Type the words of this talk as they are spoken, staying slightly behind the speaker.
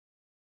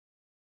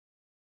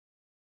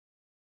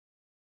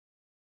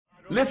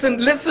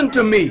Listen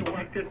to me.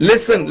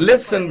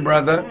 Listen,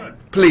 brother.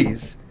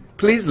 Please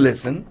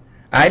listen.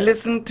 I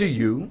listen to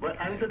you. But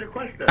answer the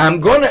question.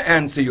 I'm going to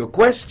answer your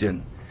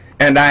question,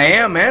 and I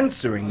am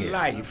answering it.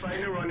 Life.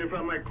 You're running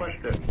from my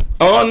question.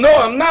 Oh, no,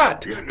 I'm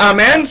not. I'm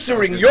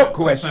answering your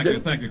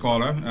question. Thank you,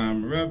 caller.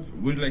 Rev,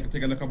 would you like to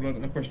take a couple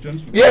of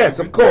questions? Yes,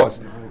 of course.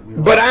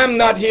 But I'm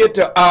not here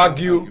to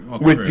argue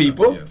with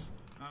people. Yes.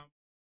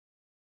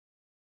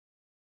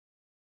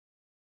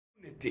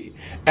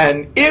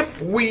 And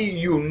if we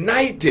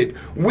united,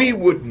 we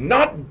would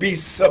not be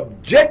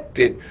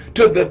subjected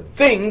to the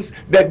things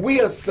that we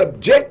are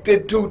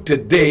subjected to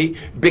today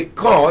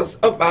because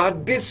of our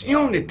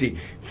disunity.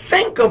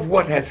 Think of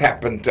what has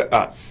happened to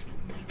us.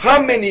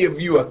 How many of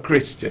you are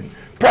Christian?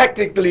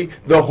 Practically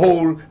the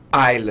whole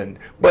island.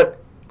 But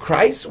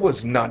Christ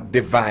was not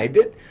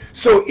divided.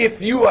 So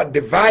if you are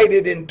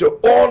divided into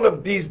all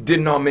of these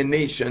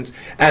denominations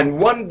and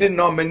one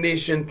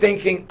denomination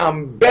thinking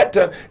I'm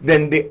better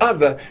than the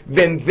other,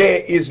 then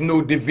there is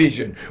no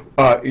division,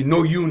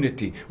 no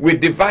unity. We're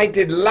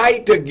divided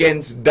light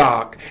against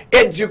dark,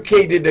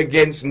 educated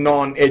against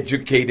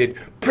non-educated,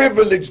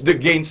 privileged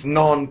against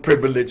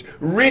non-privileged,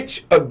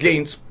 rich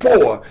against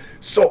poor.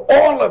 So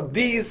all of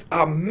these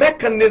are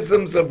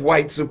mechanisms of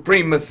white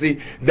supremacy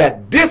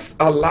that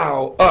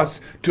disallow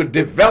us to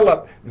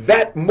develop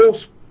that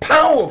most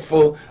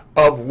powerful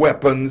of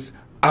weapons,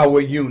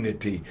 our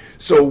unity.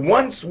 So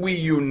once we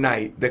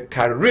unite, the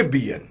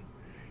Caribbean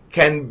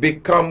can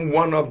become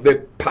one of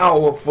the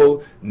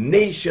powerful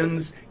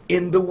nations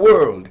in the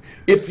world.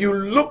 If you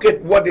look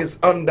at what is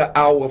under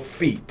our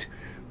feet,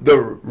 the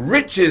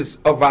riches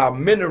of our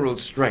mineral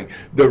strength,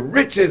 the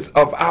riches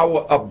of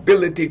our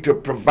ability to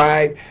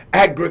provide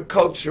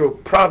agricultural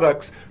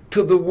products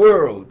to the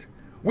world,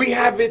 we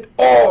have it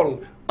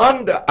all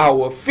under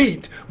our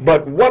feet,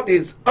 but what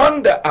is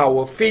under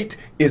our feet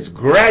is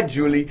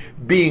gradually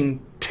being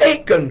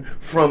taken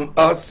from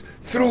us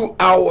through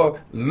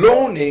our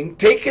loaning,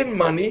 taking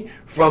money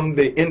from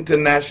the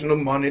International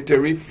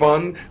Monetary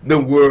Fund, the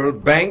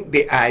World Bank,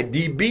 the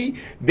IDB.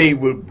 They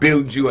will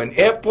build you an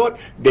airport,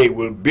 they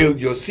will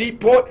build your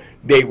seaport,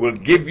 they will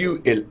give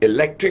you an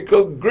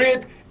electrical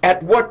grid.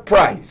 At what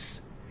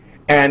price?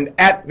 And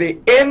at the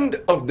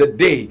end of the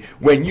day,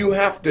 when you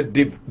have to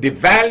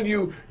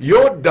devalue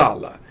your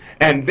dollar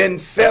and then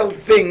sell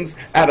things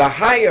at a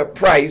higher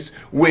price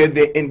where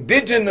the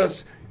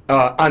indigenous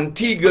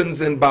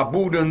Antiguans and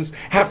Barbudans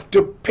have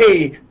to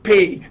pay.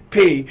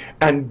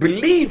 And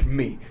believe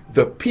me,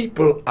 the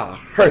people are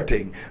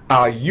hurting.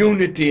 Our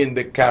unity in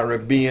the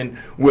Caribbean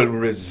will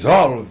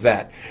resolve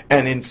that.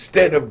 And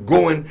instead of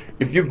going,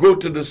 if you go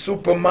to the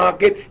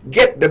supermarket,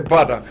 get the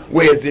butter.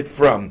 Where is it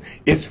from?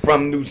 It's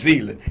from New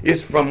Zealand.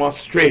 It's from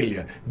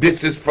Australia.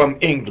 This is from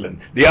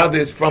England. The other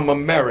is from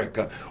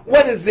America.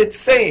 What is it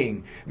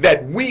saying?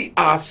 That we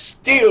are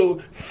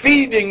still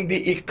feeding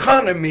the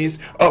economies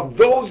of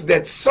those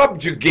that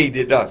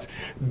subjugated us.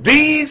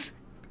 These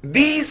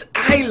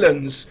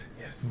islands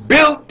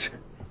built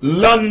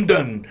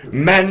London,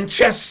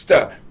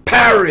 Manchester,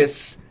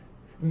 Paris.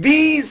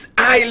 These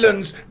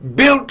islands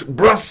built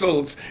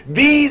Brussels.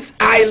 These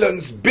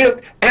islands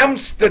built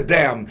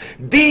Amsterdam.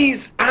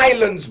 These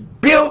islands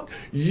built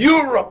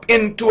Europe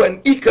into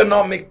an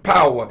economic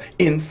power.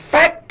 In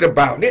fact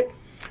about it,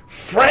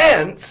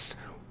 France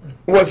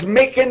was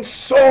making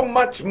so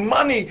much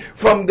money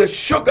from the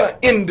sugar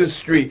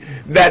industry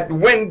that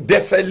when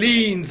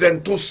Dessalines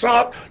and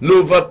Toussaint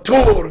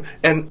Louverture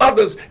and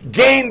others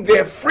gained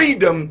their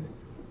freedom,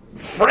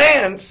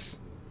 France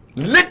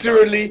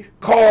literally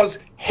caused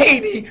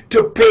Haiti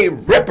to pay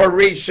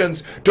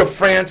reparations to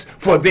France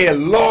for their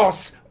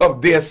loss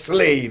of their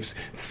slaves.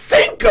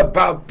 Think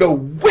about the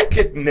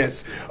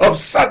wickedness of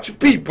such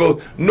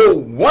people. No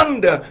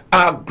wonder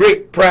our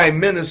great prime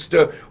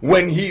minister,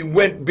 when he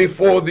went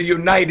before the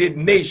United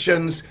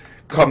Nations,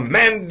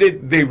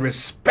 commanded the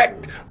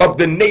respect of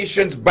the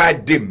nations by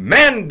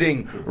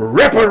demanding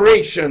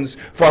reparations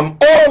from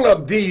all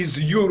of these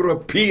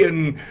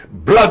European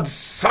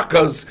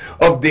bloodsuckers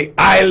of the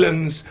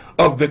islands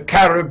of the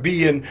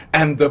Caribbean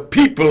and the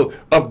people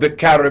of the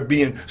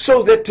Caribbean,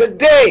 so that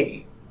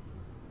today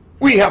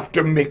we have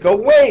to make a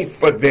way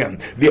for them.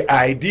 The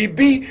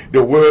IDB,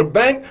 the World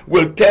Bank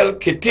will tell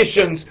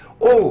Kittians,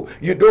 oh,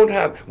 you don't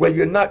have, well,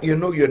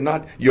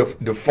 you're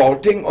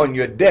defaulting on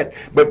your debt,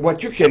 but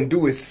what you can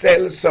do is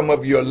sell some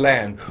of your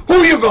land.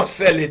 Who you gonna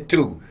sell it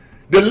to?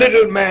 The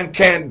little man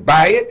can't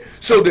buy it,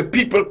 so the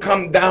people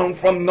come down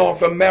from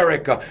North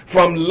America,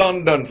 from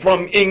London,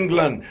 from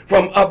England,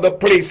 from other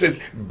places,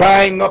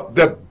 buying up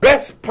the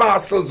best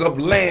parcels of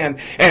land,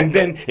 and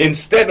then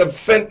instead of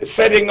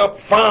setting up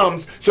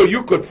farms so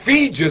you could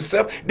feed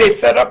yourself, they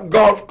set up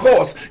golf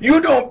course. You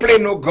don't play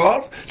no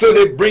golf, so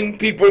they bring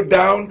people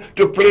down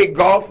to play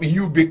golf.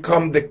 You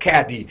become the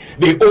caddy.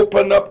 They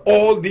open up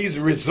all these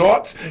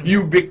resorts.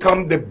 You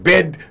become the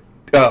bed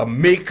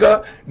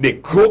maker, the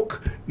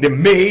cook, the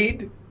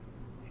maid.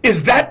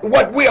 Is that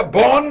what we are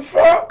born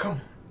for?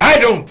 I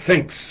don't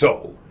think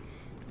so.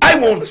 I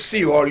want to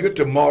see all you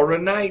tomorrow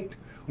night.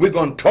 We're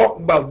going to talk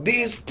about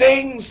these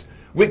things.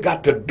 We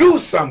got to do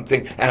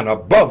something, and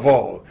above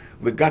all,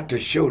 we got to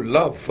show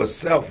love for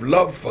self,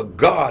 love for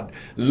God,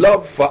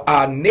 love for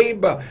our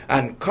neighbor,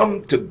 and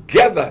come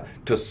together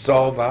to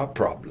solve our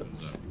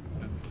problems.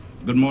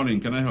 Good morning.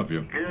 Can I help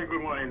you? Yeah,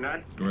 good morning,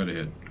 Nat. Go right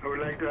ahead. I would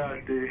like to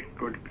ask the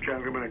good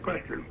gentleman a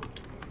question.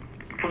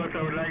 First,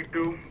 I would like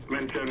to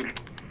mention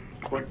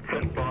what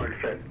St. Paul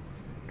said.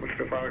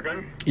 Mr.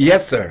 Farrakhan?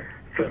 Yes, sir.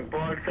 St.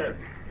 Paul said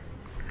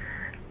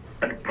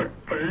that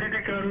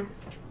political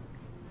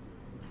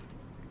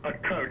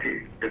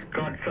authority is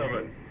God's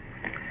servant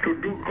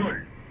to do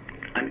good,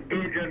 an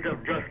agent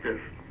of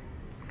justice.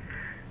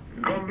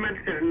 Government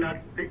is not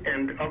the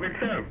end of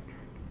itself,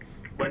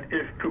 but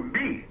is to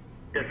be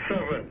a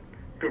servant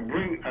to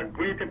bring a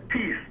greater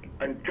peace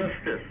and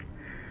justice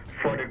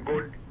for the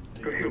good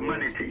to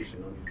humanity.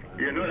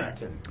 You know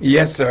that?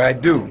 Yes, sir, I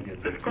do.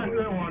 This question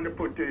I want to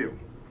put to you.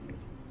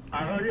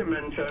 I heard you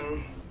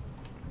mention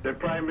the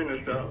Prime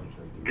Minister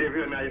gave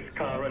you a nice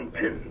car and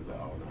pin.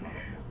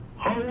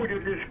 How would you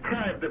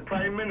describe the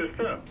Prime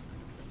Minister,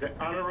 the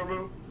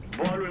Honorable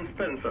Baldwin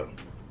Spencer,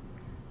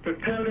 to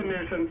tell the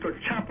nation to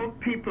chop up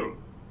people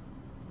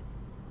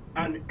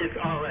and it's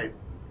all right?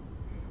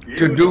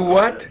 To do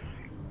what?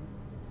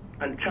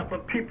 And chop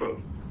up people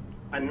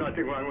and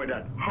nothing wrong with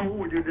that. How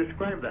would you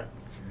describe that?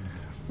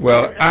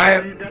 Well,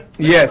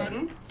 yes,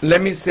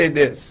 let me say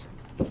this.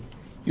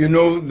 You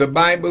know, the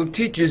Bible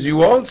teaches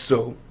you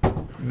also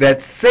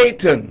that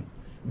Satan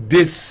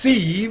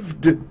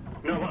deceived.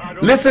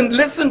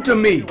 Listen to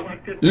me.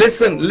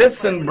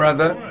 Listen,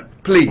 brother.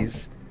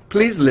 Please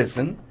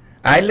listen.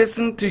 I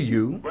listen to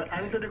you. But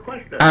answer the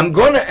question. I'm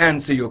going to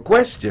answer your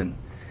question,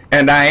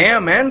 and I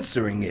am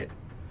answering it.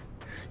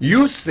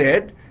 You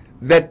said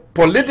that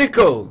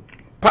political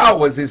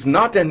powers is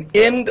not an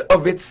end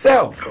of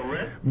itself.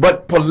 Correct.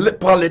 But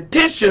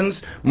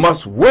politicians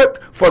must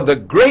work for the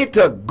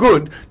greater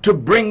good to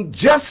bring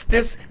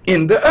justice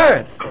in the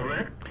earth.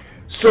 Correct.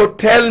 So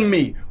tell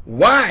me,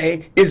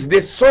 why is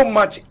there so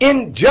much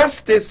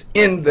injustice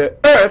in the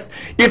earth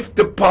if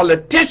the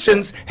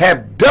politicians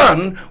have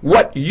done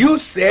what you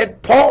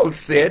said, Paul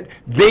said,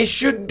 they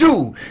should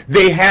do?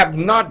 They have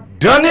not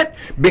done it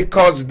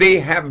because they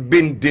have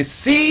been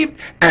deceived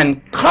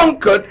and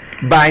conquered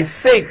by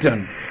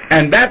Satan.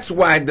 And that's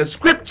why the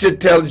scripture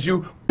tells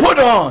you, put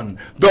on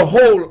the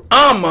whole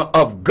armor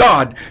of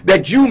God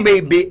that you may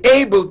be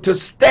able to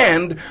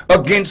stand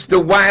against the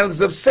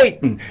wiles of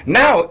Satan.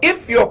 Now,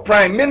 if your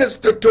prime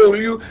minister told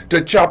you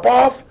to chop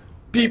off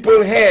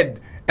people's head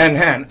and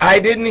hand, I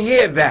didn't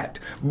hear that.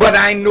 But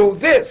I know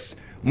this.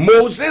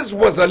 Moses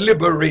was a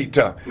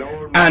liberator.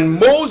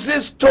 And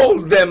Moses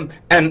told them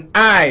an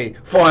eye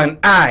for an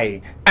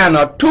eye and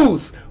a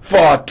tooth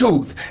for a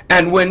tooth.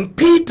 And when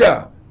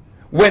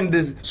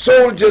the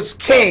soldiers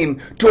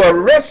came to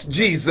arrest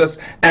Jesus,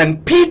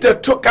 and Peter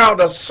took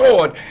out a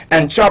sword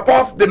and chopped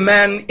off the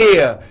man's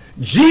ear,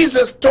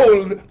 Jesus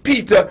told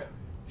Peter,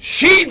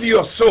 sheathe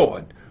your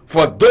sword,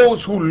 for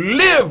those who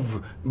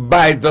live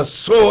by the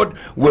sword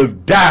will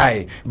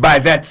die by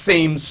that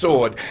same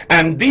sword.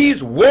 And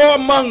these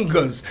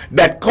warmongers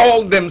that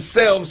call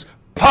themselves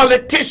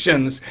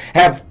politicians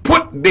have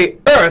put the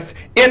earth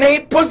in a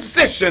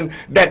position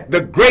that the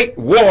great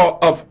war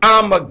of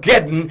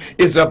Armageddon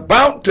is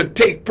about to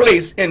take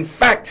place. In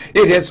fact,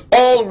 it has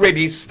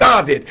already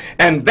started,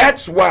 and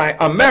that's why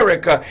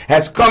America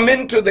has come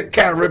into the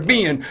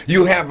Caribbean.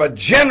 You have a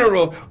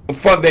general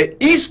for the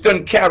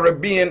Eastern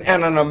Caribbean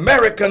and an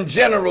American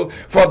general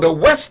for the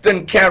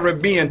Western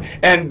Caribbean,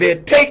 and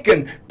they're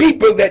taking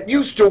people that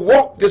used to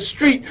walk the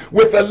street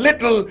with a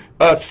little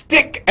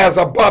stick as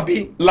a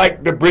bobby,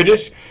 like the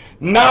British.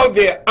 Now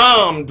they're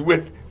armed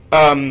with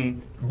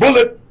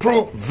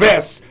bulletproof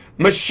vests,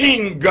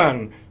 machine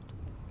gun,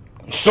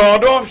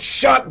 sawed-off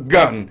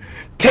shotgun,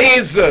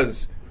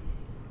 tasers,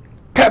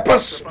 pepper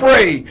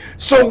spray.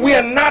 So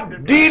we're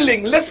not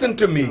dealing, listen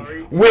to me,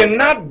 we're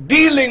not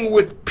dealing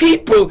with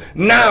people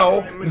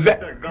now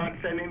that... God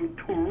sent him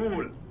to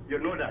rule. You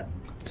know that.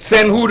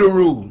 Send who to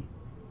rule?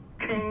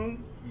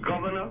 King,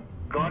 governor,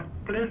 God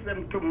placed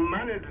them to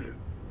manage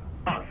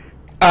us.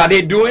 Are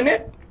they doing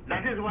it?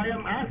 That is why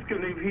I'm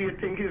asking if he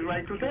thinks he's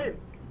right to say it.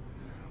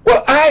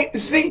 Well, I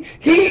see,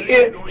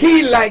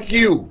 he like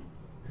you,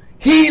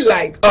 he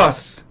like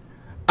us,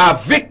 are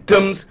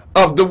victims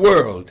of the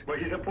world. But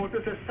he's supposed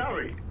to say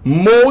sorry.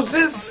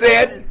 Moses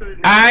said,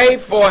 eye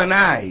for an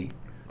eye,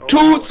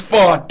 tooth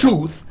for a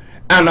tooth,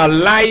 and a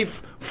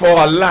life for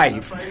a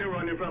life. I'm trying to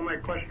run it from my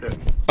question.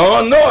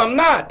 Oh, no, I'm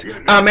not.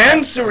 I'm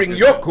answering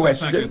your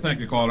question. Thank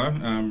you, caller.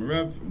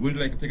 Rev, would you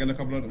like to take a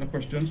couple of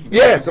questions?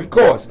 Yes, of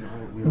course.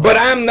 But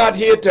I'm not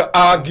here to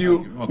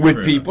argue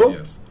with people.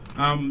 Yes.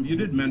 You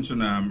did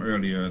mention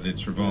earlier the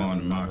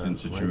Trayvon Martin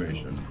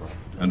situation.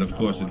 And of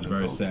course, it's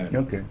very sad.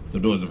 Okay. To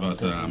those of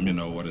us, you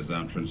know, what has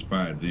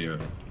transpired there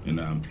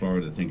in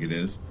Florida, I think it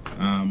is.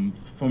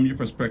 From your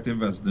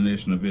perspective as the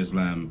Nation of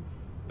Islam,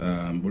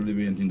 will there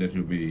be anything that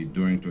you'll be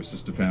doing to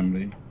assist the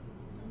family?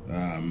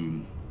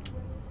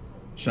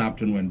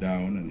 Sharpton went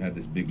down and had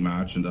this big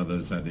march, and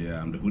others had the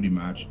Houthi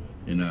march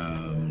in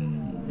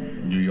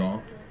New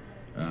York.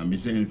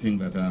 Is there anything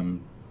that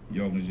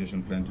your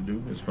organization plan to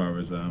do as far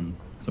as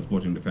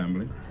supporting the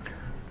family?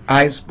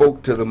 I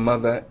spoke to the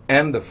mother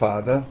and the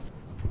father,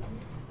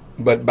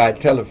 but by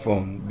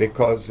telephone,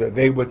 because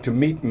they were to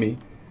meet me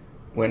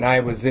when I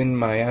was in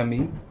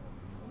Miami,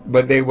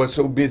 but they were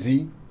so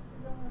busy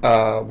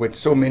with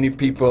so many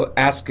people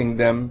asking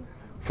them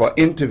for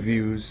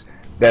interviews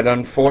that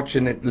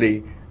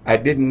unfortunately I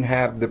didn't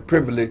have the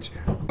privilege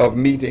of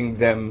meeting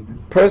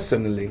them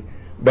personally,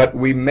 but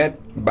we met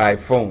by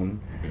phone,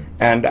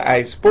 and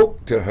I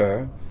spoke to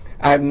her.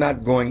 I'm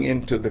not going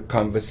into the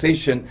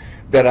conversation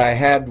that I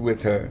had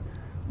with her,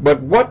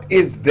 but what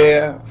is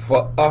there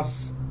for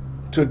us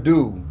to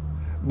do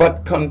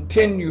but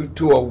continue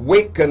to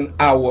awaken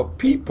our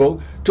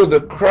people to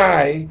the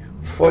cry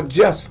for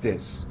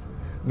justice?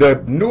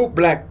 The new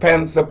Black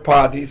Panther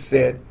Party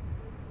said,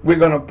 we're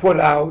going to put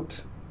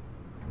out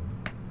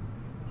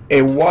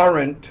a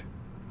warrant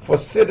for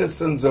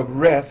citizens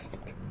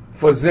arrest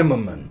for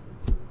Zimmerman.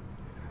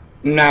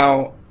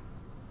 Now,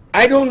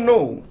 I don't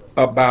know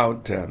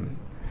about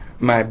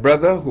my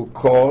brother who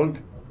called.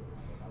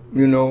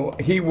 You know,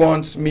 he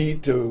wants me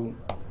to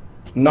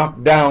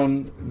knock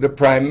down the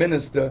Prime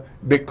Minister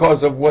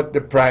because of what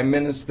the Prime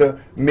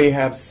Minister may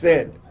have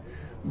said.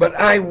 But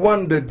I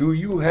wonder, do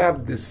you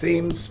have the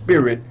same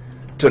spirit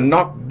to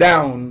knock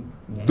down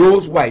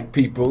those white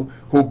people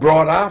who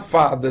brought our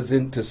fathers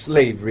into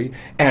slavery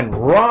and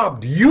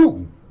robbed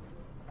you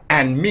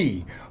and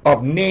me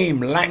of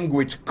name,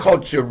 language,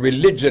 culture,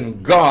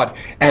 religion, God,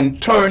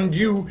 and turned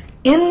you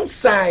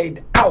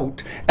inside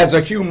out as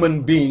a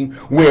human being,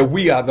 where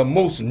we are the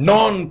most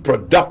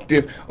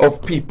non-productive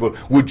of people?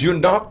 Would you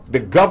knock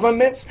the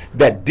governments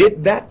that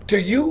did that to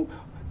you?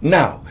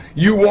 Now,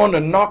 you want to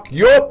knock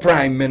your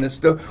prime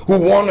minister who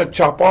want to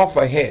chop off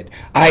a head.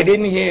 I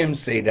didn't hear him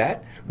say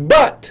that,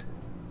 but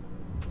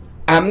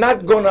I'm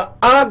not going to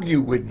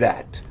argue with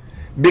that,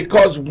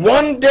 because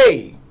one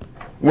day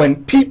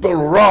when people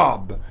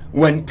rob,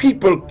 when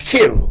people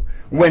kill,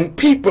 when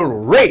people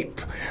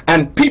rape,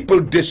 and people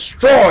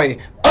destroy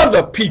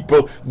other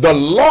people, the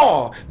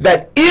law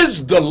that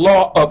is the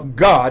law of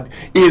God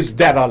is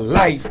that a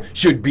life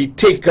should be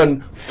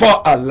taken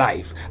for a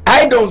life.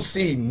 I don't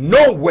see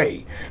no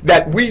way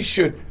that we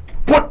should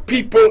put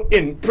people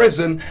in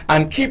prison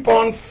and keep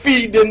on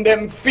feeding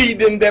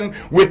them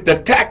with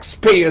the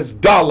taxpayers'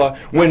 dollar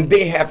when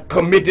they have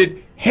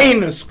committed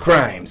heinous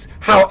crimes.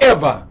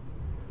 However,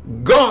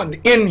 God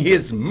in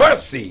his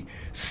mercy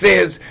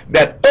says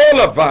that all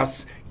of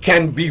us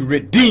can be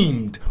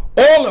redeemed.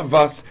 All of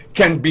us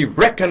can be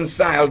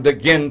reconciled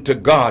again to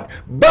God.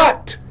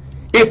 But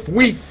if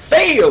we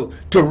fail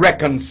to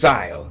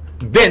reconcile,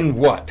 then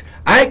what?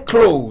 I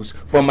close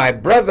for my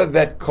brother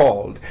that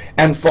called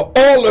and for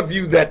all of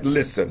you that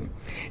listen.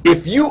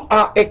 If you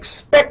are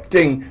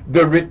expecting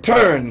the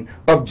return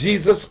of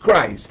Jesus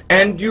Christ,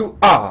 and you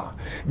are,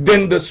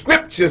 then the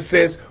scripture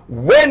says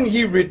when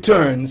he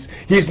returns,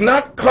 he's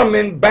not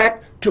coming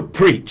back to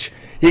preach.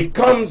 He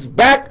comes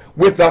back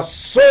with a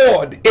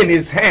sword in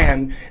his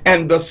hand,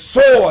 and the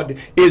sword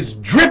is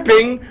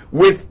dripping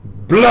with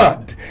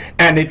blood.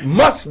 And it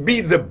must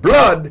be the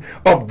blood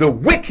of the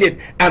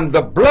wicked, and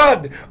the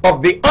blood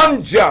of the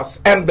unjust,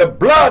 and the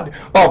blood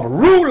of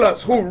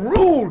rulers who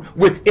rule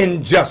with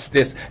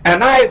injustice.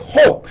 And I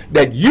hope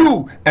that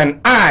you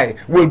and I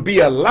will be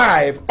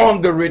alive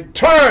on the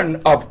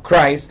return of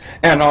Christ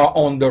and are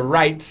on the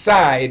right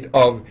side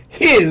of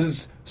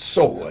his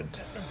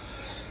sword.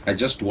 I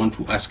just want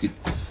to ask it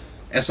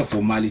as a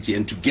formality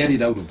and to get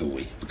it out of the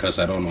way, because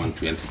I don't want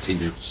to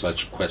entertain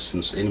such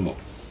questions anymore.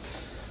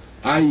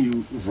 Are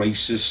you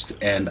racist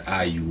and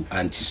are you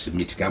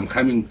anti-Semitic? I'm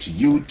coming to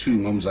you too,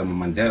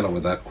 Nomzamo Mandela,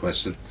 with that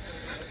question,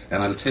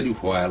 and I'll tell you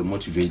why. I'll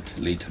motivate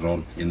later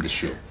on in the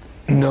show.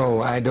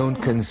 No, I don't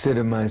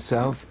consider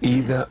myself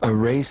either a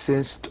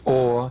racist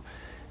or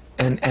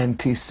an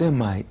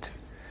anti-Semite.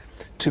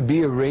 To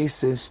be a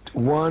racist,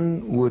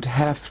 one would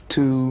have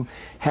to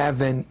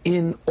have an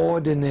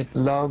inordinate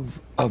love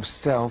of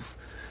self,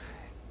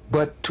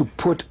 but to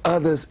put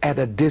others at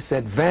a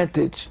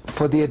disadvantage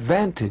for the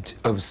advantage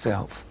of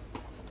self.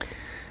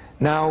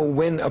 Now,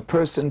 when a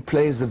person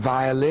plays a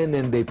violin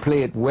and they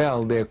play it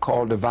well, they're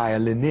called a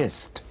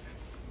violinist.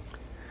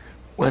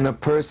 When a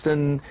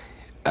person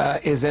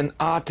is an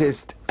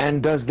artist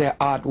and does their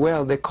art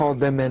well, they call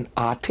them an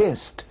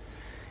artist.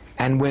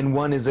 And when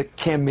one is a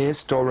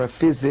chemist or a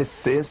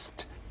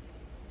physicist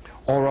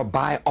or a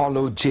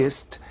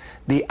biologist,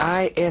 the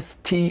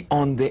IST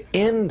on the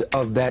end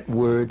of that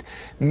word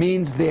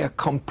means they are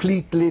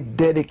completely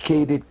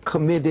dedicated,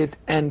 committed,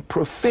 and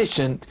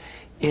proficient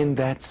in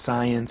that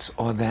science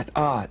or that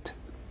art.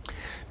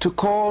 To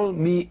call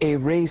me a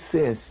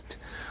racist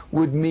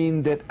would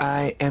mean that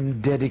I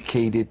am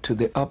dedicated to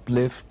the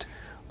uplift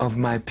of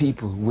my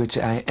people, which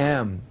I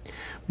am,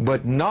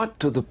 but not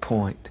to the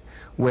point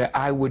where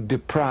I would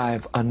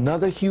deprive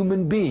another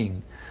human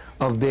being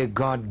of their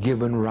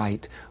God-given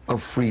right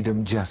of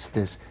freedom,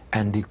 justice,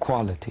 and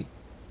equality.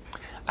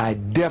 I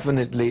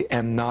definitely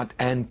am not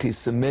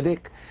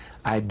anti-Semitic.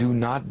 I do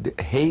not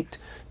hate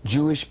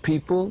Jewish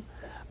people.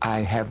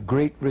 I have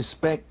great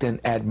respect and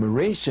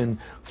admiration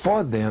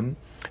for them,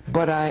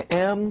 but I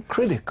am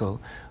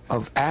critical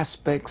of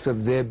aspects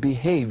of their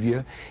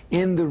behavior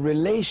in the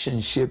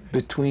relationship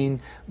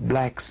between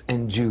blacks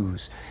and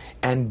Jews.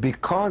 And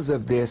because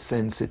of their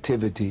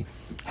sensitivity,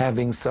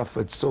 having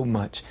suffered so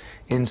much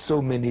in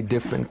so many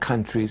different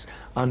countries,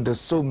 under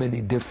so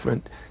many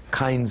different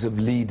kinds of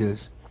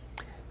leaders,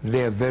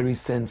 they're very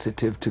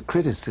sensitive to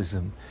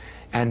criticism.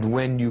 And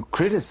when you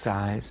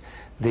criticize,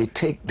 they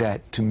take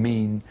that to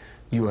mean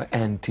you are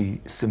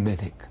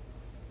anti-Semitic.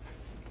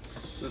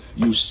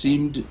 You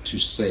seemed to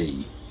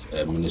say,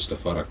 Minister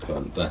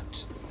Farrakhan,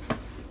 that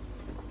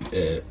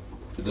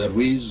there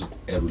is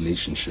a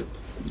relationship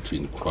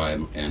between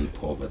crime and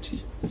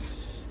poverty,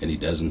 and it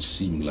doesn't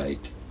seem like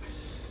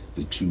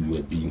the two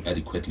were being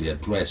adequately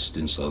addressed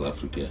in South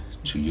Africa,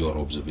 to your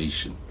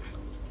observation.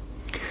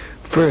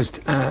 First,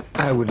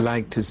 I would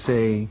like to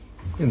say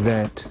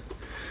that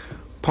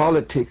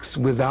politics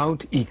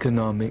without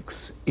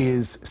economics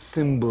is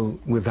symbol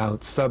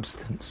without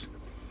substance.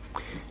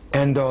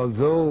 And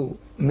although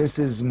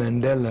Mrs.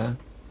 Mandela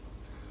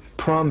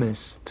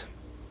promised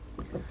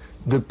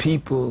the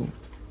people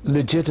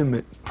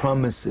legitimate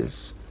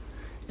promises,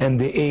 and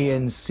the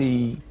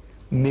ANC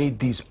made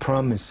these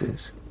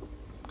promises,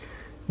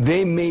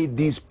 they made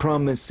these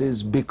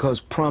promises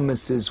because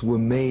promises were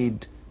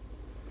made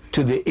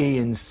to the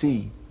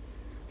ANC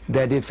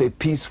that if a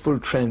peaceful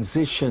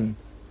transition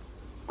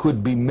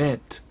could be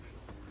met,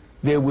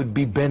 there would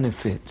be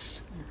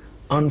benefits.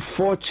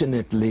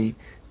 Unfortunately,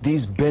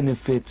 these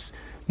benefits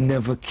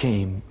never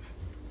came.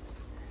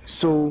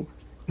 So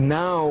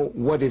now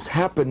what is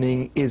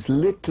happening is,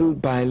 little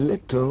by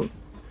little,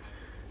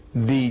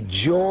 the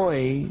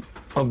joy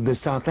of the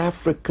South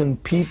African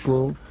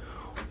people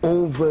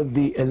over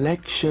the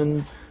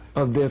election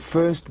of their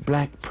first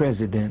black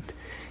president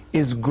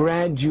is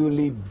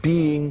gradually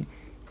being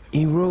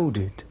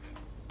eroded.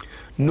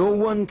 No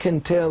one can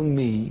tell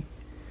me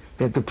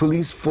that the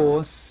police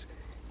force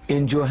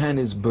in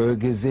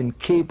Johannesburg is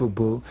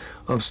incapable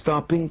of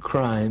stopping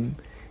crime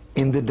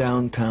in the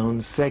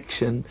downtown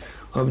section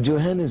of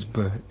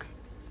Johannesburg.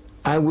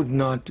 I would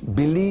not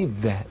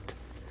believe that.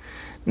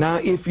 Now,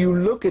 if you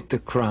look at the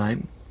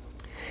crime,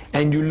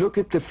 and you look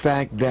at the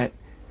fact that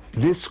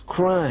this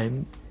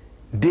crime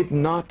did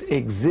not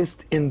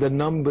exist in the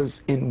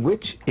numbers in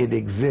which it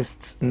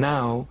exists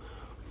now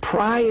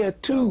prior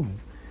to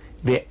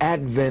the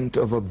advent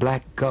of a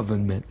black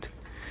government,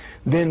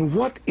 then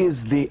what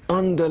is the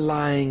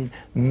underlying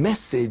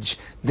message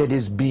that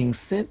is being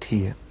sent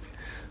here?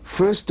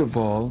 First of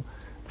all,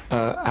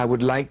 I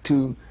would like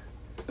to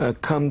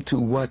come to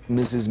what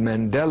Mrs.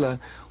 Mandela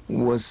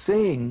was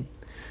saying.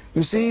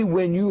 You see,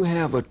 when you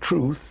have a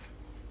truth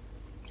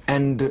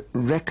and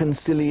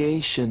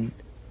reconciliation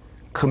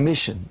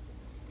commission,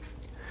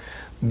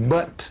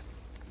 but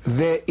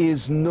there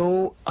is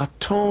no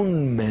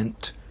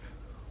atonement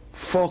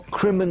for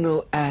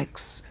criminal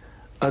acts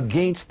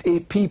against a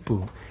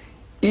people,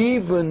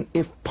 even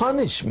if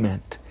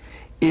punishment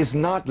is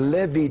not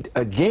levied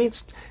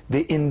against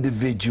the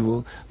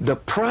individual, the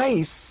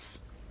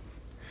price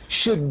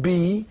should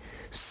be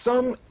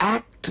some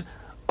act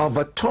of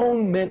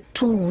atonement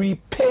to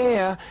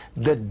repair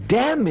the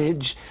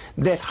damage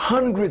that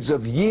hundreds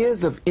of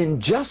years of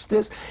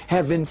injustice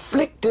have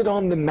inflicted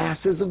on the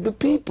masses of the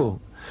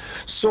people.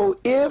 So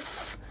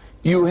if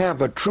you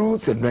have a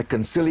Truth and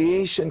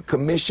Reconciliation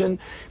Commission,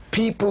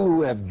 people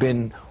who have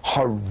been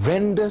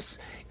horrendous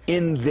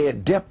in their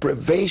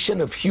deprivation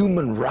of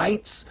human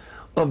rights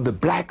of the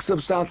blacks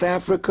of South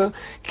Africa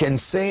can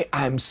say,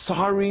 I'm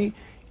sorry,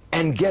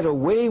 and get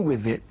away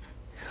with it.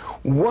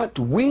 What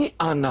we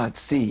are not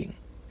seeing,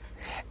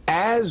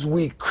 as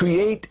we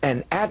create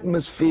an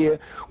atmosphere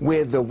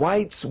where the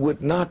whites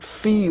would not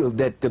feel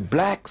that the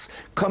blacks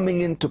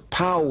coming into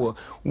power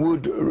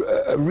would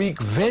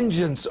wreak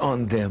vengeance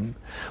on them,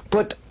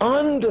 but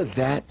under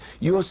that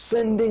you're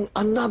sending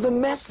another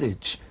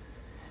message,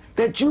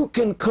 that you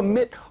can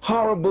commit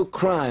horrible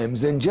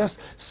crimes and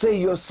just say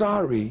you're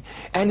sorry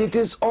and it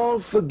is all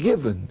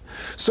forgiven.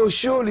 So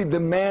surely the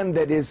man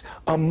that is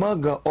a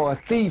mugger or a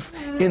thief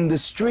in the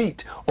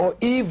street, or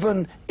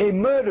even a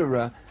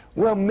murderer,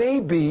 well,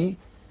 maybe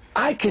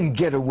I can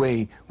get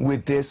away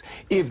with this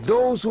if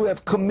those who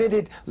have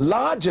committed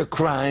larger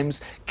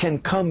crimes can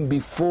come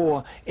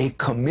before a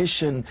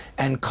commission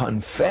and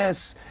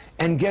confess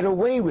and get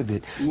away with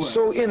it. Well,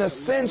 so in a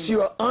sense,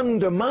 you're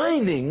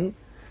undermining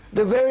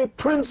the very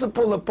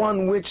principle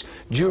upon which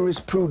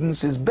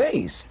jurisprudence is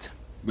based.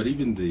 But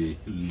even the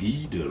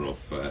leader of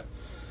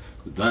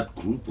that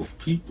group of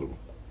people,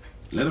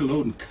 let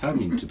alone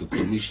coming to the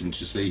commission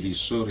to say he's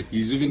sorry,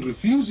 he's even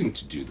refusing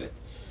to do that.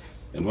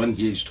 And one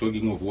here is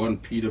talking of one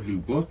P.W.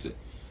 Botha,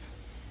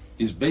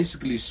 is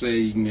basically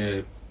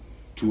saying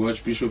to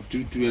Archbishop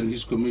Tutu and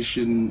his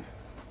commission,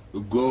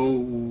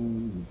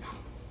 go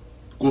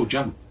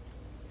jump.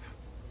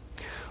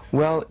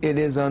 Well, it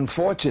is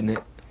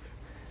unfortunate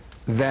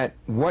that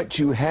what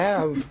you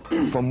have,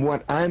 from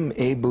what I'm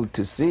able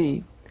to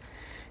see,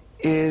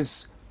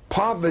 is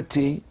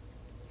poverty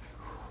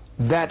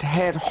that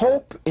had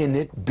hope in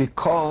it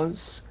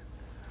because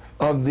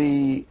of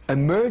the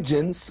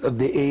emergence of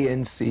the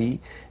ANC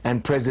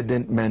and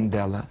President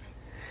Mandela.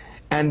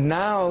 And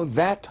now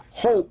that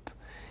hope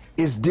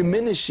is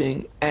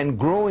diminishing and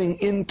growing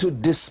into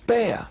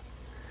despair.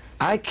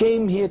 I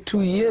came here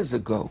 2 years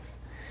ago,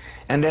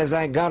 and as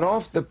I got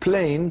off the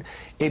plane,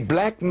 a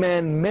black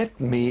man met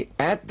me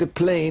at the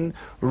plane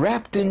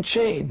wrapped in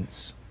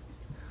chains.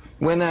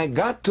 When I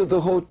got to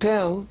the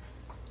hotel,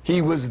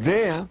 he was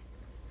there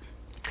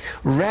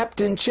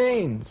wrapped in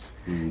chains.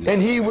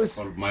 And he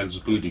was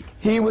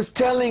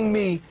telling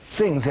me,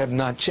 things have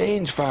not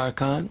changed,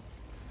 Farrakhan.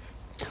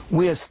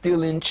 We are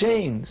still in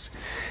chains.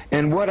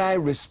 And what I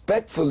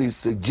respectfully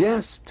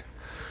suggest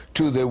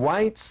to the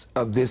whites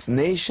of this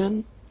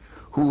nation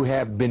who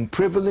have been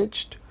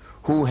privileged,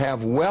 who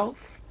have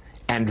wealth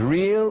and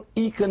real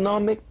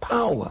economic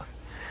power,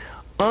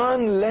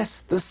 unless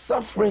the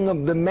suffering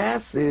of the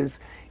masses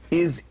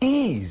is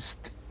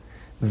eased,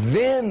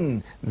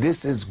 then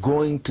this is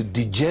going to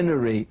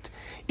degenerate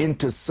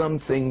into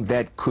something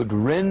that could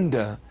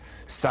render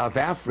South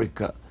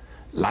Africa,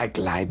 like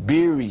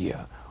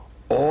Liberia,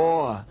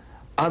 or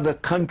other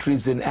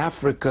countries in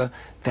Africa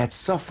that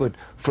suffered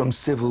from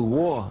civil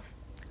war.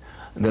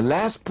 The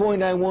last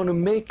point I want to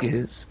make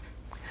is,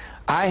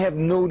 I have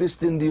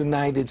noticed in the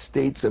United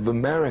States of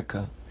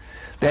America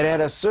that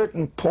at a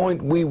certain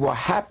point we were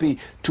happy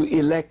to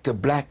elect a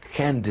black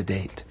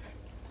candidate.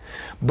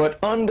 But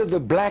under the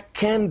black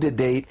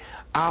candidate,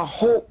 our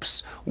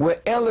hopes were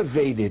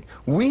elevated.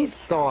 We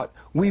thought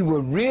we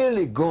were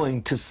really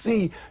going to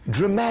see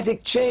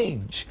dramatic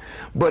change.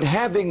 But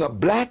having a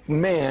black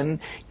man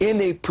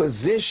in a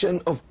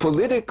position of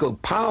political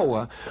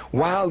power,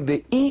 while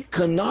the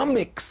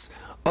economics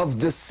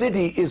of the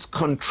city is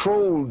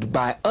controlled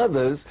by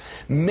others,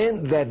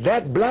 meant that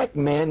that black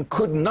man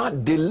could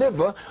not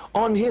deliver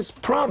on his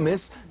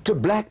promise to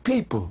black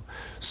people.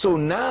 So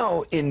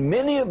now in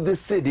many of the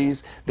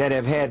cities that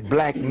have had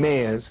black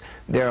mayors,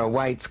 there are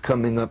whites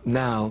coming up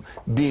now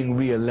being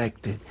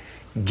reelected.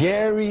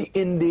 Gary,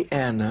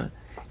 Indiana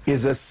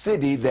is a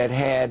city that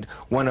had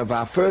one of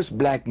our first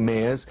black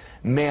mayors,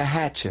 Mayor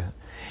Hatcher.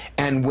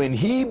 And when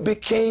he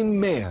became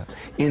mayor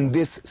in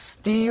this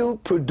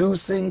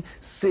steel-producing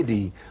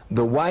city,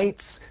 the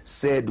whites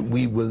said,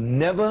 we will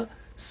never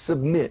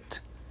submit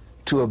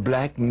to a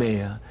black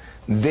mayor.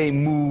 They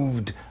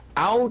moved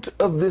out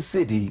of the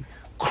city,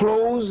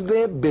 closed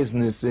their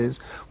businesses,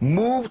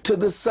 moved to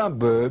the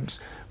suburbs,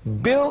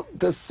 built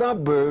the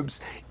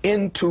suburbs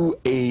into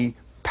a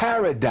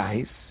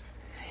paradise,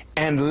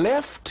 and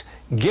left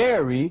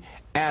Gary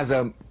as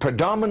a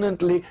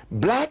predominantly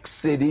black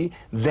city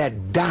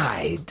that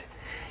died.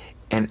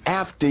 And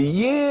after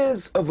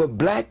years of a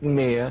black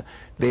mayor,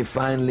 they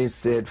finally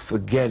said,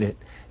 forget it.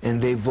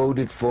 And they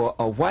voted for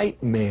a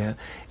white mayor.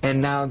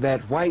 And now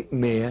that white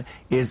mayor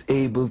is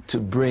able to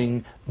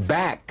bring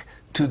back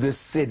to the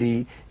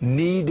city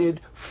needed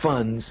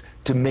funds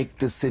to make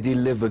the city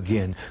live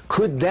again.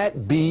 Could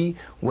that be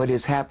what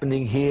is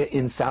happening here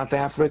in South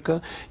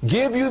Africa?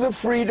 Give you the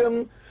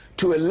freedom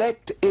to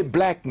elect a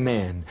black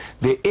man.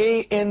 The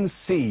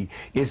ANC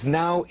is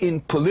now in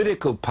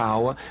political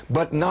power,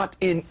 but not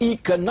in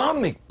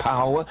economic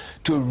power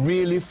to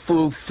really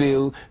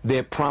fulfill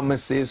their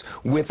promises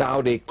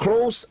without a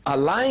close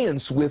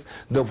alliance with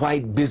the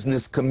white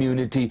business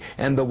community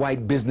and the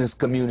white business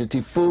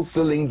community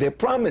fulfilling their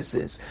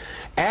promises.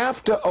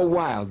 After a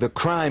while, the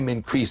crime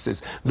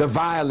increases, the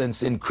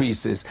violence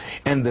increases,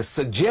 and the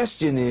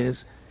suggestion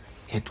is,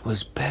 it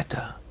was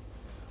better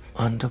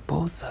under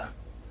Botha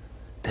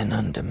than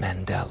under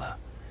Mandela.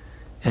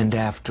 And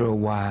after a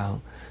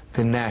while,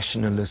 the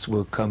nationalists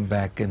will come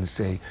back and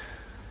say,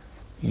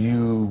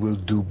 you will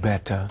do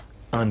better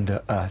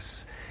under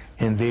us.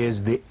 And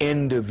there's the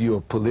end of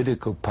your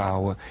political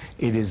power.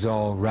 It is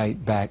all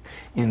right back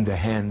in the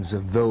hands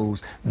of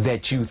those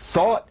that you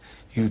thought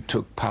you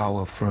took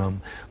power from,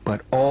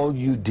 but all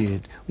you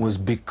did was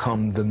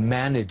become the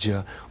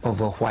manager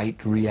of a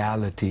white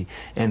reality,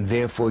 and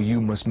therefore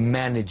you must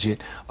manage it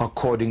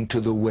according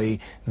to the way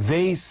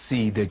they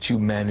see that you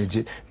manage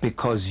it,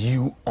 because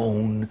you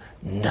own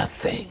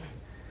nothing.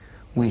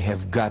 We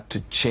have got to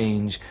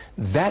change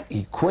that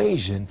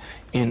equation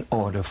in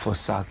order for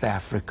South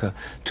Africa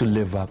to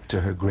live up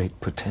to her great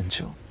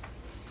potential.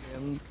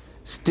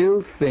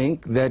 Still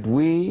think that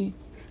we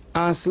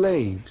are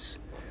slaves.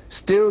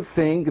 Still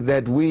think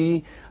that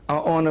we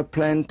are on a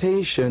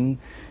plantation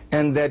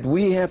and that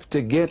we have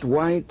to get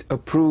white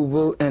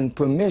approval and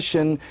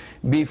permission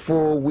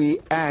before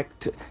we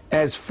act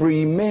as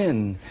free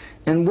men.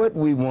 And what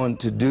we want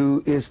to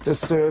do is to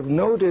serve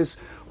notice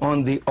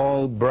on the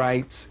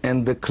Albrights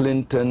and the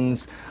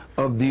Clintons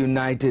of the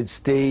United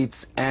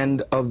States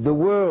and of the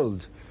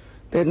world,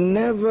 that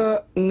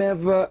never,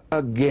 never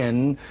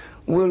again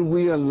will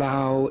we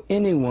allow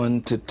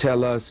anyone to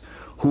tell us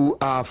who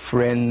our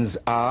friends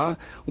are,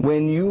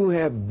 when you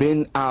have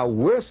been our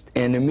worst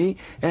enemy,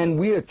 and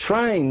we are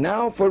trying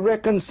now for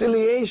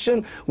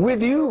reconciliation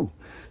with you.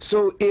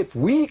 So if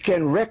we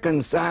can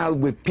reconcile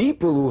with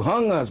people who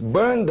hung us,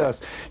 burned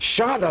us,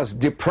 shot us,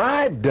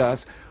 deprived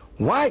us,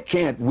 why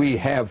can't we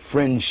have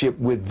friendship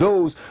with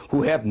those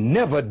who have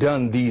never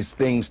done these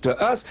things to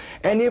us?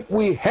 And if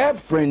we have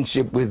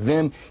friendship with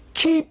them,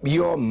 keep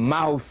your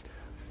mouth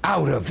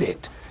out of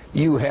it.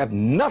 You have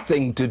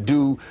nothing to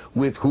do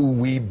with who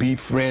we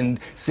befriend,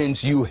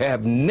 since you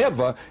have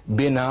never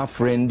been our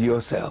friend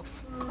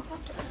yourself.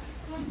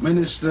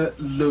 Minister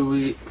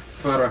Louis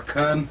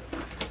Farrakhan.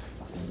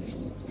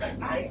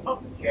 I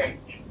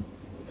object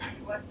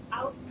to an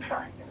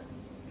outsider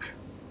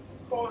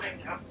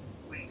calling us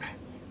weak.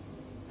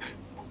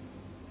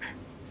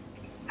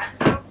 An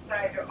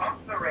outsider off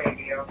the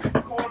radio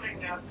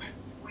calling us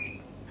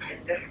weak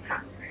in this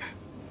country.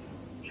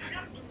 He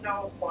doesn't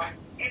know what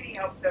any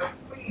of the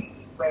we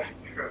went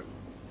through.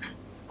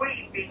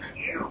 We being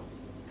you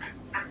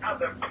and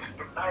other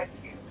people like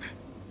you.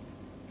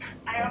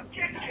 I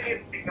object to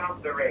him being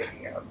on the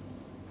radio.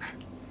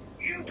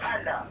 You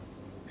I love.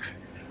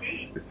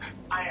 Me,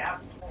 I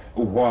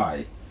abhor.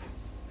 Why?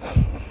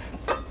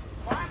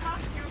 Why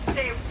must you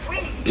say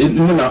we?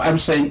 No, I'm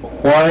saying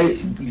why.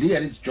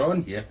 Leah, it's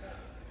John here.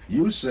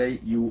 You say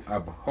you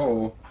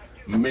abhor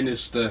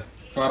Minister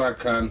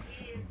Farrakhan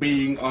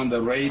being on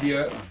the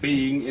radio,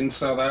 being in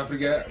South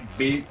Africa,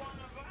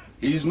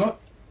 he's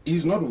not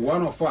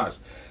one of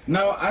us.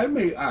 Now I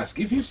may ask,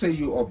 if you say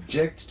you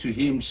object to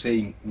him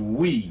saying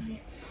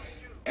we,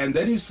 and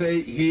then you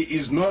say he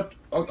is not,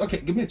 okay,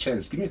 give me a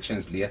chance,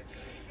 Leah.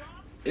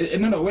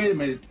 No, wait a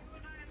minute.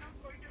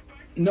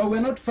 No,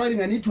 we're not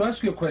fighting. I need to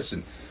ask you a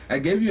question. I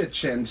gave you a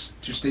chance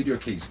to state your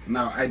case.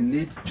 Now, I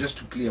need just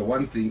to clear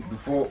one thing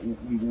before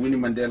Winnie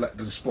Mandela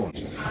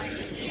responds.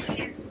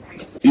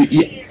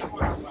 Yeah.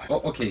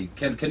 Oh, okay,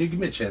 can you give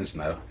me a chance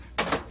now?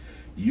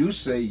 You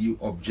say you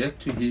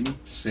object to him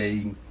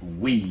saying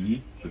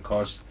we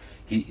because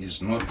he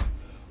is not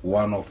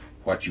one of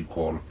what you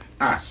call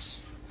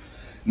us.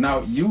 Now,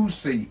 you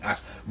say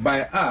us.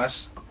 By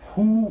us,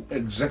 who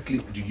exactly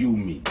do you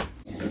mean?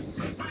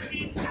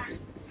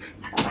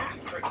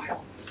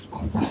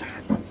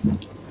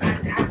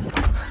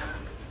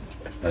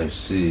 I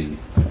see.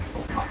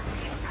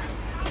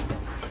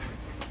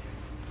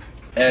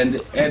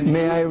 And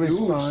may I you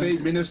respond? say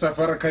Minister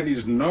Farrakhan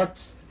is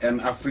not an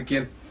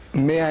African?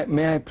 May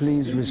I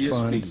please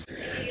respond? Yes,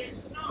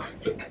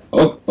 please.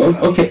 Oh,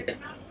 okay.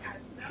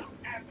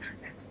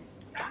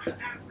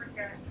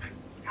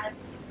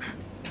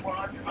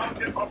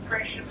 Under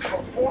oppression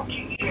for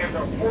 40 years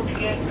or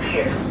 48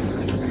 years.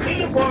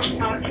 He was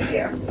not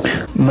here.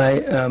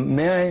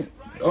 May I?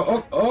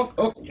 Oh.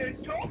 To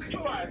talk to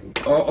us.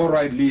 Oh, all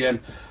right, Leanne.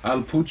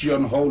 I'll put you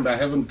on hold. I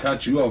haven't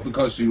cut you off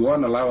because you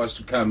won't allow us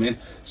to come in.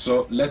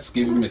 So let's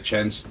give him a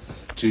chance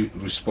to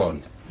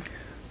respond.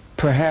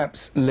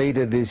 Perhaps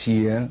later this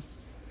year,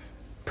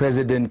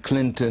 President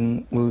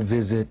Clinton will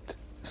visit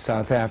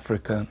South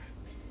Africa.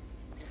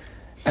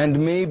 And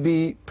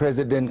maybe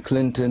President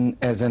Clinton,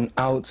 as an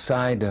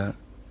outsider,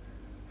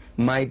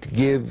 might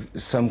give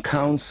some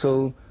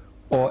counsel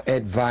or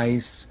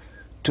advice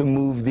to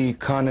move the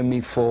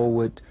economy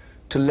forward,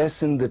 to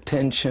lessen the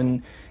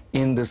tension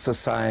in the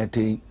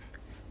society,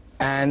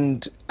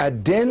 and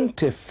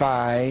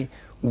identify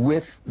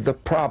with the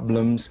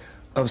problems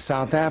of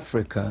South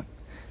Africa,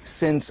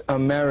 since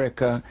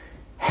America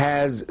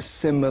has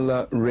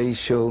similar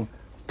racial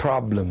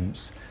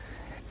problems.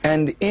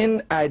 And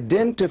in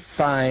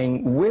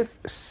identifying with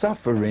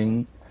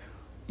suffering,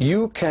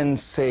 you can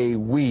say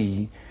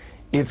we.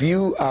 If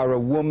you are a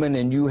woman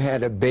and you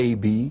had a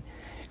baby,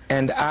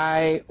 and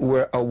I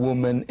were a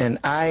woman and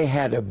I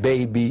had a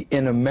baby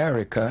in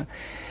America,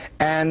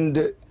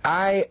 and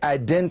I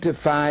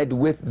identified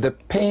with the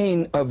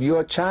pain of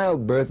your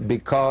childbirth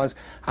because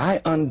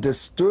I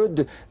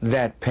understood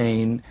that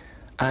pain,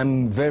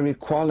 I'm very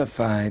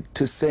qualified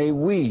to say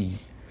we.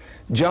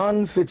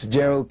 John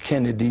Fitzgerald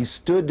Kennedy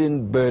stood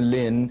in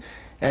Berlin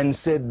and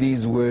said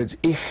these words,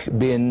 Ich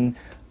bin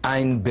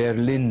ein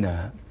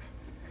Berliner.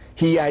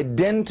 He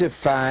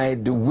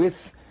identified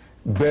with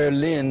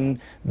Berlin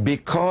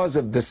because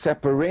of the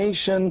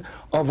separation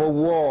of a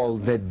wall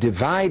that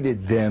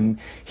divided them.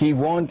 He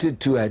wanted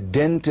to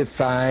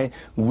identify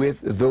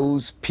with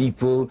those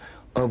people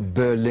of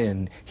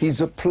Berlin. He's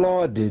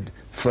applauded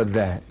for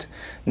that.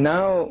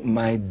 Now,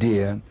 my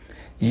dear,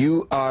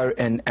 you are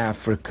an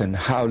African.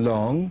 How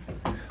long?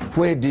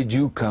 Where did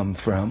you come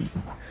from?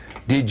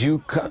 Did you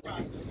come?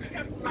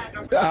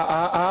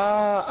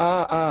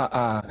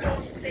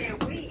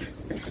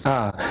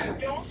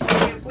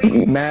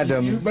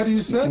 Madam, But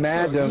you said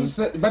madam,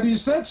 so. But you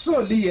said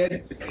so,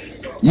 Leah.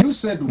 You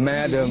said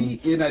madam, we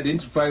in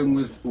identifying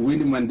with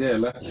Winnie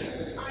Mandela.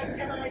 I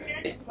can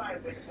identify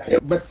with her.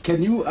 But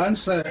can you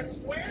answer?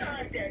 Where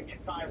I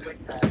identify with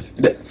her.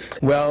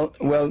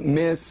 well,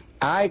 miss,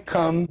 I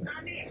come.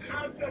 Honey,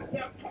 out of the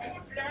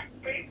poor black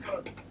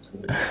people.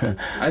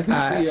 I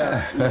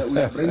think we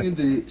are bringing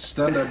the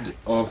standard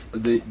of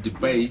the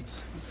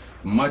debate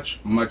much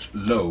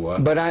lower.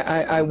 But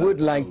I would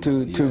like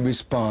to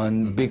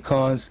respond,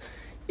 because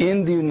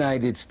in the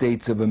United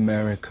States of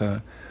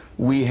America,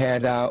 we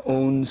had our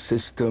own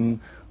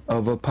system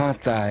of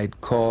apartheid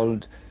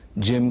called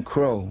Jim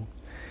Crow.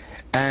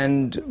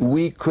 And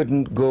we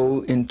couldn't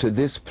go into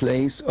this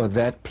place or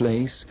that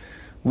place.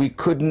 We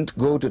couldn't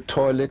go to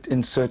toilet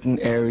in certain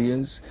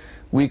areas.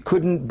 We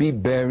couldn't be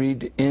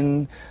buried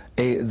in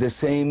the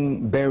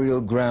same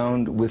burial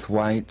ground with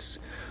whites.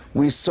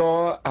 We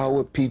saw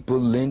our people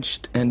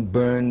lynched and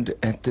burned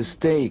at the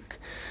stake.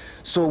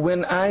 So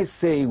when I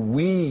say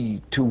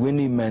we to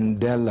Winnie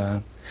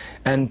Mandela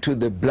and to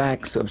the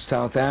blacks of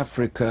South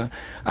Africa,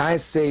 I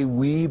say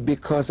we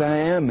because I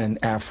am an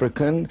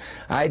African.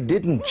 I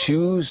didn't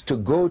choose to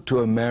go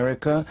to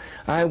America.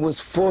 I was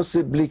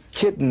forcibly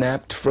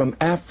kidnapped from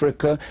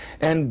Africa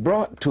and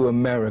brought to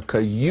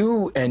America.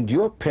 You and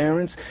your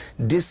parents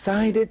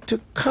decided to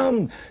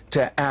come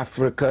to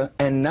Africa,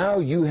 and now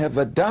you have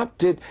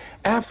adopted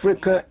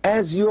Africa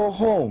as your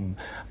home.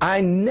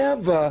 I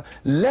never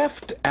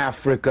left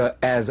Africa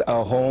as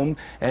a home,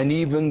 and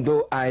even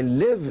though I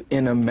live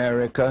in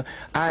America,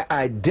 I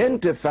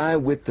identify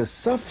with the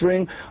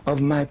suffering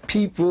of my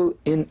people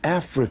in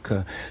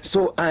Africa.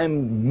 So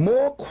I'm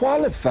more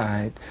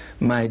qualified,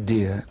 my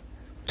dear,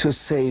 to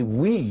say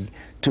we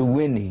to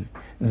Winnie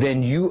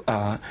than you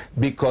are,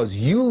 because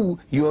you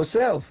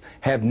yourself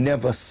have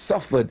never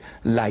suffered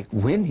like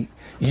Winnie.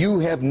 You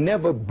have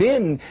never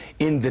been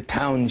in the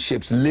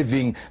townships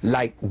living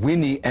like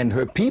Winnie and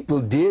her people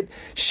did.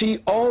 She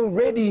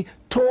already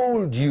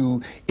told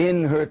you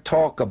in her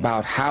talk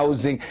about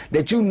housing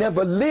that you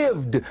never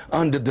lived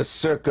under the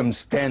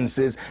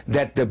circumstances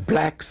that the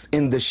blacks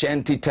in the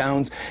shanty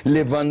towns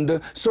live under.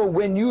 So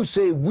when you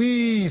say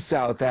we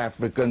South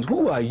Africans,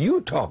 who are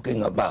you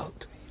talking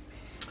about?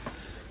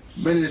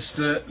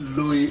 Minister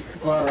Louis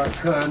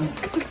Farrakhan,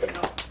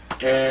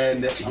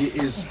 and he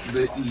is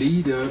the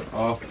leader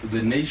of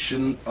the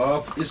Nation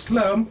of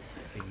Islam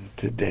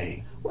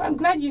Today. Well, I'm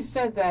glad you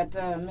said that,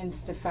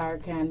 Minister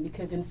Farrakhan,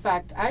 because in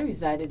fact I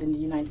resided in the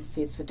United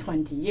States for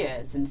 20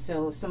 years, and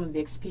so some of the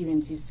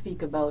experience you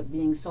speak about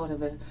being sort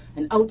of an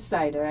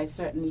outsider, I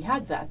certainly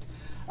had that.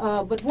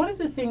 But one of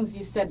the things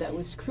you said that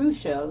was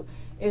crucial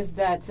is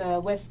that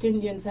West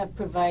Indians have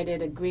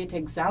provided a great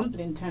example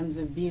in terms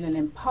of being an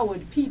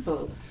empowered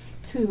people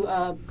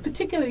to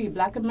particularly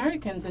Black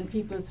Americans and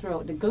people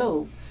throughout the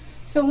globe.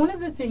 So one of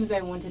the things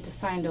I wanted to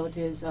find out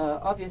is,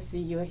 obviously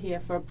you're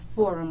here for a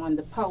forum on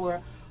the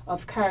power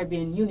of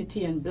Caribbean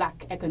unity and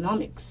Black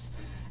economics.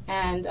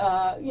 And,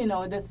 you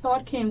know, the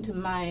thought came to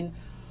mind,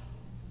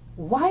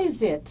 why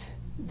is it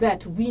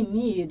that we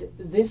need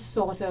this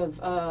sort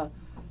of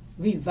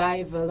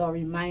revival or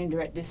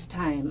reminder at this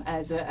time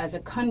as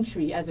a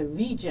country, as a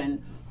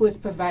region, who has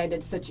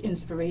provided such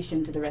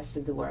inspiration to the rest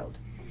of the world?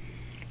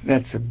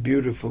 That's a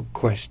beautiful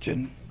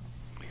question.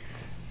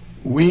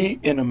 We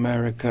in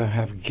America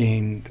have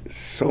gained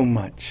so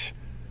much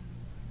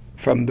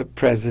from the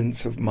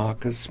presence of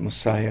Marcus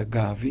Mosiah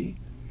Garvey,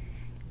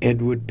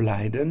 Edward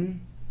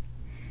Blyden,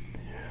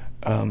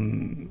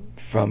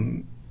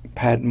 from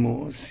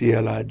Padmore,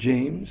 C.L.R.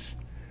 James.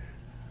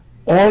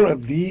 All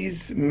of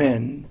these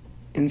men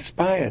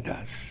inspired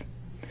us.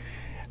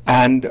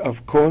 And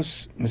of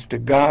course,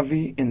 Mr.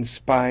 Garvey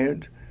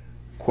inspired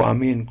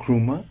Kwame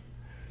Nkrumah.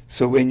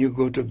 So when you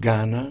go to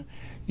Ghana,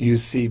 you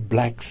see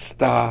Black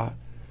Star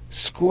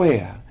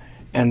Square,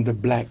 and the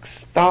Black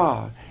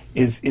Star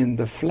is in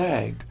the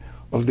flag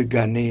of the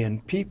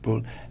Ghanaian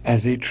people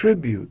as a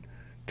tribute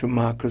to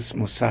Marcus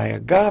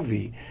Mosiah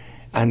Garvey.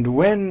 And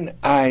when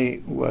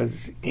I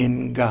was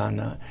in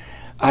Ghana,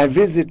 I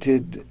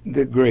visited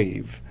the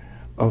grave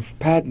of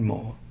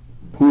Padmore,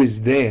 who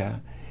is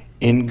there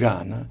in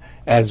Ghana,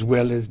 as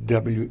well as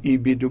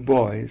W.E.B. Du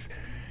Bois,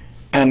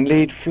 and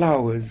laid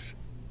flowers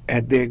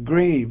at their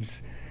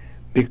graves,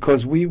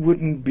 because we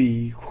wouldn't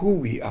be who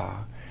we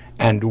are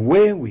and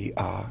where we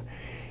are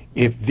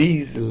if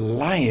these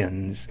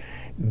lions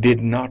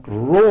did not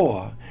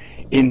roar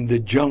in the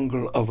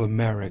jungle of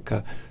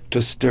America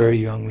to stir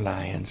young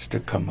lions to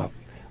come up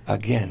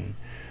again.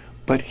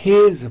 But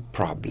here's a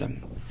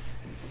problem.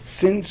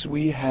 Since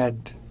we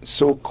had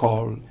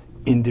so-called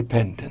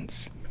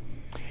independence,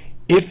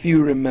 if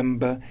you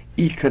remember,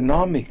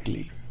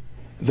 economically,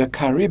 the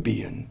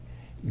Caribbean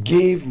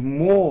gave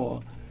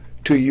more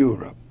to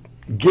Europe,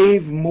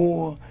 gave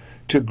more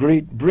to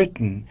Great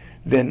Britain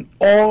than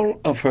all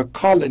of her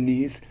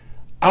colonies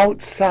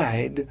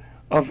outside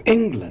of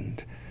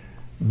England,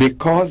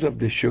 because of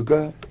the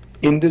sugar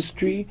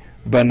industry,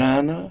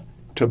 banana,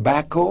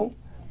 tobacco,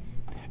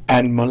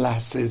 and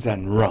molasses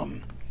and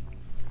rum.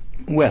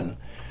 Well,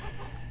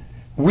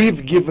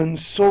 we've given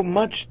so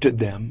much to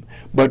them,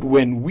 but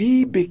when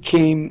we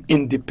became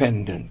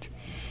independent,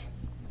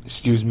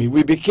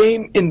 we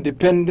became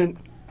independent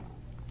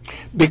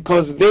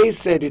because they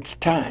said it's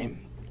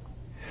time.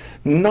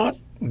 Not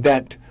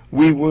that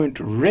we weren't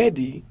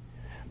ready,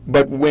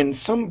 but when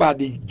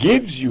somebody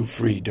gives you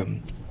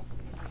freedom,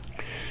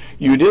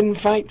 you didn't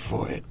fight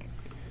for it.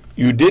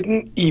 You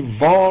didn't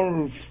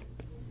evolve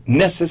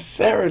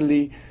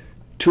necessarily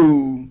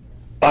to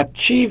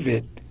achieve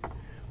it,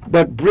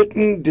 but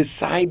Britain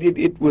decided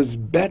it was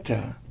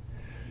better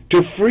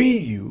to free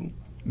you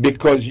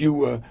because you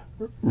were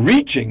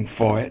reaching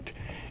for it,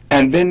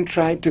 and then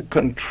tried to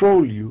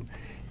control you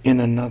in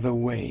another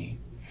way.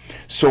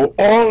 So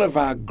all of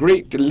our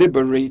great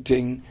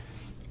liberating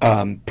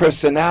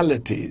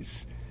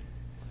personalities,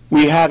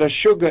 we had a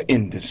sugar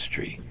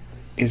industry,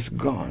 it's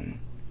gone.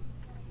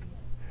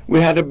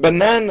 We had a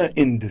banana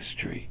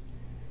industry,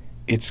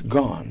 it's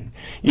gone.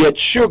 Yet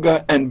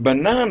sugar and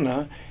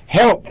banana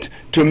helped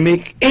to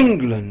make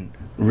England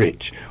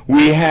rich.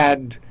 We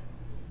had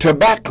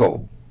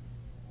tobacco,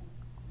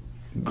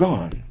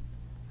 gone.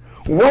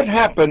 What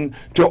happened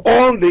to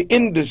all the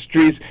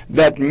industries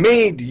that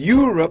made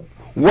Europe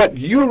what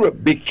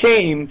Europe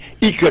became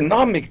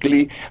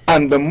economically?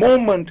 And the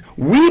moment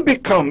we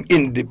become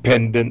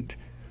independent,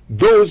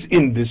 those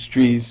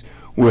industries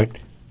were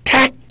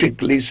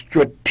tactically,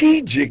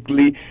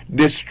 strategically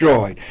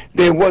destroyed.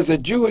 There was a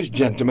Jewish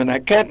gentleman, I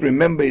can't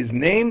remember his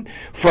name,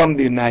 from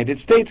the United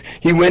States.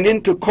 He went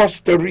into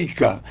Costa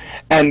Rica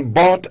and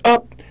bought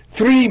up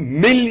 3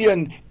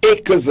 million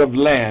acres of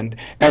land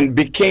and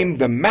became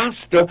the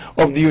master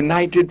of the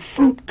United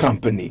Fruit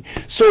Company.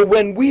 So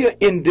when we are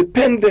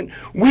independent,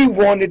 we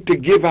wanted to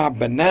give our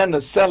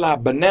bananas, sell our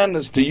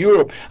bananas to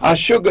Europe, our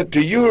sugar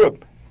to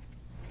Europe.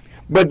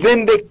 But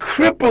then they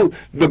crippled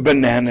the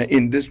banana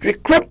industry,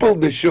 crippled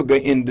the sugar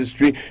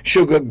industry,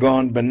 sugar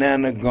gone,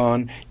 banana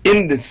gone,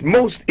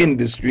 most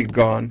industry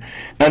gone.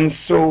 And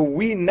so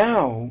we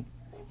now,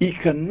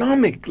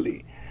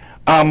 economically,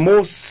 are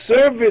more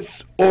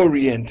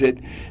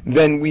service-oriented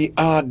than we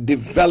are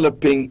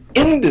developing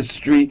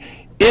industry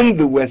in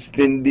the West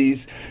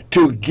Indies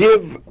to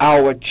give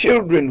our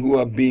children who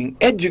are being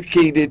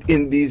educated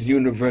in these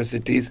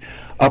universities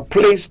a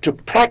place to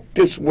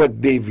practice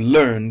what they've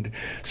learned.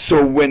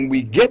 So when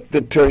we get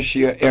the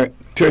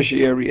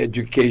tertiary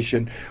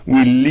education,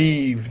 we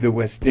leave the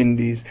West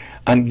Indies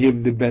and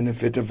give the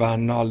benefit of our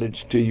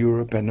knowledge to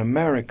Europe and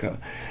America.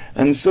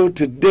 And so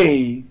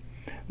today,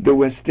 the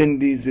West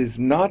Indies is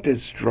not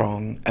as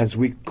strong as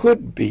we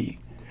could be.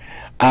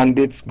 And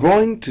it's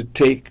going to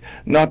take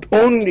not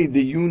only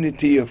the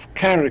unity of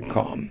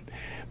CARICOM,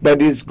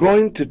 but it's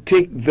going to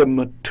take the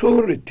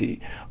maturity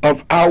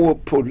of our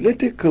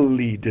political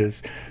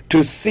leaders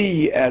to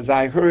see, as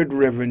I heard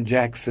Reverend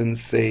Jackson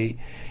say,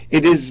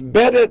 it is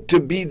better to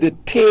be the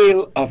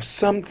tail of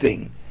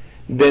something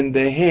than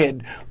the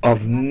head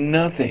of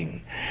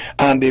nothing.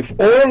 And if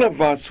all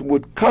of us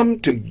would come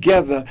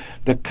together,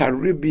 the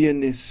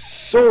Caribbean is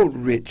so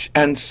rich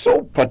and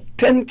so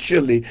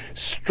potentially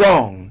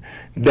strong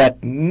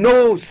that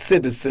no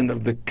citizen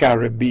of the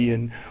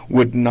Caribbean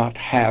would not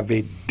have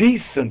a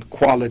decent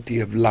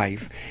quality of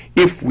life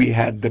if we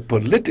had the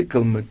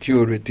political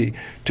maturity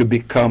to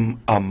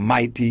become a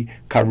mighty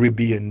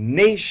Caribbean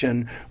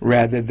nation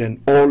rather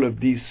than all of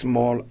these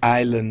small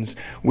islands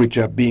which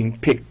are being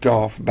picked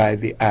off by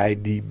the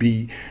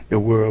IDB, the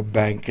World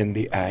Bank, and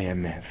the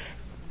IMF.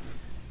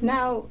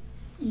 Now,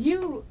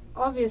 you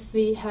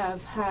obviously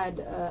have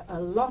had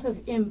a lot of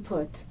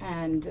input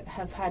and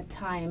have had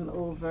time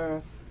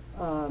over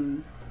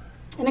an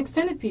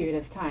extended period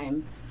of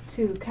time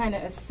to kind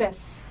of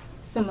assess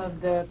some of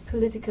the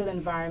political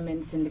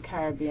environments in the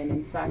Caribbean.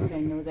 In fact, I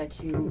know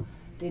that you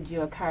did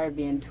your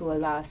Caribbean tour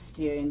last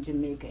year in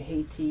Jamaica,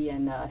 Haiti,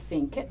 and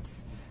St.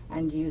 Kitts,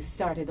 and you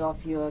started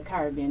off your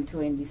Caribbean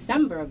tour in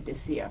December of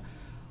this year.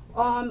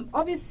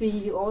 Obviously,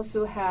 you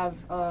also have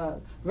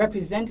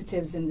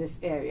representatives in this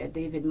area,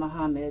 David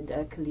Mohammed,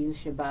 Khalil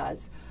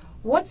Shabazz.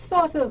 What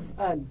sort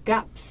of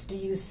gaps do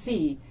you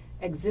see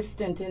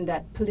existent in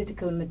that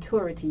political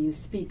maturity you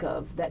speak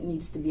of that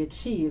needs to be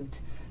achieved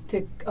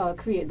to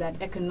create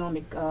that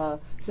economic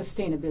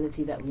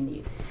sustainability that we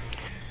need?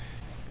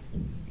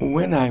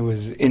 When I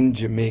was in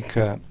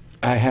Jamaica,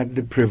 I had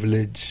the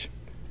privilege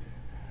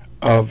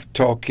of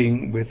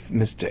talking with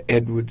Mr.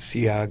 Edward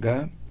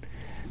Seaga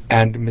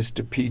and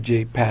Mr.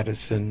 P.J.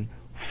 Patterson,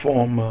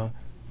 former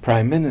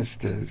prime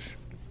ministers.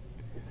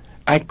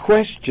 I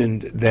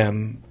questioned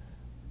them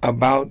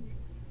about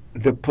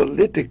the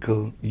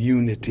political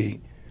unity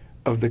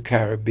of the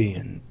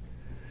Caribbean.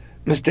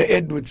 Mr.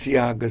 Edward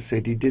Seaga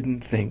said he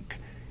didn't think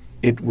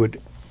it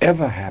would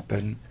ever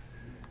happen.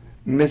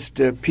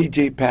 Mr.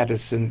 P.J.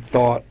 Patterson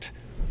thought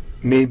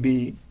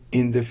maybe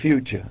in the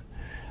future.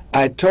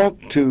 I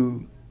talked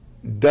to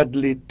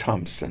Dudley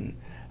Thompson.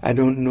 I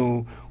don't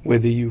know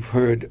whether you've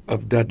heard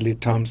of Dudley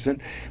Thompson.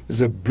 He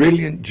was a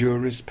brilliant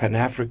jurist,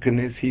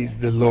 Pan-Africanist. He's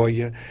the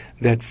lawyer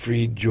that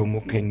freed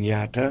Jomo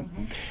Kenyatta.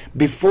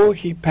 Before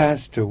he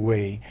passed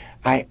away,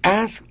 I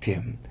asked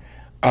him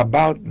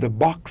about the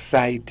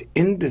bauxite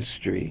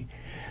industry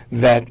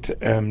that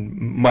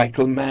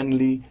Michael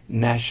Manley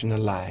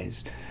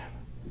nationalized,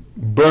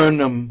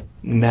 Burnham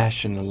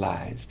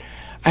nationalized.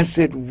 I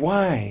said,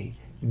 why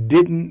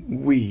didn't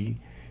we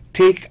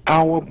take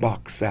our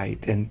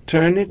bauxite and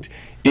turn it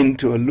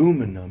into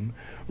aluminum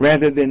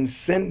rather than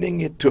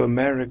sending it to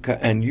America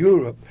and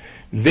Europe?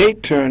 They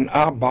turn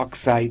our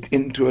bauxite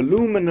into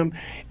aluminum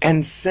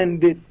and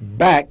send it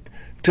back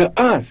to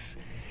us.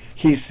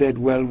 He said,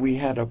 well, we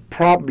had a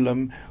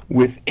problem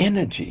with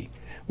energy.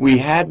 We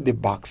had the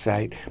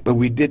bauxite, but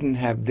we didn't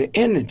have the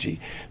energy.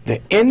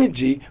 The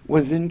energy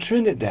was in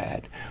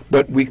Trinidad,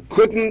 but we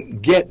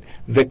couldn't get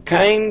the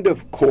kind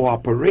of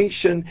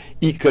cooperation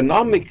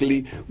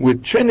economically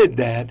with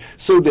Trinidad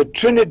so that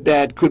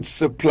Trinidad could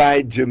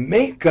supply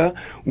Jamaica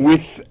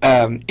with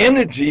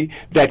energy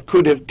that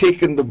could have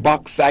taken the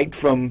bauxite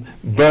from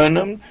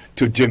Burnham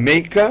to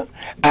Jamaica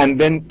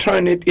and then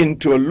turn it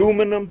into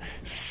aluminum,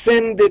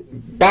 send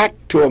it back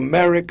to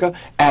America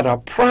at a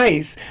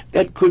price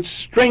that could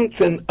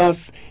strengthen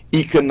us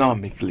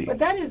economically. But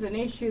that is an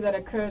issue that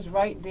occurs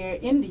right there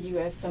in the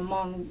U.S.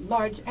 among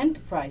large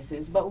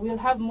enterprises. But we'll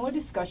have more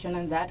discussion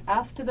on that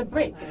after the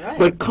break. Right?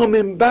 But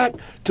coming back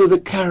to the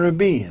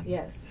Caribbean,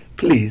 yes,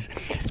 please,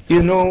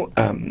 you know,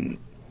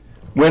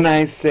 when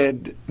I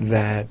said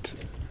that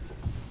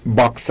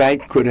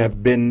bauxite could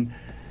have been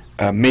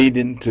made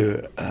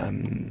into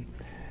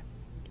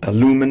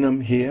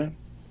aluminum here,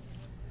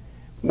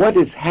 what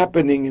is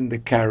happening in the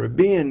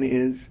Caribbean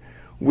is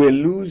we're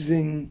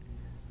losing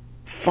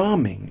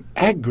farming,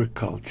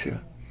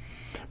 agriculture.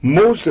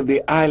 Most of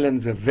the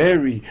islands are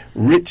very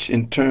rich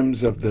in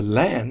terms of the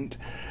land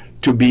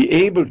to be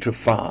able to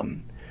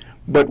farm.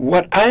 But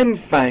what I'm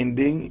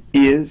finding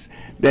is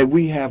that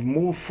we have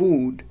more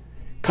food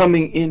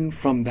coming in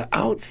from the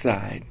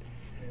outside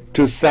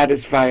to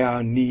satisfy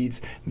our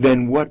needs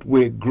than what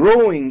we're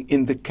growing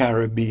in the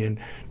Caribbean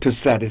to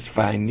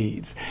satisfy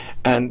needs.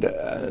 And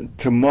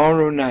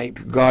tomorrow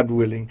night, God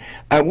willing,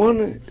 I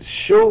want to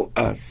show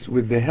us,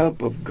 with the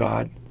help of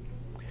God,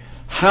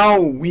 how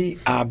we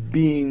are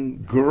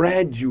being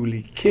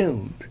gradually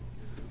killed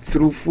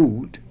through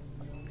food,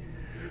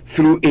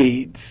 through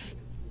AIDS,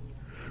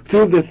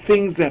 through the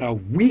things that are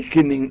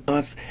weakening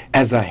us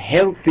as a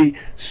healthy,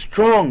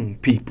 strong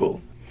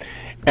people.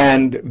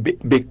 And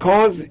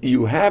because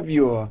you have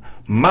your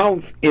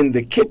mouth in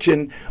the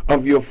kitchen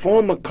of your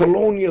former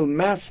colonial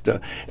master,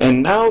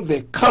 and now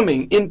they're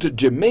coming into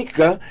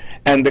Jamaica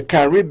and the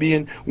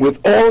Caribbean with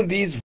all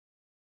these,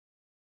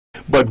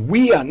 but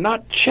we are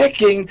not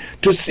checking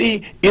to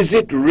see, is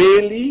it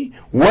really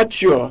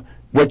what you're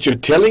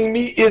telling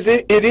me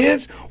it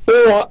is,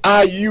 or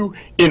are you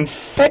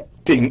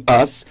infecting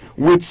us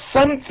with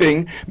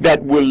something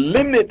that will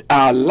limit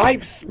our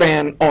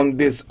lifespan on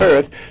this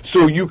earth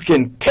so you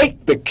can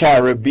take the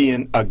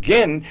Caribbean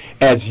again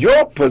as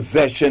your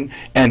possession,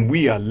 and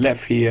we are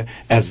left here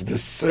as the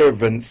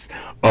servants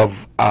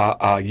of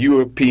our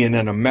European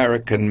and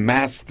American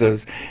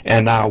masters,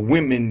 and our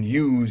women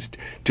used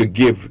to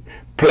give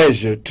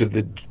pleasure to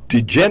the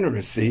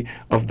degeneracy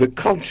of the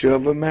culture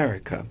of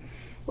America.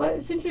 Well,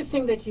 it's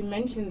interesting that you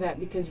mentioned that,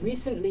 because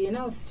recently in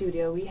our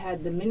studio we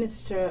had the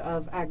Minister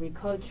of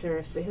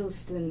Agriculture, Sir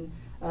Hilston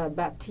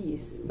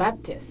Baptist,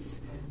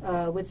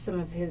 with some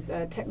of his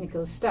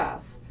technical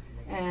staff.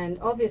 And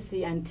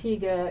obviously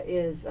Antigua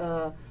is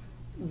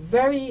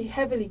very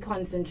heavily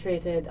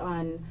concentrated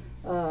on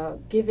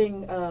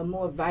giving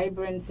more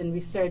vibrance and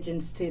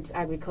resurgence to its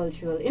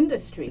agricultural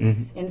industry.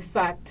 Mm-hmm. In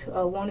fact,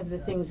 one of the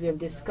things we have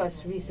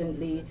discussed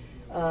recently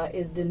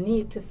is the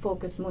need to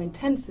focus more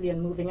intensely on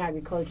moving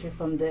agriculture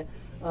from the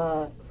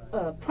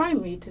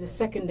primary to the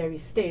secondary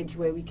stage,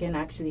 where we can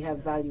actually have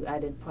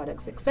value-added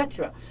products,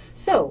 etc.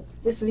 So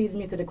this leads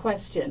me to the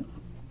question.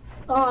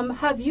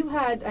 Have you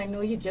had, I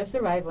know you just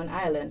arrived on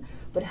island,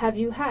 but have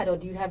you had, or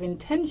do you have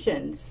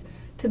intentions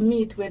to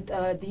meet with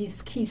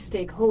these key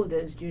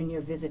stakeholders during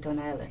your visit on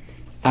island?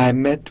 I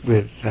met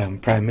with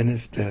Prime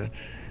Minister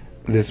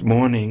this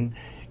morning,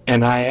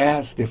 and I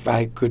asked if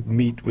I could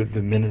meet with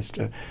the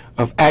Minister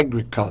of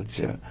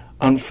Agriculture.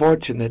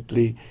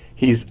 Unfortunately,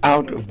 he's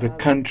out of the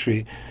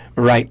country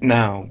right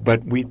now,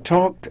 but we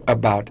talked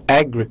about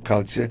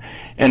agriculture,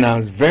 and I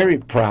was very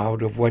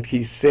proud of what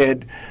he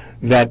said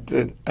that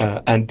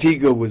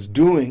Antigua was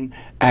doing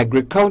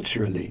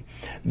agriculturally.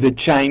 The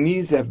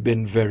Chinese have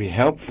been very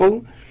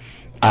helpful.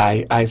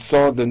 I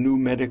saw the new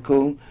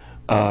medical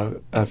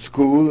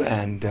school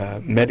and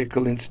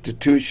medical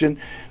institution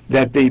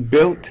that they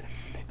built,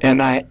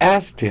 and I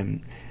asked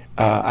him,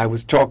 I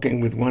was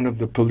talking with one of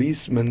the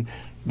policemen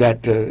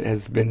that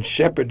has been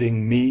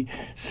shepherding me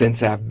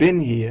since I've been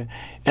here,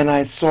 and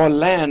I saw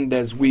land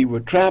as we were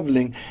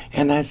traveling,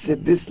 and I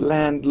said, this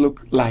land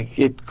looked like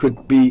it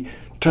could be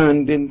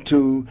turned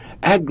into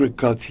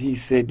agriculture. He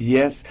said,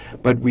 yes,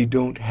 but we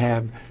don't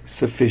have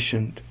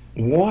sufficient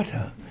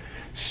water.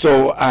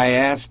 So I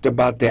asked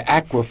about the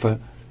aquifer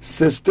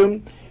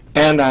system,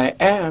 and I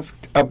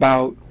asked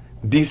about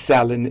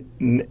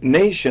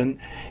desalination,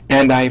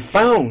 and I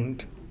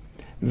found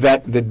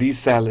that the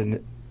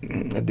desalination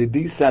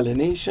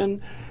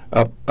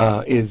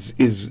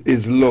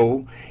is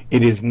low.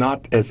 It is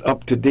not as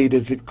up to date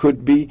as it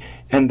could be,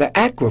 and the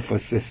aquifer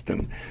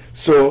system.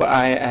 So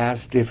I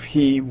asked if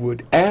he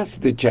would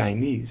ask the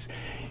Chinese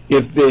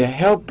if they're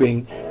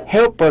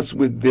help us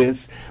with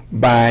this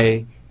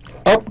by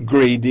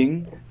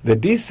upgrading the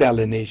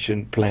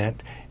desalination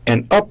plant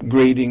and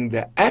upgrading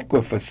the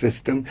aquifer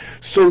system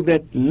so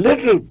that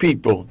little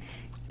people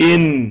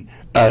in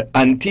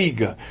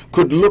Antigua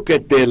could look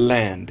at their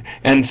land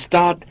and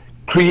start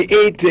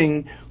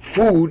creating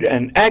food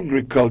and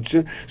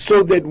agriculture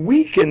so that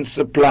we can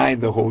supply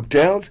the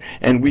hotels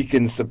and we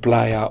can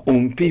supply our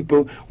own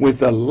people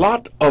with a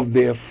lot of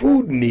their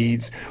food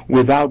needs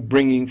without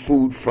bringing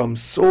food from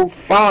so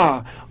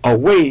far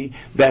away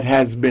that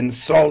has been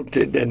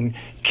salted and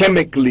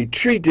chemically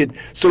treated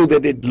so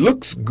that it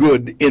looks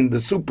good in the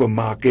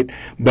supermarket,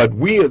 but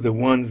we are the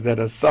ones that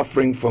are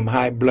suffering from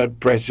high blood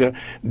pressure,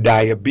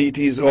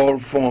 diabetes, all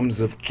forms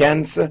of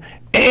cancer,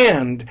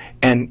 and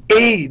an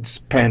AIDS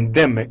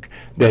pandemic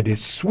that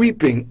is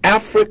sweeping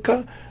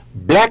Africa,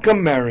 Black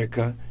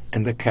America,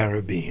 and the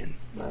Caribbean.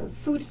 Well,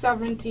 food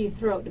sovereignty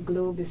throughout the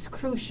globe is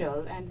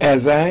crucial. And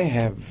as I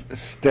have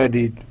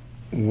studied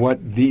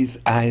what these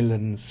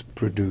islands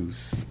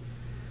produce,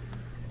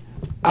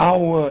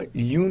 our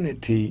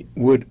unity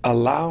would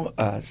allow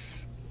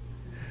us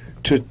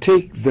to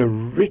take the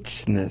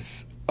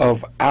richness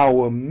of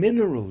our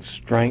mineral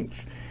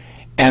strength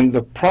and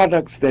the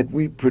products that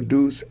we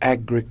produce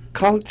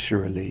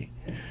agriculturally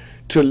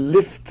to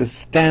lift the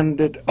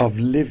standard of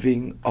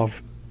living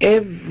of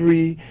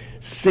every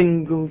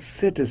single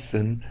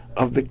citizen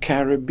of the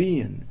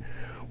Caribbean.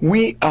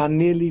 We are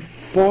nearly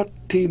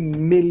 40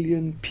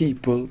 million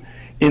people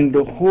in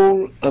the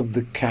whole of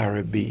the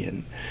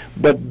Caribbean,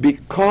 but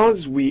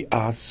because we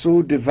are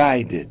so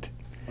divided,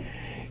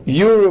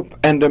 Europe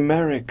and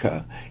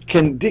America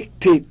can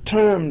dictate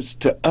terms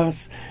to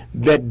us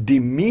that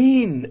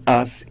demean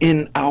us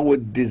in our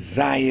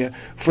desire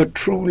for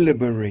true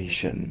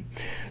liberation.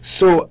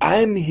 So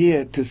I'm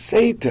here to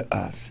say to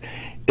us,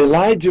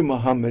 Elijah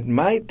Muhammad,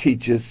 my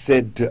teacher,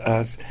 said to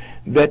us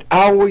that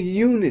our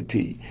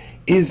unity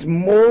is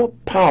more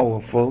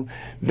powerful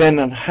than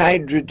a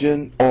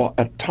hydrogen or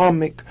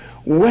atomic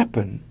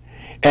weapon.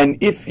 And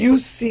if you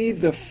see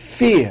the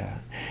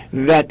fear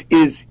that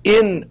is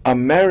in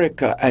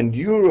America and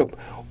Europe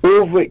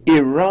over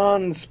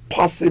Iran's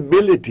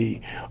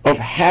possibility of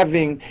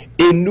having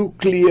a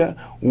nuclear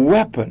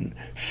weapon,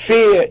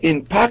 fear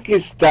in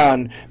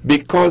Pakistan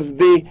because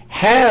they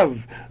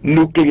have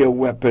nuclear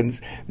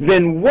weapons,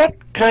 then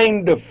what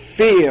kind of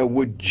fear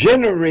would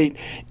generate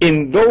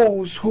in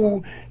those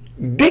who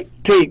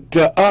dictate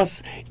to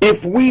us?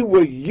 If we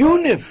were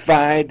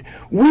unified,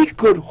 we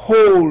could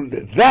hold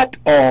that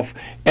off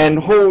and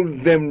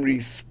hold them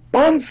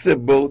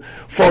responsible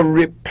for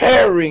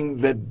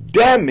repairing the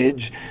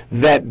damage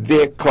that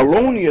their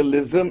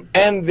colonialism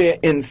and their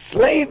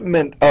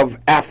enslavement of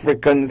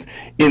Africans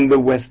in the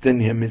Western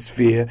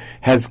Hemisphere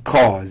has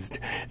caused.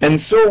 And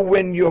so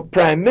when your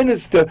Prime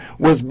Minister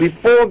was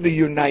before the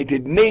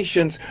United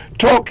Nations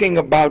talking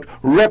about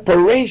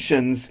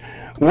reparations,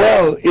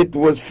 well, it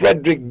was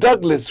Frederick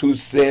Douglass who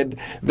said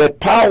that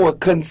power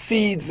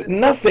concedes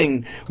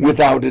nothing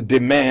without a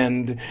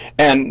demand,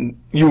 and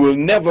you will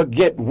never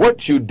get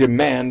what you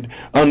demand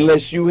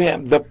unless you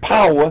have the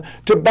power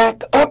to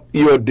back up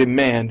your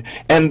demand.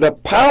 And the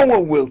power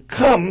will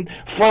come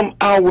from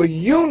our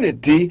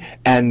unity,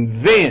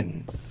 and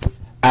then,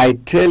 I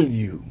tell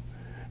you,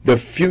 the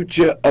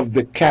future of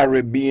the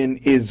Caribbean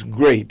is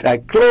great. I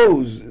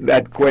close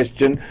that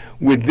question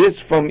with this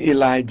from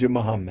Elijah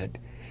Muhammad.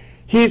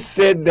 He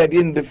said that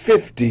in the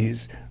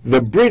 50s,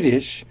 the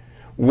British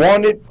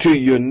wanted to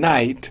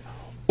unite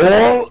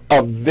all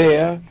of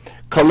their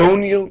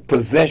colonial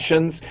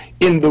possessions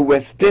in the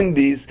West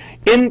Indies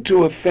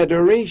into a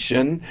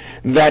federation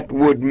that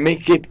would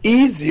make it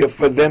easier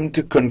for them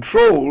to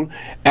control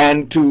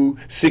and to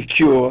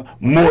secure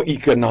more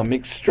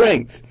economic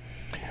strength.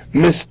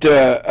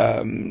 Mr.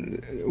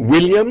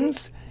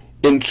 Williams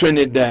in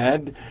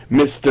Trinidad,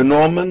 Mr.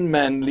 Norman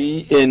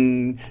Manley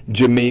in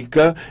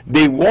Jamaica,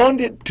 they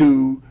wanted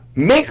to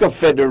make a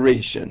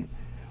federation.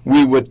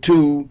 We were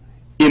too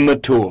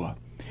immature.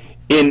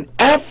 In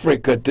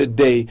Africa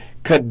today,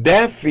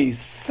 Gaddafi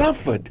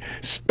suffered,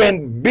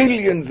 spent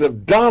billions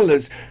of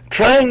dollars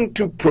trying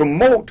to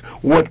promote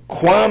what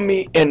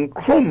Kwame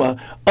Nkrumah,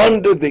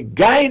 under the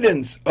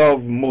guidance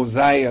of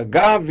Mosiah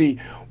Garvey,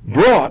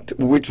 brought,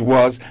 which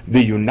was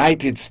the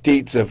United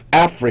States of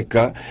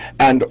Africa,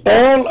 and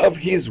all of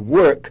his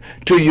work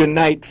to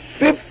unite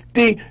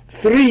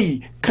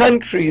 53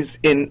 countries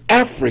in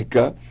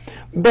Africa.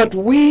 But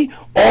we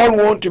all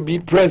want to be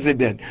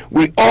president.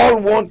 We all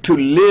want to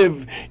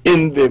live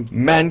in the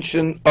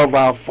mansion of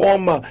our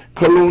former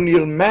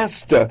colonial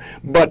master.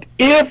 But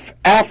if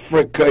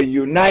Africa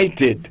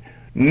united,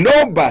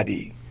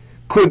 nobody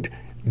could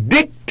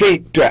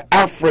dictate to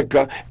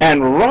Africa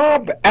and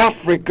rob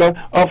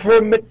Africa of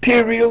her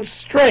material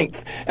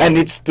strength. And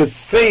it's the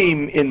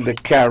same in the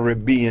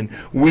Caribbean.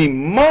 We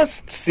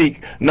must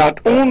seek not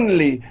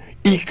only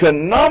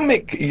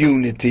economic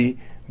unity,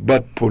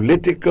 but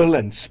political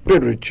and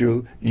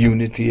spiritual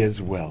unity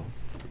as well.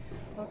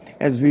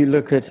 As we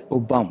look at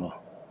Obama,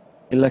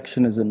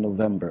 election is in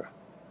November.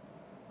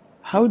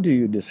 How do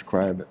you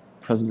describe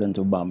President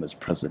Obama's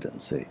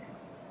presidency?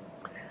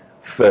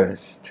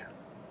 First,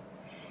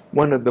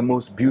 one of the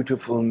most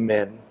beautiful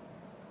men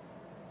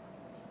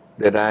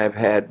that I've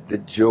had the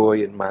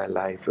joy in my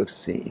life of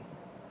seeing.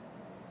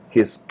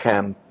 His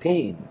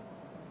campaign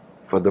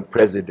for the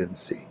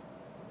presidency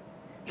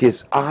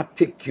his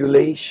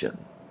articulation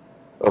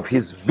of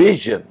his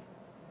vision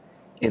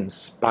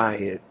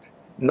inspired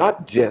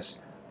not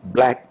just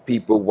black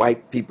people,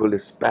 white people,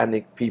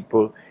 Hispanic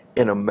people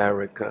in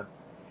America.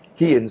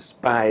 He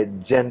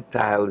inspired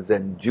Gentiles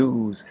and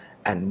Jews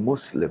and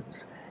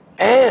Muslims,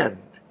 and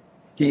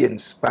he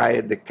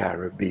inspired the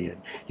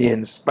Caribbean. He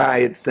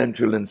inspired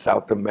Central and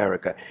South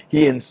America.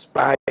 He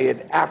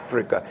inspired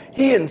Africa.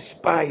 He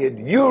inspired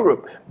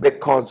Europe,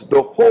 because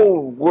the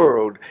whole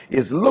world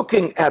is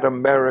looking at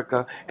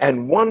America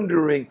and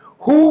wondering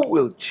who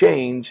will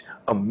change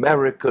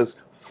America's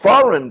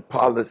foreign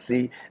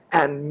policy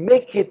and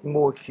make it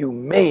more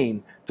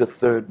humane to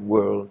third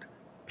world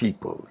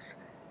peoples.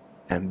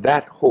 And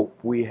that hope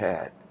we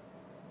had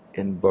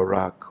in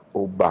Barack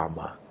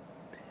Obama.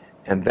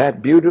 And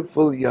that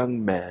beautiful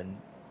young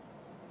man,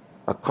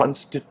 a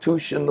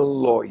constitutional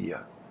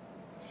lawyer,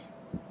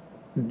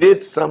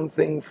 did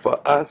something for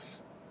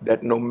us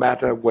that no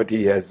matter what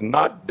he has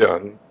not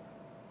done,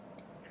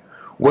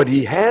 what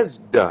he has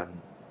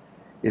done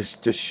is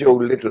to show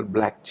little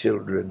black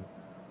children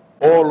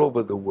all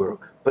over the world,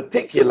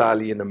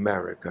 particularly in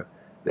America,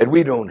 that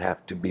we don't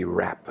have to be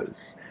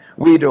rappers.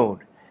 We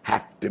don't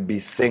have to be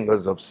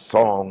singers of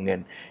song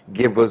and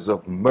givers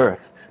of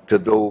mirth to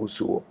those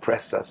who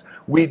oppress us.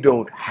 We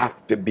don't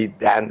have to be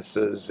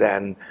dancers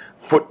and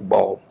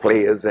football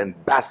players and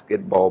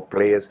basketball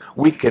players.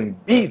 We can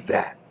be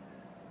that,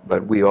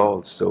 but we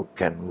also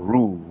can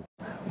rule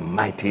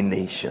mighty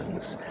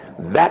nations.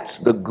 That's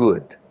the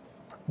good.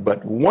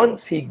 But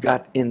once he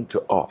got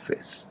into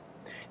office,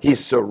 he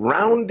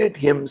surrounded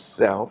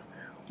himself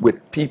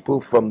with people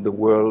from the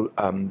world,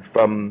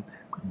 from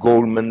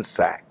Goldman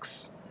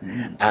Sachs.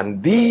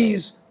 And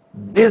these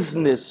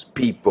business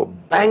people,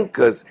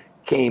 bankers,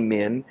 came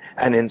in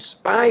and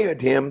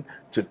inspired him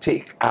to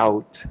take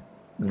out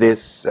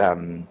this,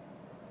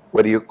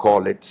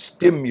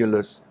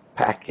 stimulus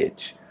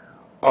package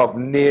of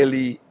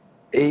nearly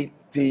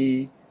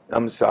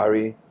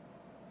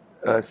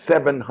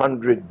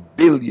 $700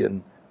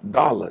 billion,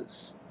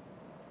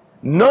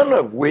 none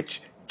of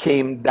which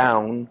came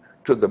down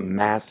to the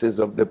masses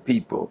of the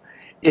people.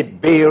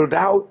 It bailed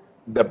out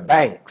the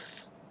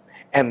banks.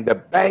 And the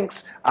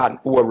banks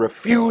were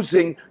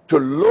refusing to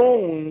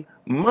loan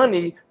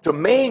money to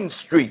Main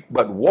Street,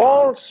 but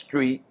Wall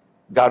Street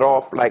got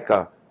off like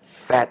a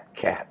fat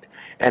cat.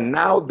 And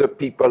now the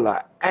people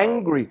are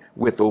angry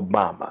with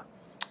Obama.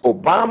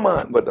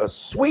 Obama, with a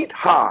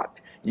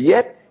sweetheart,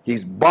 yet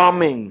he's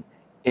bombing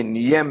in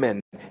Yemen,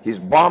 he's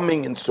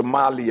bombing in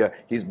Somalia,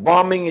 he's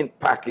bombing in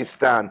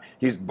Pakistan,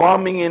 he's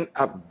bombing in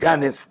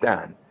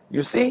Afghanistan.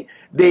 You see,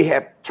 they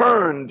have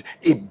turned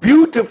a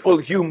beautiful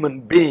human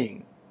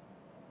being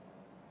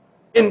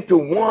into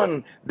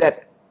one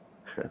that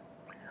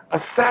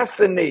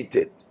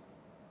assassinated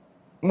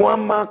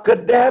Muammar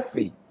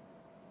Gaddafi.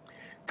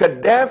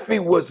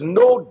 Gaddafi was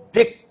no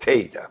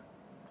dictator.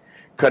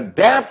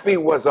 Gaddafi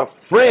was a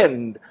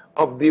friend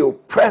of the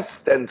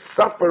oppressed and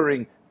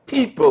suffering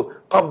people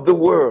of the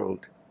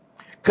world.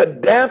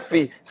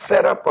 Gaddafi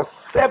set up a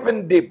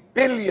 $70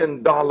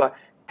 billion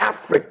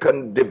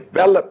African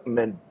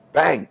Development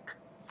Bank.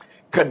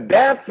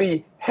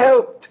 Gaddafi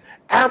helped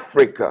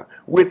Africa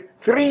with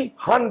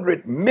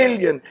 300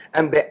 million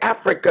and the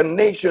African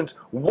nations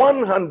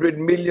 100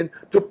 million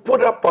to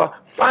put up a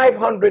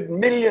 $500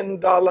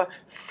 million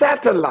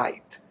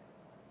satellite,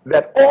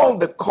 that all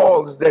the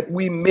calls that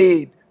we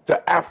made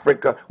to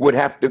Africa would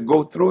have to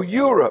go through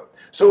Europe.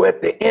 So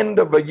at the end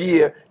of a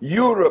year,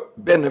 Europe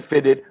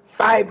benefited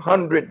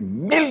 $500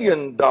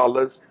 million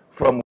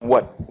from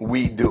what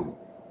we do.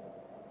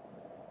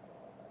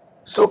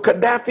 So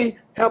Gaddafi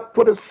helped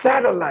put a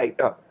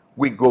satellite up.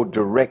 We go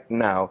direct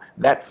now.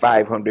 That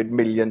 500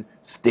 million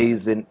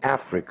stays in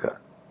Africa.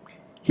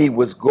 He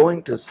was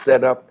going to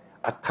set up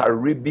a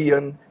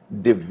Caribbean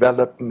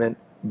Development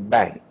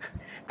Bank.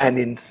 And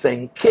in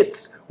St.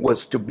 Kitts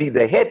was to be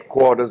the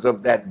headquarters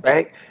of that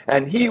bank.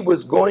 And he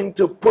was going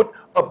to put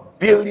 $1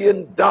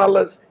 billion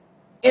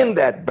in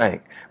that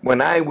bank. When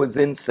I was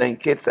in St.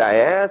 Kitts, I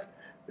asked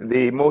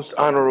the most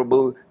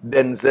honorable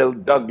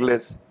Denzel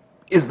Douglas,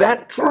 is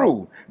that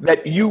true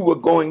that you were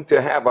going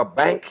to have a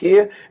bank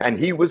here and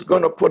he was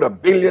going to put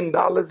 $1 billion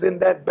in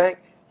that bank?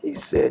 He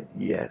said,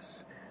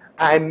 yes.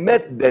 I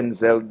met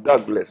Denzel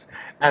Douglas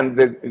and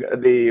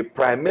the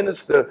Prime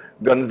Minister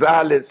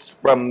Gonzalez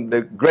from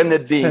the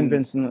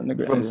Grenadines,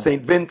 from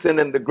St. Vincent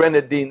and the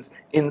Grenadines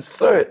in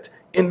Sirte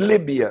in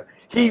Libya.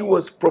 He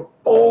was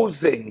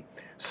proposing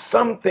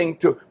something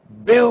to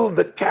build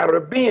the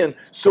Caribbean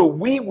so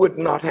we would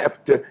not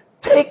have to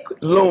take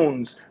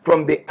loans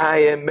from the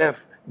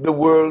IMF, the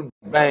World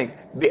Bank,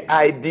 the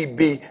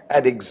IDB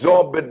at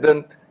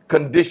exorbitant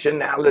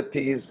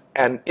conditionalities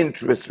and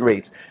interest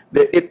rates,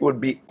 that it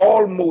would be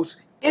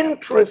almost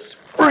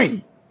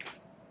interest-free.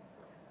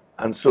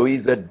 And so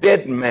he's a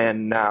dead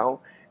man now,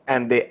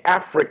 and the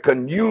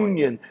African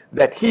Union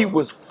that he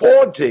was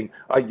forging,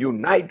 a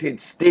United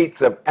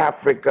States of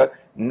Africa,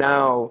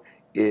 now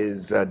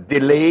is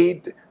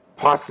delayed,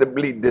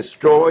 possibly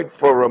destroyed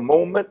for a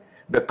moment.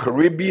 The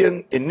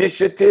Caribbean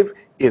Initiative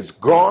is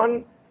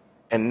gone.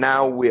 And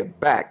now we're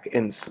back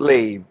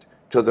enslaved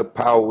to the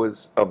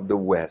powers of the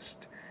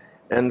West.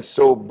 And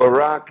so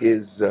Barack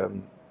is,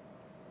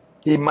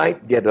 he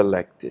might get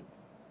elected,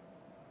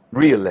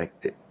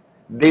 re-elected.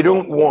 They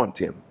don't want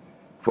him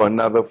for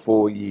another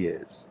 4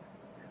 years.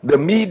 The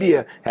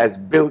media has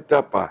built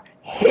up a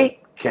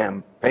hate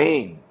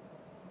campaign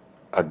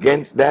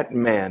against that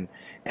man,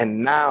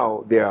 and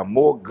now there are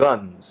more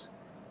guns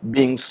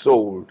being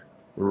sold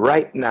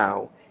right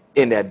now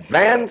in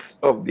advance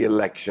of the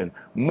election,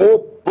 more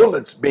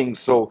bullets being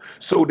sold,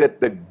 so that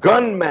the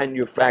gun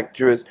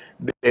manufacturers,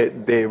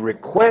 the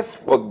request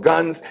for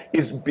guns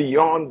is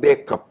beyond their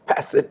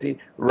capacity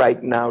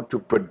right now to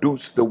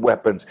produce the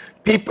weapons.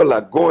 People are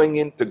going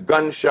into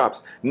gun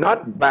shops,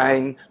 not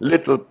buying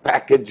little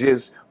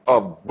packages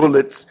of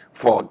bullets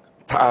for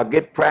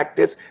target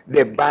practice.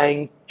 They're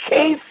buying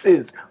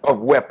cases of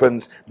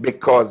weapons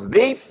because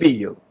they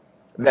feel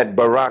that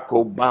Barack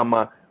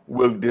Obama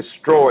will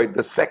destroy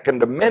the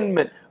Second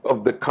Amendment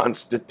of the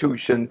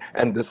Constitution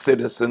and the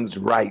citizens'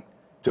 right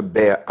to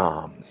bear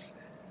arms.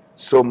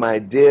 So my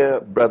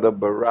dear brother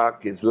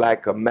Barack is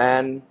like a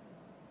man,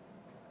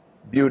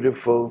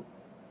 beautiful,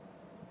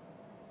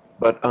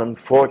 but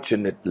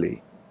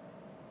unfortunately,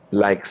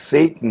 like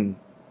Satan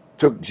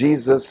took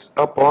Jesus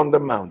up on the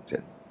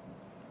mountain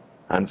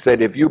and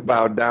said, if you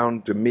bow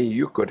down to me,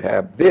 you could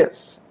have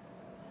this.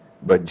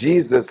 But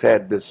Jesus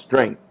had the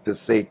strength to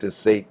say to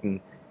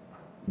Satan,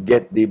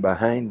 get thee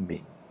behind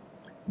me.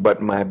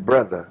 But my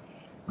brother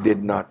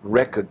did not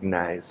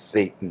recognize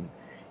Satan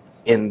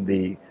in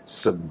the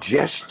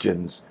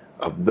suggestions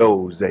of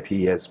those that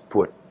he has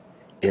put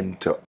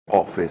into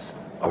office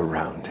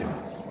around him.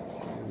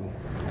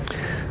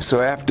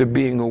 So after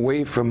being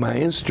away from my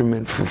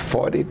instrument for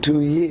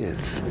 42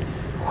 years,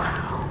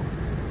 wow,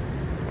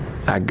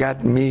 I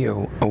got me a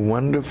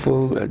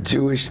wonderful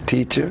Jewish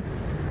teacher,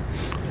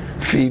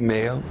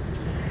 female.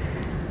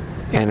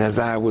 And as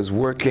I was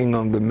working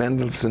on the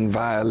Mendelssohn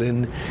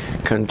violin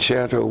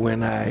concerto,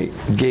 when I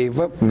gave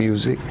up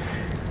music,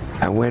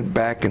 I went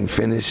back and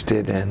finished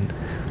it. And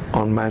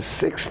on my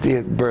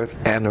 60th birth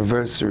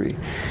anniversary,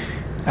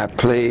 I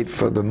played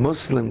for the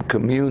Muslim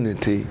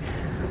community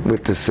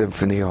with the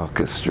symphony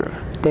orchestra.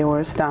 They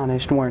were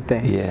astonished, weren't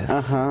they? Yes.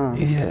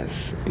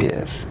 Yes,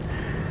 yes.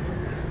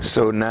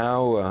 So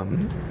now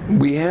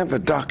we have a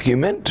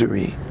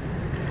documentary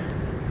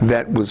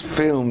that was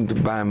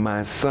filmed by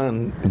my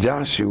son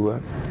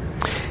Joshua.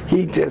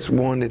 He just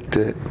wanted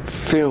to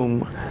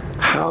film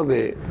how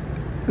the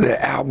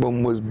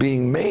album was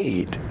being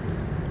made.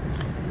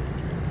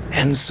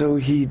 And so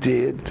he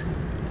did.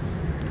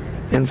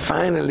 And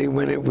finally,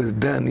 when it was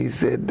done, he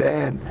said,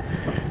 Dad,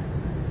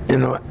 you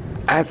know,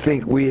 I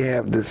think we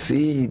have the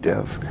seed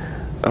of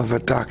a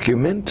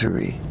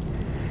documentary.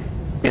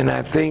 And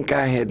I think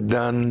I had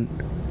done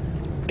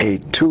a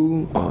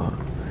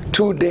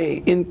two-day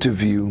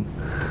interview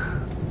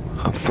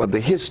for the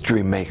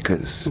history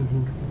makers.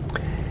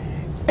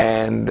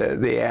 And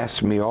they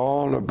asked me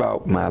all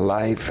about my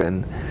life,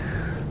 and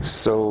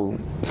so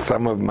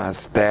some of my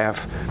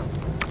staff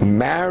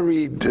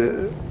married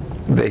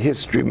the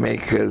history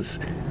makers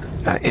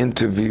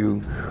interview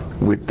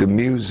with the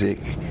music,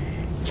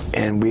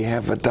 and we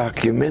have a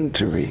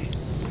documentary.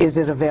 Is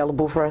it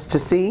available for us to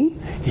see?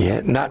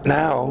 Yeah, not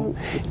now.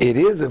 It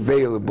is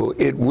available.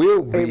 It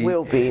will be. It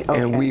will be, okay.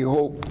 And we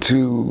hope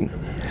to,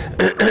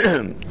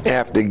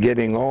 after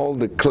getting all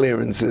the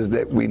clearances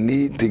that we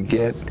need to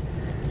get,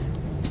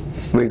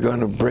 we're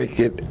going to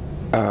break it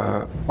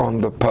on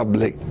the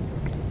public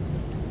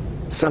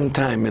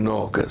sometime in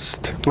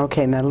August.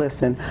 Okay, now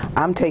listen,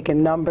 I'm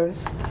taking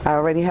numbers. I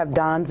already have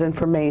Don's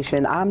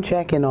information. I'm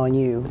checking on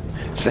you.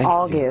 Thank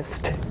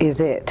August is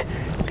it.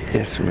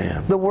 Yes,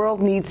 ma'am. The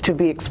world needs to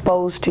be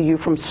exposed to you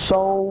from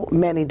so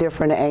many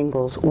different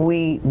angles.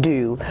 We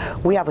do.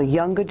 We have a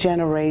younger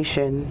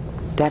generation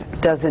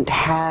that doesn't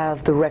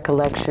have the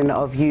recollection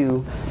of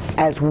you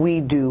as we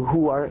do,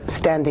 who are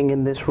standing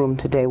in this room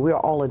today. We're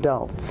all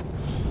adults.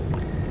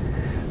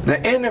 The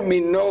enemy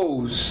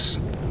knows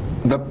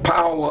the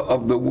power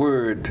of the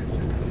word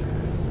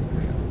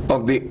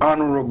of the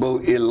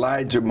Honorable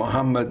Elijah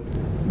Muhammad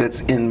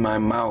that's in my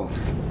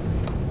mouth.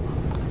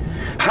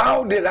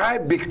 How did I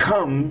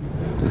become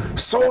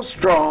so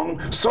strong,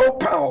 so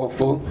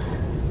powerful,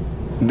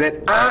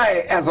 that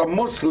I, as a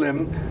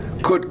Muslim,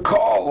 could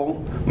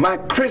call my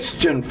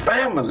Christian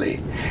family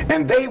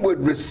and they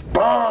would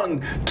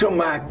respond to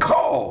my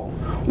call?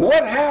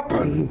 What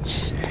happened?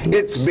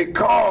 It's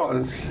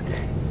because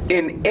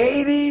in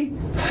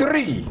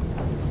 '83,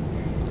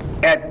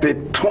 at the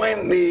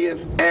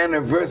 20th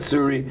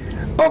anniversary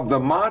of the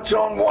March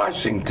on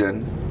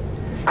Washington,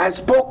 I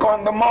spoke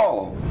on the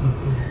Mall.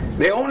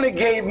 They only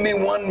gave me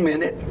 1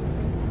 minute,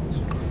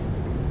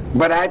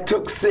 but I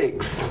took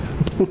 6.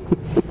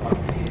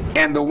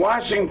 And the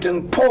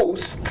Washington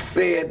Post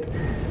said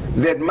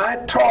that my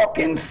talk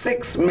in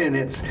 6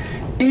 minutes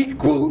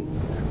equaled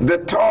the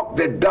talk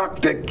that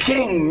Dr.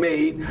 King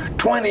made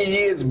 20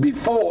 years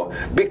before,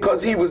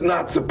 because he was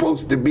not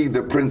supposed to be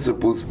the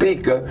principal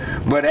speaker,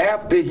 but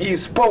after he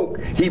spoke,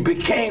 he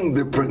became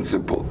the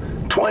principal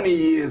 20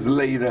 years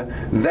later,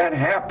 that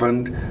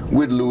happened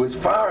with Louis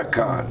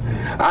Farrakhan.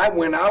 I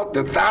went out,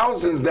 the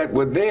thousands that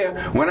were there,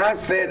 when I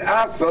said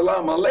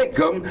Assalamu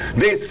alaikum,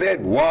 they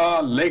said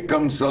Wa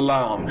alaikum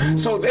salam.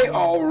 So they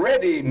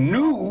already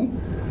knew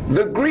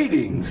the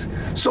greetings.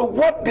 So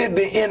what did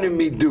the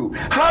enemy do?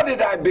 How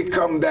did I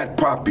become that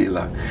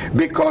popular?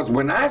 Because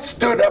when I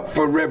stood up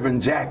for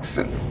Reverend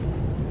Jackson,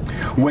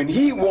 when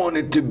he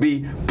wanted to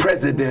be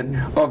president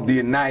of the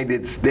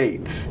United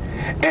States,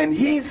 and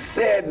he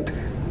said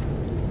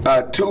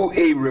to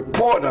a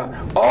reporter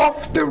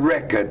off the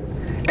record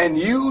and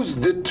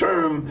used the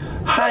term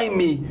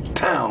Jaime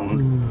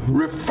Town,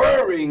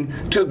 referring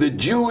to the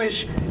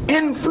Jewish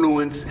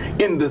influence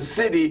in the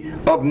city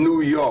of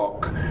New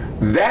York.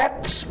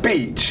 That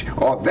speech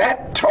or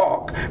that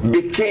talk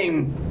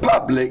became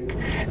public,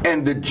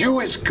 and the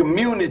Jewish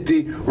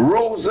community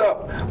rose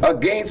up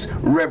against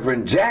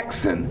Reverend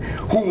Jackson,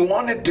 who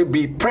wanted to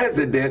be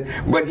president,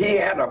 but he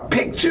had a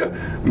picture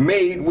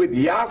made with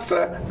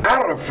Yasser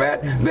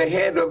Arafat, the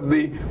head of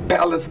the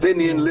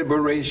Palestinian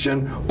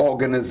Liberation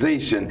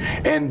Organization.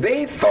 And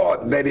they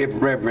thought that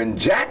if Reverend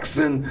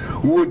Jackson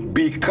would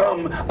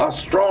become a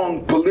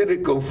strong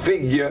political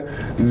figure,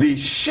 the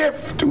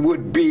shift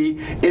would be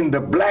in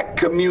the black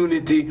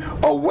community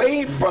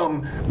away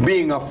from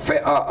being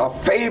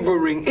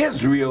favoring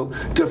Israel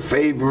to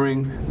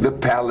favoring the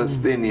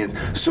Palestinians.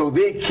 So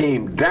they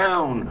came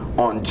down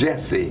on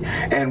Jesse.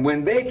 And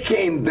when they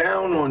came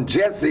down on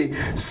Jesse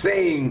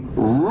saying,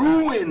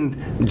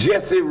 ruin,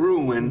 Jesse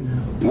ruin,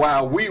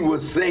 while we were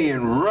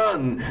saying,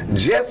 run,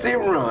 Jesse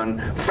run,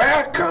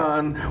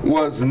 Farrakhan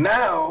was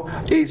now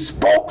a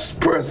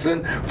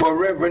spokesperson for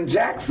Reverend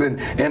Jackson.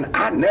 And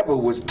I never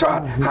was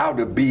taught how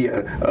to be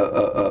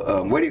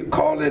what do you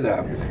call it,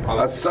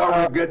 a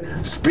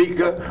surrogate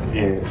speaker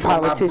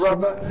for my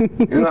brother.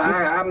 You know,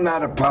 I'm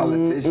not a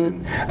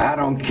politician. I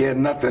don't care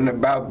nothing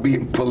about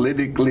being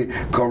politically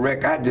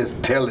correct. I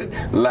just tell it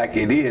like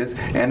it is.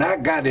 And I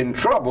got in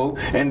trouble,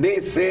 and they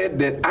said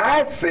that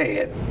I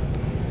said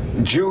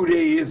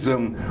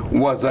Judaism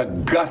was a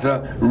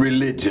gutter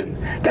religion.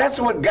 That's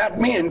what got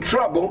me in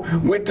trouble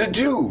with the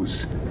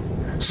Jews.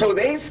 So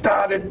they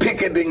started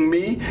picketing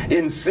me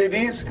in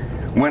cities.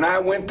 When I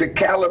went to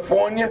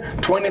California,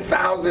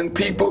 20,000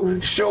 people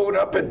showed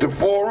up at the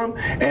forum,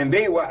 and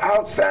they were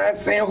outside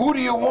saying, who do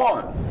you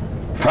want?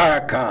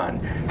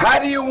 Farrakhan. How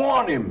do you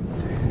want him?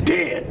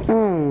 Dead.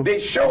 They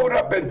showed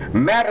up in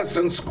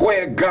Madison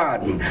Square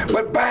Garden.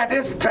 But by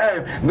this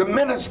time, the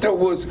minister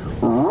was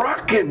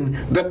rocking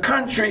the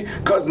country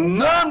because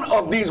none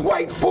of these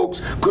white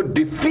folks could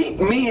defeat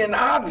me in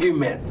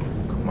argument.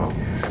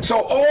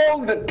 So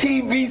all the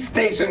TV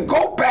stations,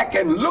 go back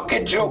and look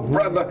at your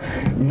brother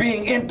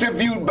being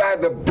interviewed by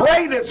the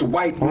brightest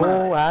white minds.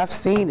 Oh, I've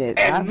seen it.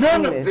 And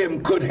none of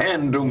them could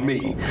handle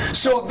me.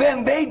 So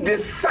then they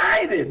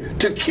decided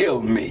to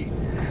kill me.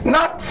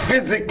 Not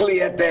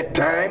physically at that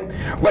time,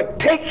 but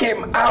take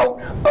him out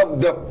of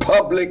the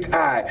public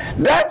eye.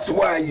 That's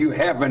why you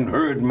haven't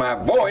heard my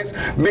voice,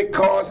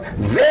 because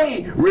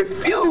they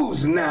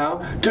refuse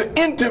now to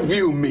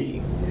interview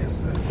me.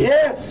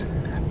 Yes,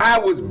 I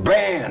was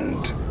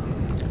banned.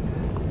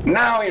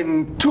 Now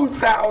in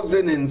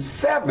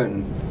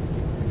 2007,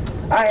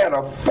 I had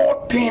a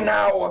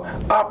 14-hour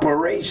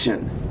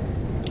operation,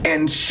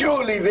 and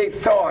surely they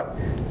thought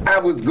I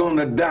was going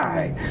to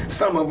die.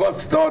 Some of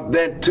us thought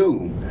that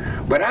too.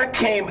 But I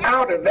came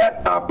out of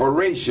that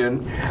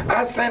operation.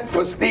 I sent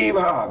for Steve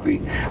Harvey.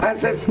 I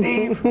said,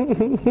 Steve,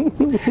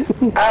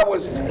 I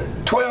was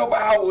 12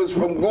 hours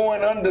from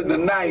going under the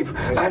knife.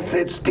 I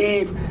said,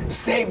 Steve,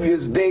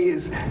 Savior's Day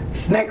is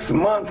next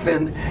month,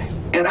 and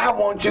I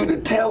want you to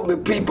tell the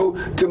people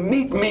to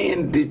meet me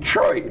in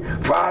Detroit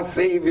for our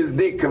Savior's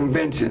Day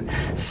convention.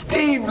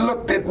 Steve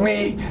looked at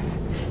me.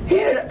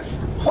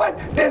 What?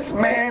 This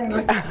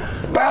man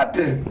about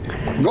to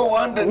go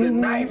under the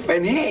knife,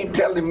 and he ain't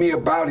telling me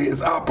about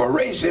his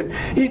operation.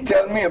 He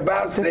telling me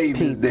about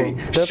Savior's Day.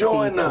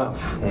 Sure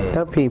enough,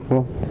 the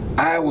people.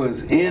 I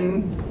was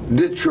in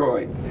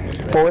Detroit.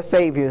 For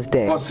Savior's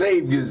Day. For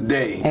Savior's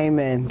Day.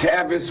 Amen.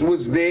 Tavis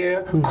was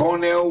there.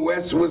 Cornel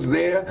West was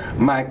there.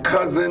 My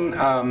cousin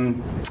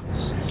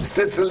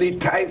Cicely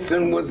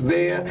Tyson was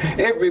there.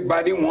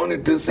 Everybody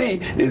wanted to see,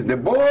 is the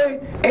boy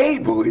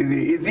able?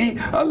 Is he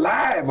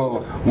alive?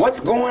 Or what's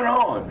going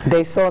on?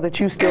 They saw that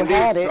you still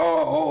had it.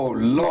 Oh,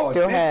 Lord.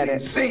 You still had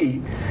it.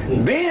 See,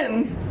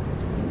 then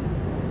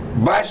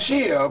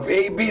Bashir of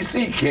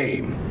ABC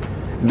came.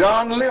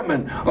 Don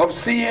Lemon of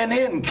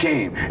CNN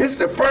came. It's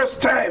the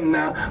first time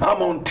now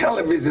I'm on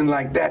television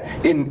like that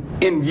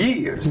in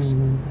years.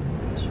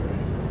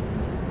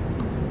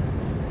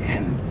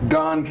 And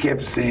Don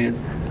kept saying,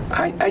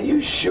 are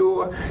you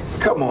sure?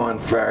 Come on,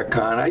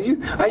 Farrakhan.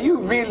 Are you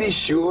really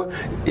sure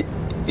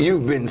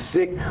you've been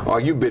sick or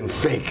you've been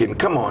faking?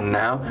 Come on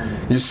now.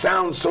 You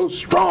sound so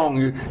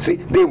strong. See,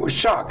 they were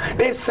shocked.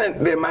 They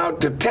sent them out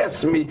to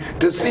test me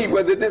to see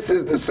whether this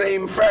is the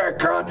same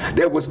Farrakhan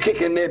that was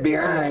kicking their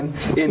behind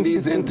in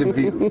these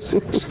interviews.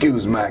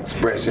 Excuse my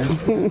expression.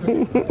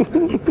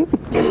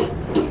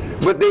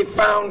 But they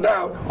found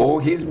out, oh,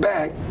 he's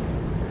back.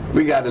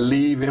 We got to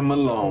leave him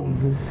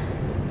alone.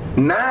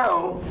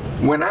 Now,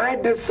 when I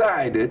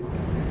decided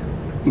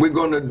we're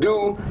going to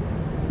do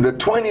the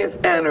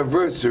 20th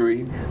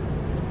anniversary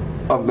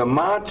of the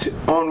March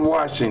on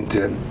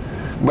Washington,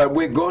 but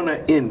we're going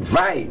to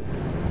invite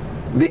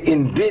the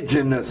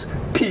indigenous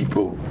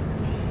people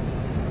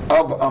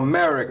of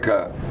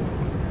America,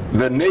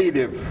 the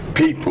native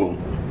people,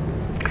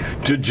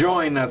 to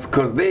join us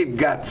because they've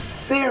got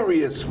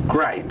serious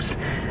gripes.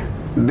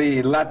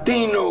 The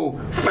Latino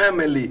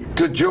family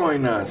to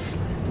join us.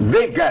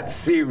 They got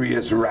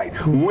serious right.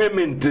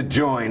 Women to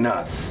join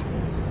us.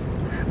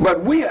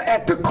 But we are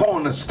at the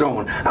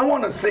cornerstone. I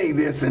want to say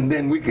this and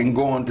then we can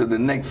go on to the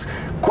next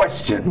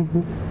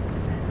question.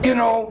 You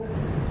know,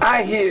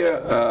 I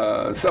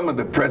hear some of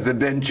the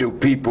presidential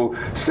people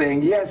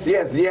saying, yes,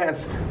 yes,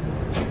 yes,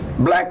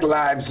 Black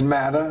lives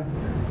matter,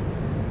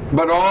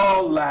 but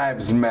all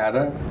lives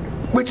matter,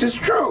 which is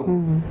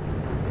true.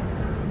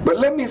 But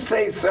let me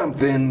say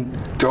something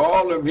to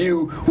all of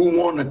you who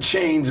want to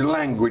change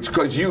language,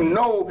 because you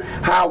know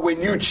how when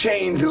you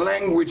change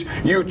language,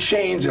 you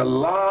change a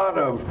lot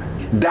of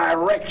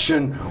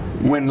direction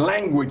when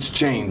language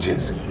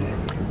changes.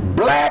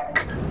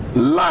 Black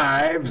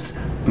lives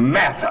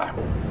matter.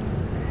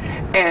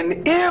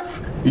 And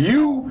if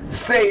you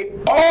say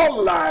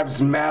all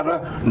lives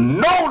matter,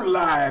 no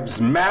lives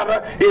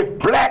matter if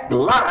black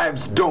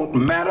lives don't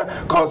matter,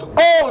 because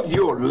all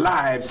your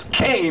lives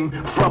came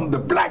from the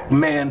black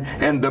man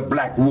and the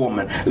black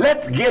woman.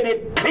 Let's get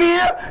it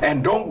clear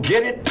and don't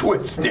get it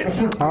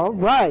twisted. All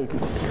right,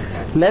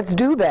 let's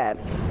do that.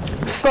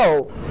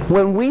 So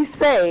when we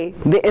say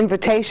the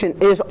invitation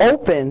is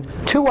open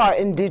to our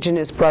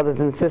indigenous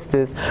brothers and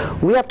sisters,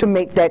 we have to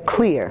make that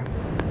clear.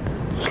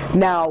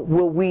 Now,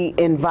 will we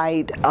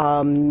invite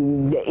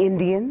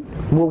Indian?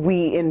 Will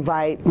we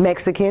invite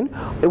Mexican?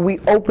 Are we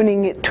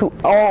opening it to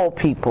all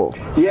people?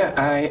 Yeah,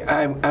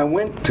 I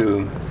went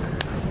to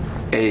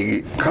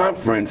a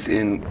conference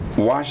in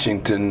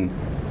Washington.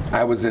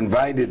 I was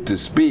invited to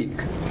speak.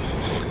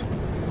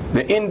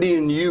 The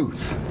Indian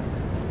youth,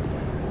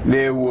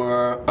 there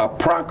were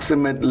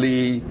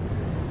approximately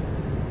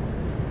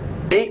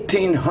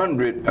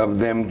 1,800 of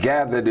them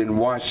gathered in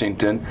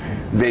Washington.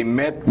 They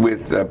met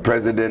with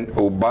President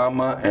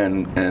Obama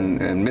and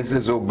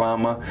Mrs.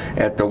 Obama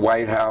at the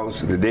White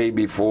House the day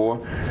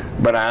before.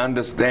 But I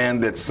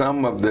understand that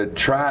some of the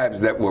tribes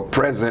that were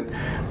present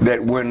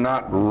that were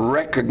not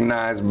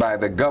recognized by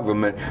the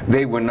government,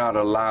 they were not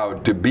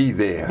allowed to be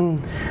there.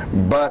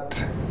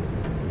 But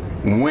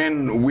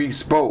when we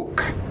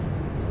spoke,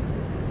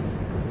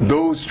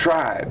 those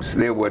tribes,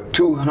 there were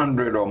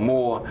 200 or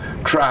more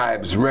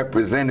tribes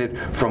represented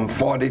from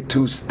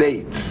 42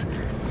 states.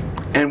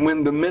 And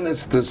when the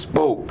minister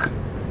spoke,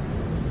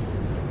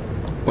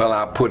 well,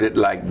 I'll put it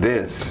like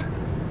this.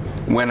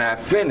 When I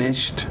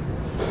finished,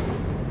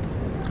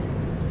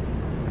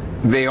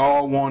 they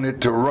all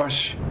wanted to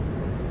rush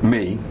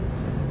me.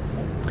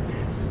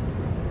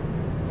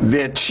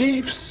 Their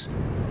chiefs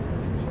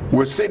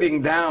were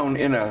sitting down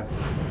in a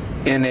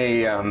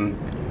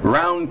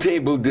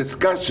roundtable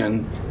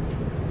discussion,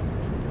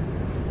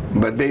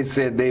 but they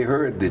said they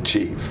heard the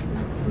chief.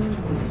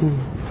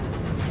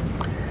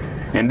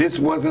 And this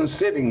wasn't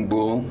Sitting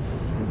Bull,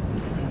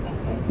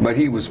 but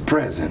he was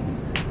present.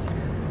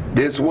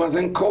 This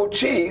wasn't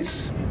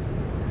Cochise,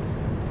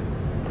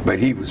 but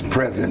he was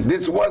present.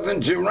 This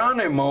wasn't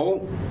Geronimo,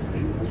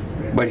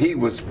 but he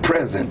was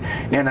present.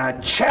 And I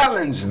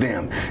challenged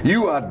them.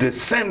 You are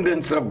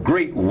descendants of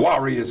great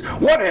warriors.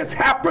 What has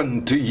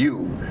happened to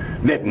you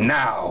that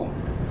now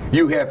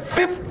you have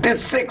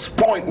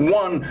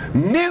 56.1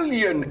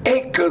 million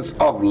acres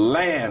of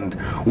land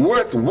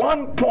worth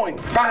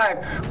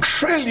 1.5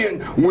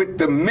 trillion with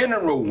the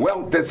mineral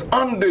wealth that's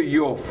under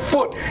your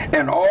foot,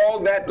 and all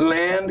that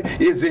land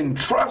is in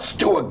trust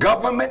to a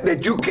government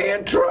that you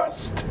can't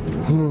trust.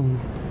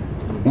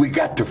 We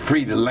got to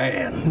free the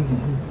land.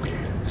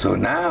 So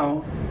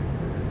now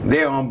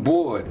they're on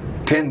board.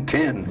 10,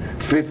 10,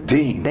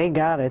 15. They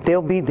got it.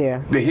 They'll be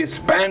there. The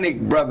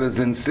Hispanic brothers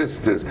and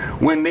sisters,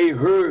 when they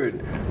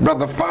heard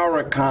Brother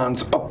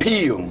Farrakhan's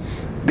appeal,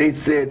 they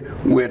said,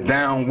 we're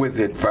down with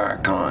it,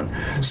 Farrakhan.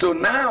 So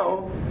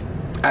now,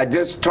 I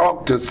just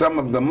talked to some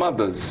of the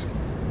mothers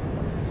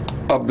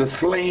of the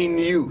slain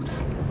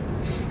youth.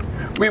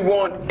 We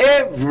want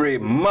every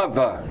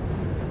mother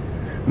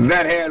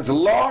that has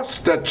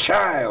lost a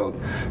child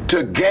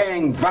to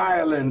gang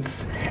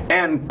violence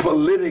and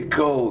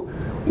political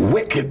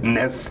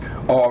wickedness,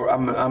 or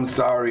I'm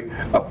sorry,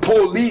 a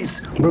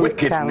police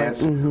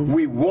wickedness.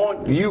 We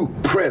want you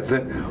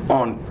present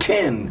on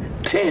 10,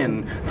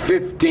 10,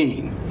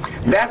 15.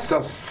 That's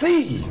a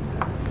sea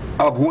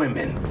of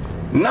women,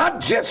 not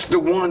just the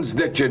ones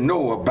that you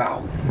know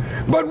about,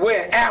 but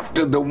we're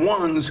after the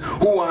ones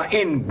who are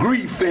in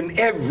grief in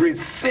every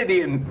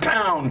city and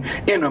town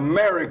in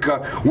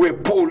America where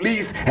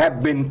police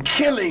have been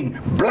killing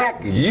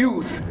black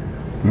youth,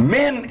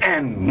 men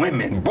and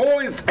women,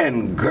 boys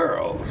and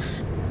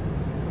girls.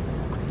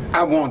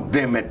 I want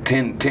them at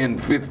 10, 10,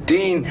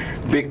 15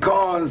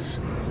 because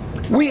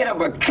we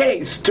have a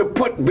case to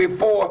put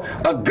before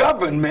a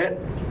government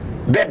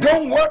that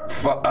don't work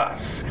for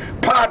us.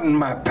 Pardon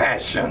my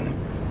passion.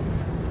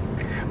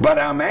 But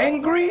I'm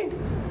angry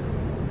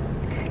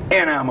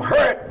and I'm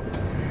hurt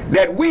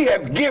that we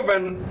have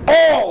given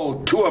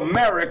all to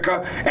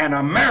America and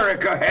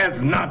America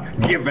has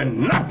not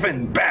given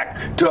nothing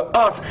back to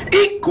us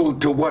equal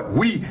to what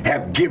we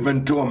have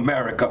given to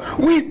America.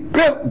 We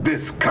built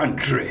this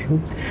country.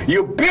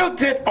 You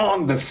built it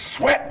on the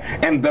sweat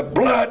and the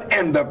blood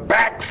and the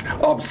backs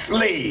of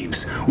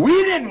slaves.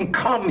 We didn't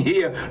come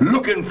here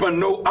looking for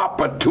no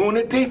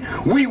opportunity.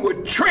 We were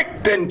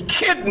tricked and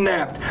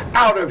kidnapped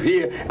out of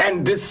here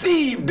and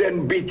deceived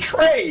and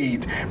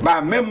betrayed by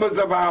members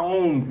of our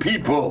own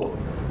people.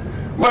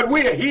 But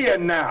we're here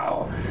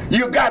now.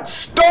 You got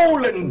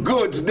stolen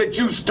goods that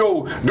you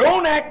stole.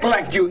 Don't act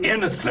like you're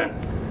innocent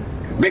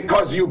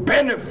because you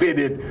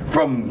benefited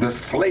from the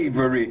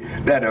slavery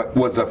that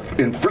was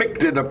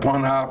inflicted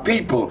upon our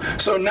people.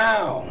 So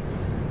now,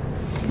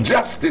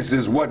 justice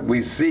is what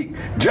we seek.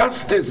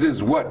 Justice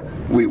is what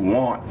we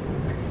want.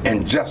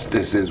 And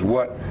justice is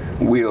what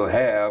we'll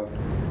have,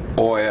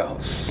 or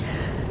else.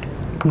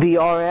 The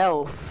or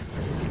else.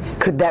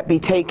 Could that be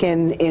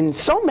taken in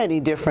so many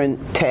different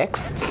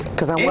texts?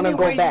 Because I want to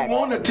go back. Any way you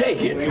want to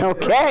take it.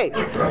 Okay.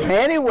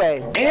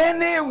 Anyway.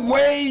 Any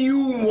way you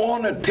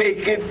want to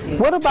take it,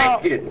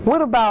 take it.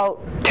 What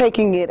about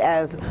taking it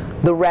as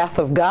the wrath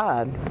of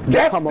God?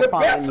 That's the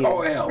best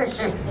or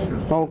else.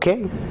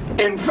 Okay.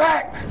 In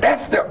fact,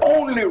 that's the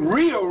only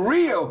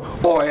real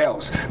or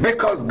else.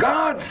 Because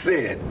God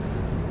said,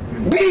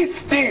 be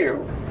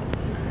still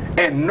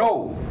and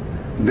know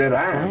that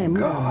I am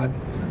God.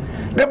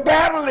 The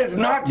battle is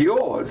not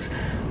yours.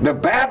 The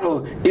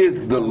battle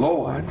is the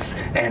Lord's,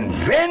 and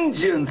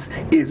vengeance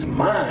is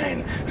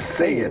mine,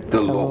 saith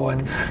the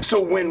Lord.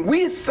 So when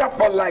we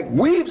suffer like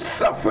we've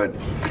suffered,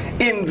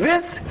 in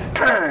this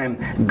time,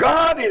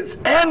 God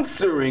is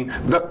answering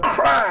the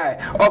cry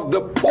of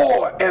the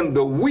poor and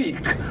the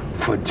weak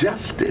for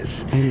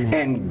justice.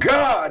 And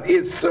God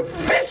is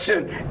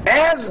sufficient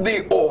as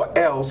the or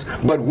else,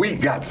 but we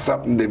got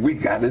something that we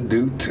got to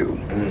do too.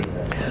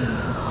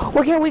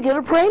 Well, can we get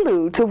a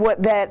prelude to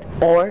what that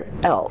or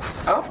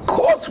else? Of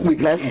course we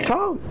can. Let's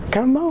talk.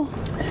 Come on.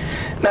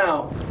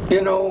 Now,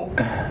 you know,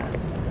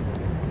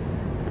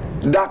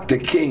 Dr.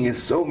 King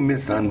is so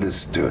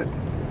misunderstood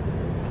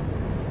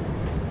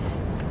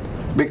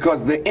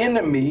because the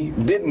enemy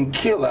didn't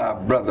kill our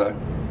brother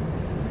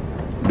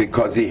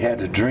because he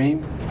had a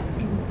dream.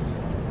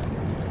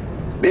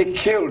 They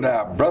killed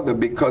our brother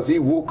because he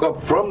woke up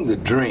from the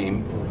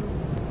dream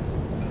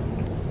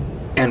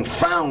and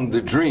found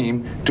the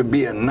dream to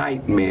be a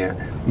nightmare.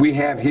 We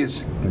have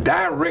his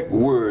direct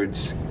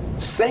words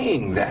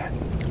saying that.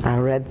 I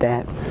read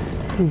that.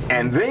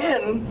 And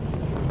then,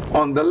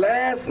 on the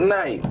last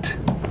night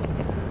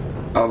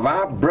of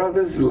our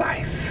brother's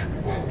life,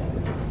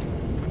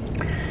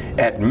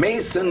 at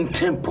Mason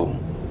Temple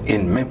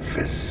in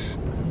Memphis,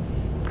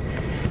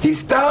 he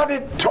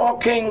started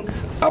talking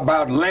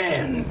about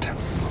land.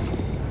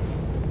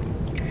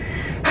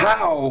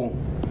 How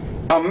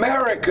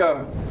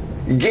America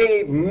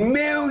gave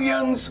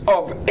millions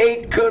of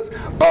acres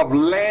of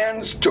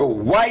lands to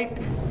white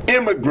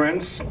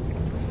immigrants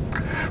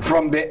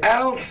from the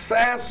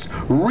Alsace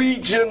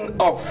region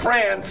of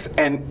France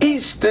and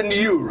Eastern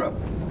Europe.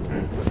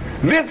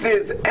 This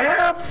is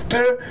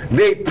after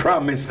they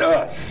promised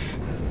us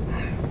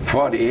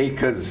 40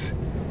 acres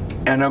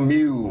and a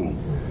mule.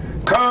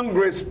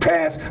 Congress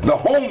passed the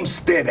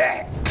Homestead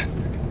Act,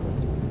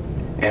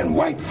 and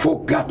white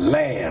folk got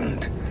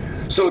land.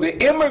 So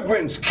the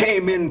immigrants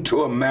came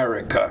into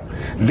America.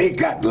 They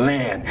got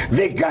land,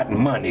 they got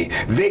money,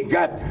 they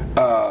got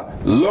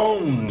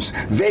loans,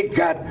 they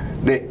got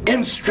the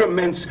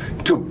instruments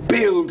to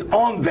build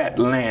on that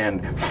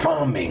land,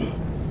 farming.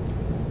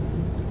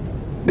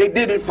 They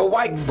did it for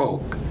white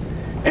folk.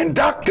 And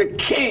Dr.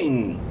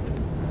 King,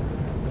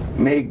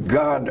 may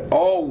God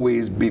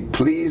always be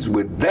pleased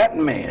with that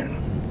man.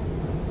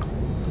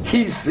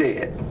 He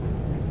said,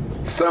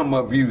 some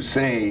of you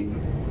say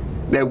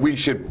that we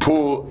should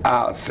pull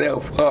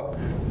ourselves up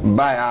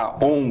by our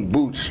own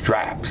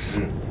bootstraps.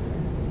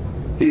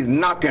 He's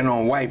knocking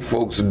on white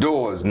folks'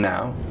 doors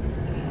now.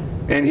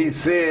 And he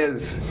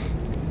says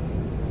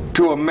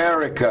to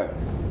America,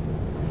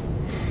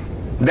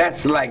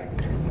 that's like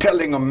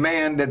telling a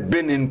man that's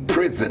been in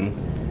prison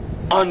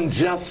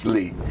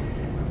unjustly,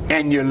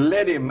 and you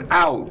let him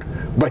out,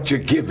 but you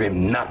give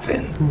him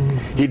nothing.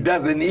 He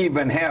doesn't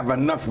even have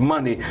enough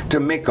money to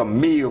make a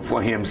meal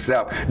for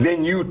himself.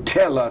 Then you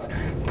tell us,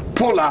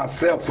 pull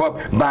ourselves up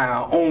by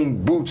our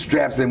own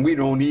bootstraps, and we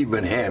don't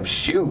even have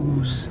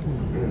shoes.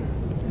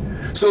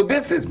 So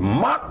this is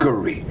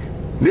mockery.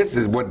 This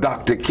is what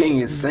Dr. King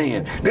is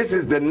saying. This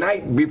is the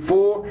night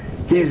before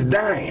he's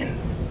dying.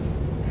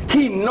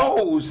 He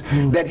knows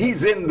that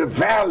he's in the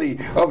valley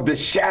of the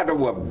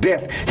shadow of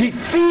death. He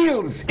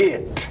feels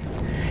it.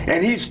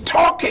 And he's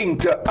talking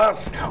to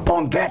us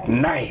on that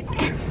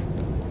night.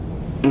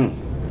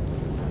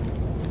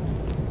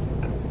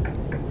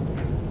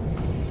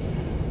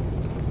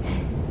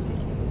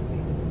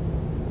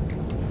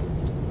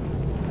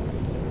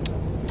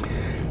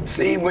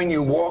 See, when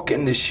you walk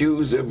in the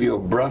shoes of your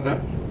brother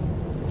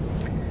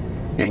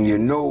and you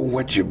know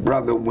what your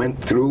brother went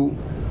through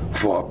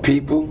for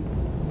people,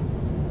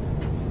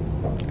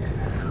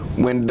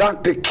 when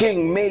Dr.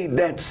 King made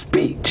that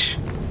speech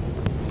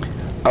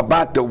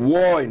about the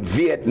war in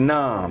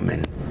Vietnam,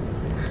 and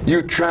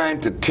you're trying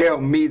to tell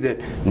me that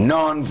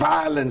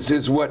nonviolence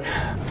is what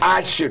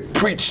I should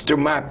preach to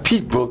my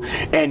people,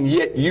 and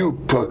yet you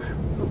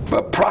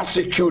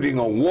prosecuting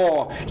a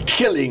war,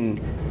 killing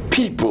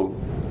people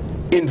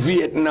in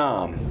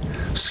Vietnam.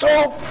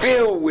 So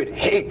filled with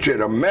hatred,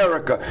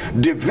 America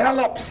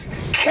develops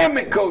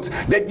chemicals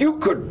that you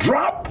could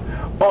drop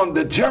on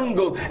the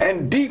jungle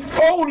and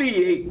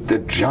defoliate the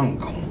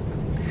jungle.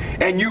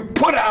 And you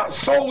put our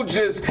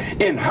soldiers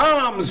in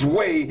harm's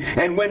way,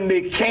 and when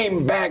they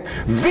came back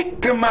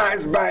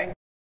victimized by,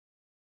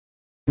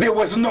 there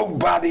was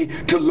nobody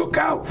to look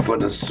out for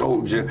the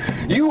soldier.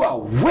 You are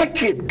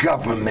wicked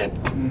government.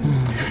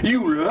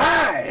 You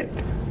lied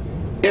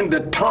in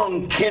the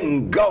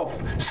Tonkin Gulf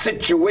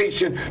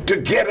situation to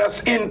get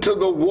us into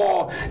the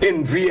war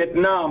in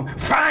Vietnam.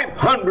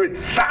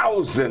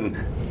 500,000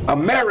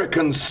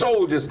 American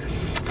soldiers,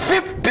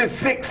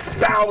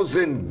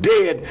 56,000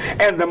 dead,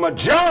 and the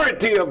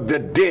majority of the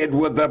dead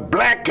were the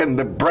black and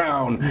the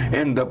brown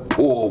and the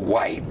poor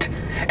white.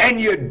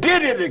 And you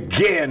did it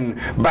again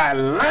by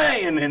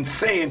lying and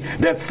saying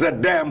that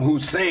Saddam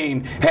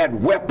Hussein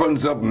had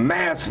weapons of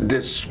mass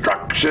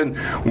destruction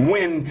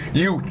when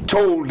you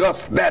told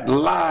us that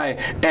lie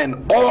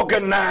and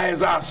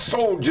organized our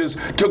soldiers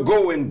to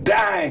go and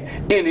die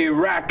in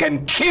Iraq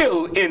and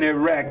kill in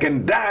Iraq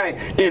and die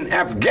in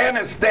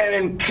Afghanistan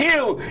and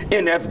kill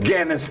in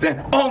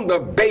Afghanistan on the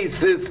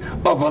basis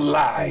of a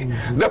lie.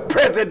 The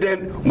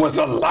president was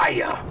a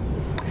liar.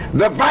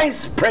 The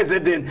vice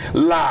president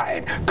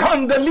lied.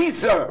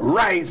 Condoleezza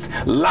Rice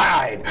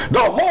lied. The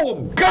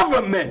whole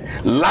government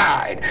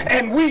lied.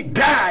 And we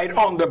died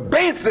on the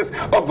basis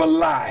of a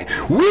lie.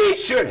 We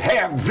should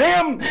have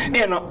them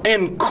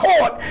in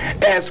court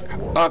as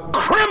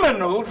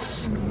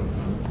criminals.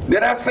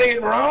 Did I say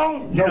it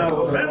wrong?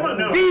 No.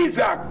 These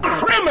are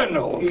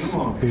criminals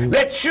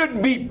that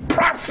should be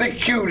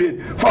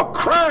prosecuted for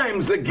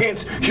crimes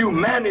against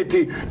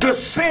humanity, to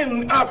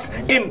send us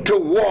into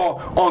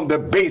war on the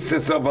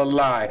basis of a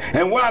lie.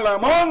 And while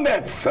I'm on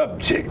that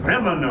subject,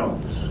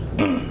 Criminals.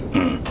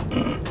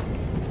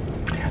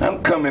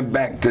 I'm coming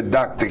back to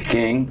Dr.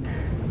 King,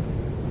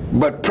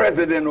 but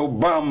President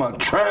Obama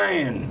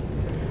trying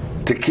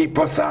to keep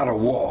us out of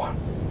war.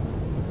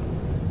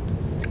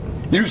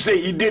 You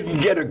say he didn't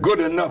get a good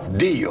enough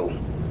deal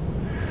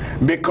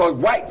because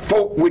white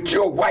folk with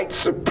your white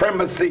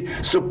supremacy,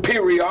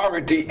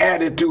 superiority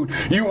attitude,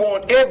 you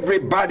want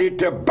everybody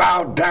to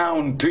bow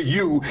down to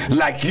you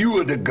like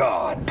you are the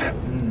God.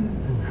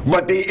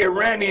 But the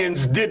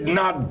Iranians did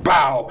not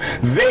bow.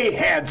 They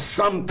had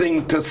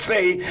something to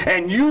say,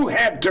 and you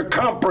had to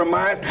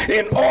compromise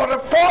in order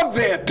for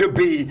there to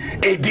be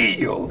a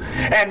deal.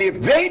 And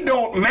if they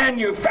don't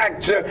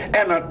manufacture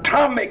an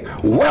atomic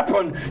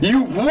weapon,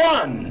 you've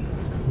won.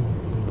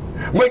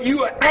 But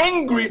you are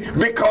angry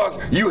because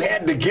you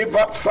had to give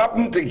up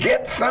something to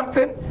get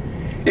something?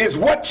 Is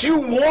what you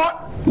want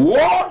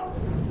war?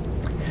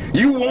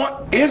 You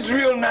want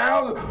Israel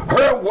now,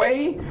 her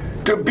way,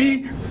 to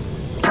be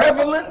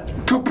prevalent,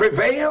 to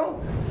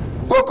prevail?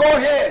 Well, go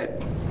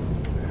ahead.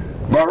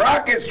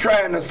 Barack is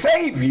trying to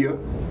save you.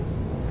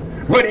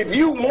 But if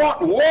you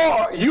want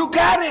war, you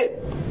got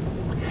it.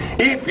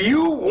 If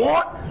you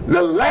want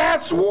the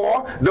last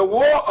war, the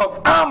war of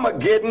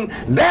Armageddon,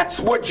 that's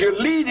what you're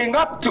leading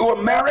up to,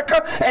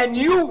 America, and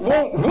you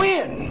won't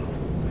win.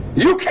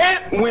 You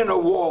can't win a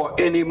war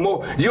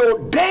anymore. Your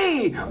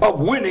day of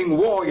winning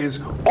war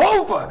is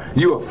over.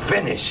 You're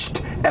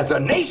finished as a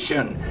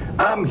nation.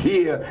 I'm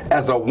here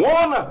as a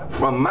warner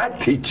from my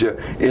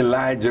teacher,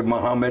 Elijah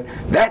Muhammad.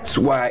 That's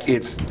why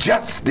it's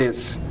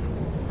justice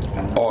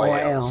or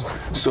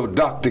else. So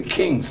Dr.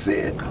 King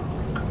said,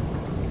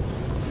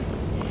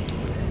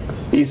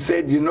 he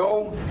said, you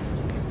know,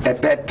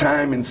 at that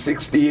time in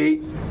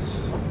 '68,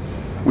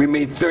 we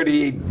made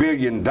 $38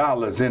 billion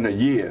in a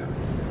year.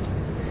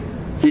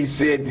 He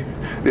said,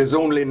 there's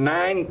only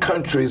 9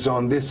 countries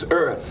on this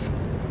earth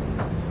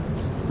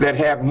that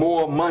have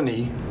more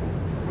money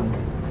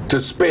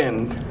to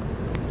spend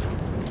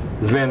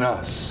than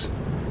us.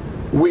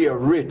 We are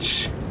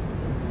rich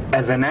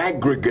as an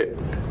aggregate.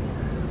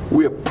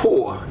 We're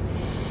poor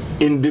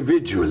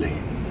individually.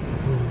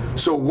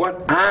 So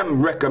what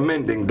I'm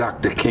recommending,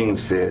 Dr. King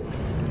said,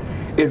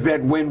 is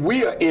that when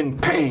we are in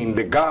pain,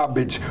 the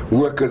garbage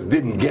workers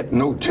didn't get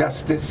no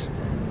justice.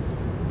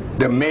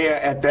 The mayor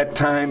at that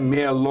time,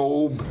 Mayor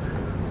Loeb,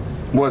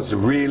 was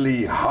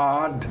really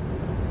hard.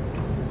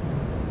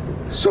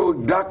 So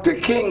Dr.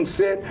 King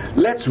said,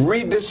 let's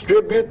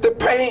redistribute the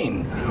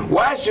pain.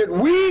 Why should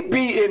we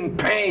be in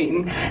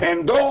pain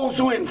and those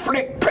who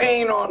inflict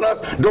pain on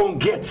us don't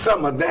get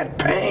some of that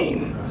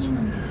pain?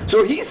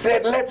 So he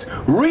said, let's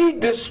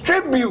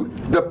redistribute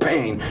the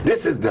pain.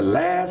 This is the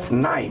last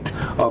night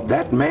of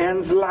that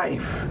man's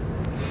life.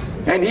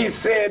 And he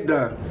said,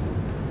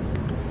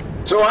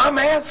 So I'm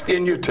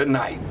asking you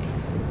tonight,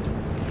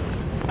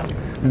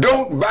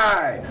 don't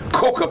buy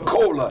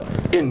Coca-Cola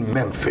in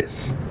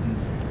Memphis.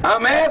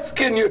 I'm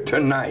asking you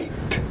tonight,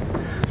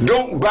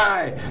 don't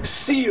buy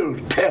Seal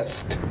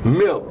Test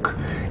milk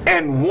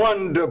and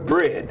Wonder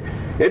bread.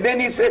 And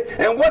then he said,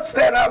 and what's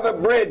that other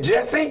bread,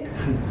 Jesse?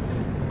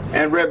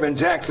 And Reverend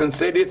Jackson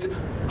said, it's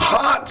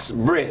Heart's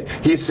bread.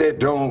 He said,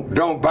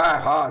 don't buy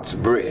Heart's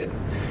bread.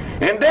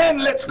 And then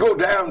let's go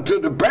down to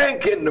the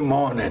bank in the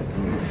morning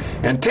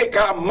and take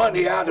our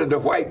money out of the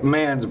white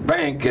man's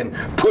bank and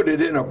put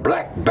it in a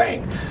black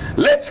bank.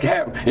 Let's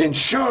have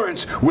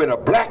insurance with a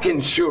black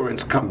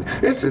insurance company.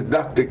 This is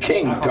Dr.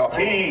 King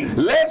talking.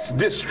 Let's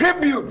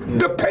distribute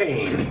the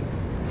pain.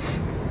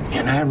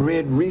 And I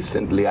read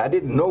recently, I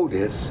didn't know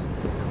this,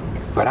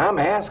 but I'm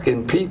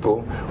asking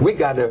people, we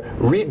got to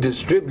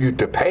redistribute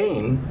the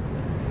pain.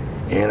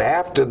 And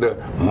after the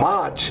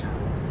march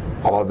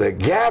or the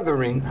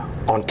gathering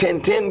on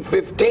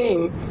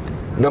 10/10/15,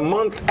 the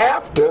month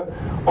after,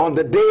 on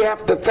the day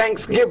after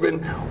Thanksgiving,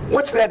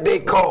 what's that day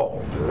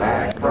called?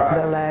 Black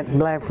Friday.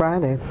 Black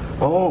Friday.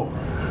 Oh,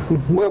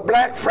 well,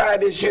 Black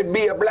Friday should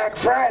be a Black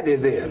Friday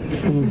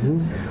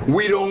then.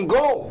 We don't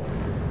go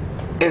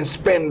and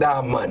spend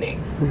our money,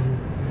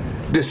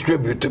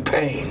 distribute the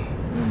pain.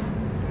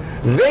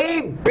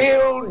 They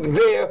build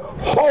their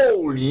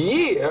whole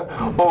year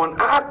on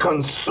our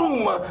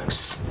consumer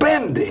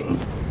spending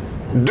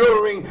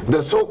during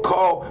the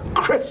so-called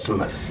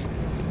Christmas.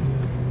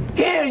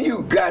 Here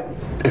you got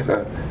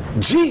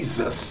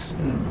Jesus,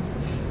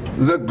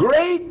 the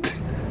great,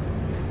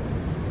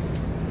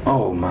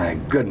 oh my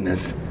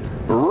goodness,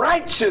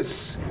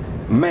 righteous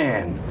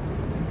man,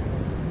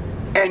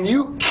 and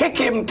you kick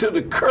him to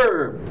the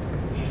curb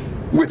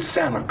with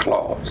Santa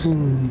Claus.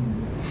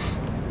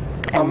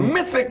 A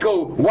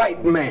mythical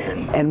white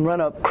man. And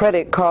run up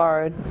credit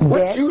card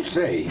What you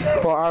say?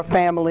 For our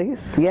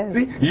families, yes.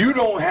 See, you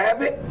don't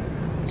have it,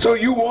 so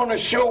you want to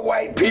show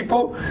white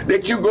people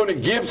that you're going to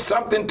give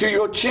something to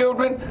your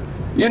children?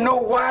 You know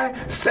why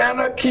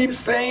Santa keeps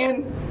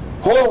saying,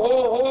 ho,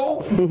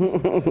 ho,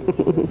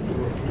 ho?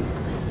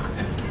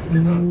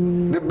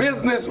 The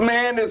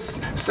businessman is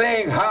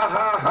saying, ha,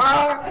 ha,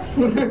 ha,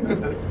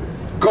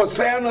 because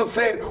Santa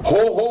said,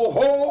 ho, ho,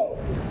 ho.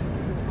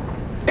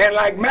 And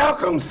like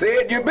Malcolm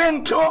said, you've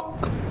been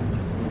took,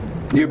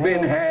 you've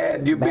been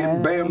had, you've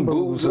been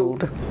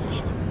bamboozled.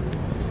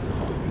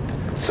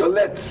 So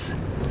let's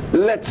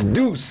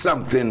do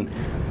something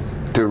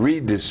to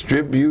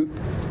redistribute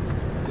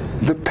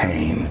the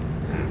pain.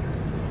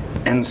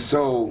 And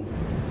so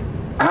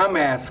I'm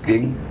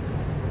asking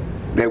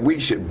that we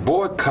should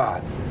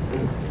boycott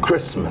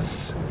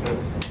Christmas.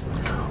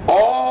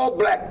 All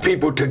black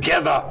people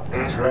together.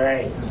 That's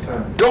right.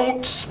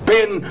 Don't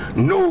spend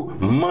no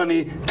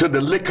money to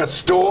the liquor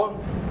store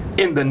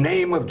in the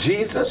name of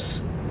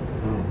Jesus.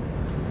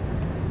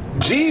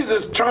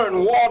 Jesus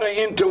turned water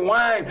into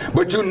wine,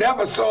 but you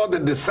never saw the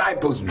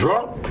disciples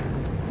drunk.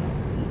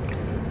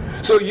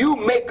 So you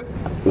make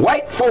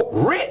white folk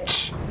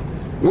rich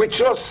with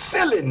your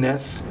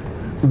silliness,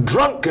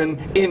 drunken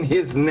in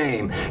his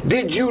name.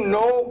 Did you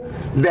know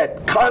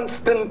that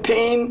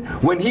Constantine,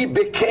 when he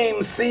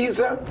became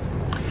Caesar,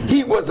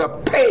 he was a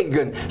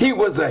pagan, he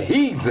was a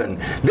heathen.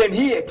 Then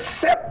he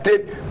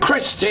accepted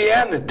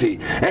Christianity,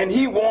 and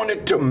he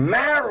wanted to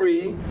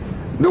marry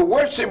the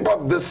worship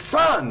of the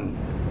sun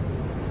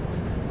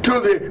to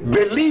the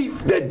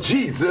belief that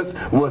Jesus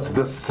was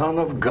the Son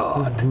of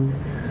God.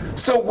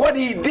 So what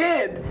he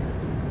did,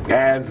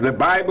 as the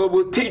Bible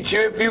will teach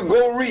you if you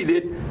go read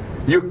it,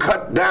 you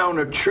cut down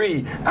a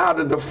tree out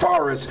of the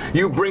forest,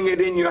 you bring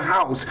it in your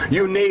house,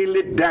 you nail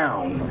it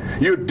down,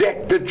 you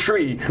deck the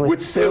tree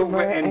with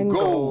silver and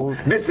gold.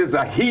 This is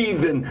a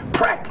heathen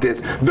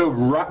practice. The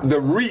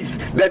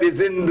wreath that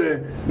is in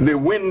the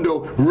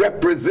window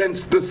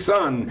represents the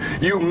sun.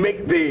 You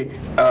make the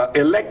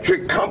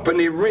electric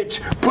company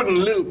rich, putting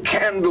little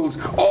candles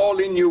all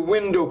in your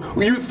window.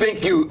 You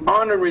think you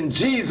honoring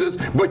Jesus,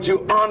 but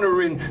you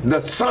honoring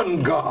the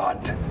sun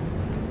god.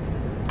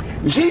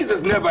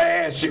 Jesus never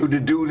asked you to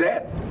do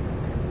that.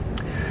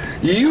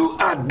 You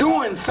are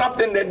doing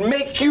something that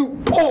makes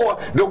you poor,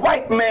 the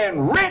white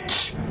man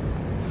rich,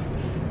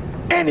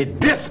 and it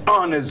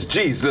dishonors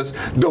Jesus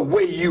the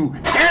way you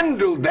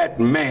handle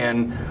that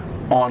man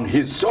on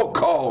his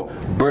so-called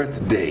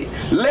birthday.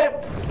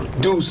 Let's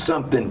do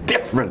something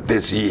different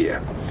this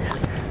year.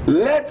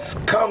 Let's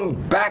come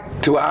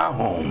back to our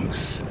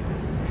homes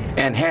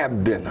and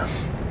have dinner.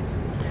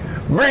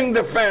 Bring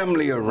the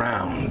family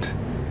around.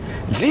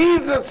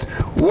 Jesus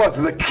was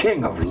the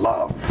king of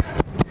love.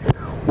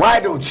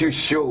 Why don't you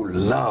show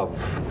love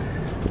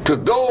to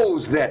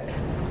those that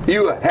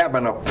you are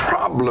having a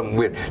problem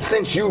with?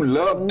 Since you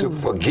love to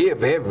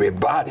forgive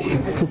everybody,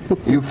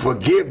 you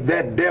forgive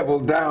that devil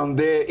down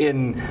there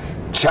in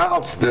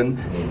Charleston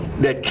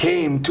that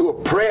came to a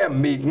prayer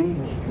meeting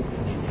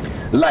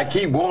like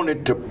he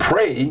wanted to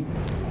pray,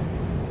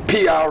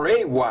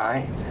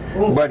 P-R-A-Y,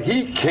 but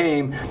he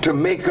came to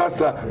make us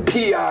a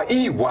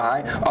P-R-E-Y,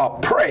 a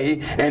pray,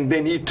 and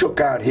then he took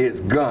out his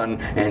gun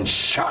and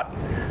shot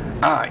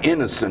our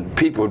innocent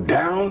people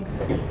down,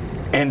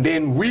 and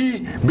then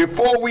we,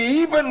 before we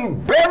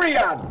even bury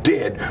our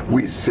dead,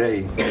 we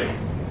say,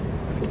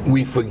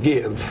 we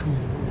forgive.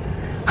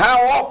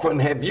 How often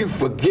have you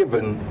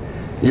forgiven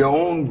your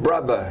own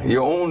brother,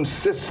 your own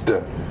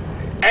sister,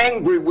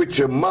 angry with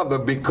your mother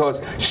because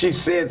she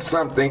said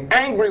something,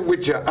 angry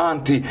with your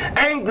auntie,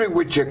 angry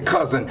with your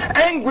cousin,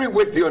 angry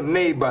with your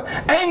neighbor,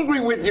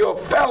 angry with your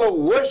fellow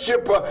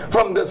worshiper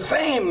from the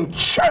same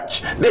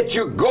church that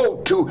you go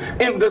to,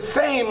 in the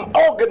same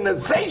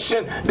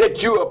organization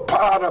that you're a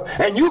part of,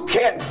 and you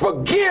can't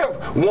forgive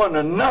one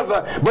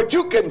another, but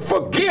you can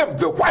forgive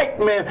the white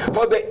man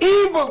for the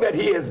evil that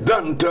he has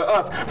done to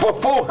us for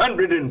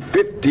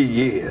 450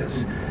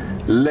 years.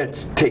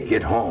 Let's take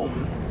it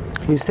home.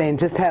 You're saying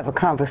just have a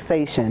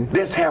conversation.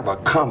 Let's have a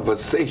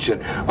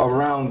conversation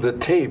around the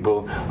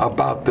table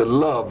about the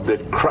love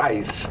that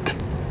Christ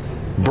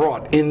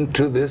brought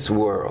into this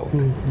world.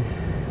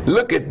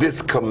 Look at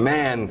this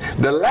command,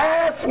 the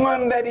last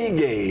one that he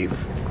gave.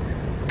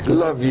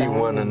 Love ye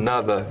one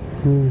another,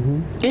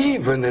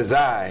 even as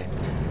I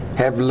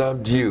have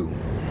loved you.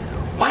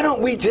 Why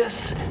don't we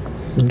just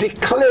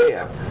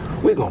declare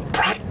we're going to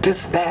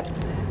practice that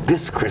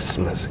this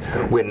Christmas?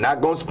 We're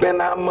not going to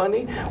spend our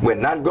money. We're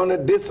not going to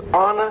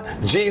dishonor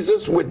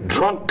Jesus with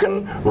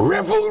drunken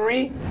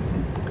revelry.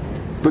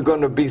 We're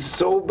going to be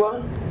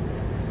sober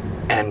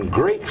and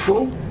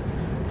grateful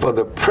for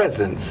the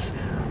presence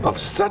of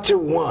such a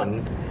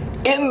one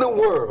in the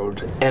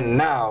world, and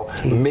now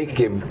make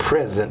him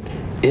present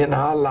in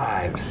our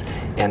lives.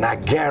 And I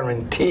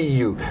guarantee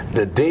you,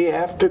 the day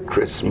after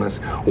Christmas,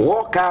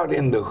 walk out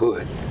in the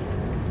hood,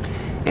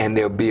 and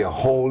there'll be a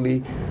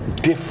wholly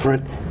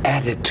different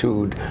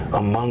attitude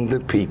among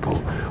the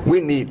people. We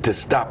need to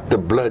stop the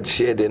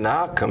bloodshed in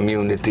our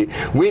community.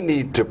 We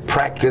need to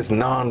practice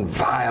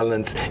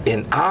nonviolence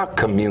in our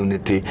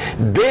community.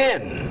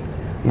 Then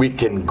we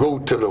can go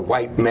to the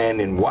white man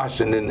in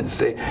Washington and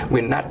say,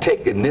 we're not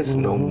taking this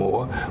no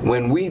more.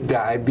 When we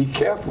die, be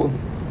careful.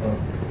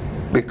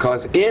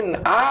 Because in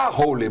our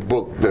holy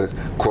book, the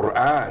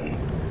Quran,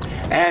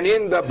 and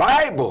in the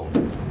Bible,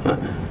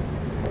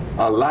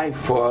 a life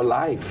for a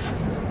life,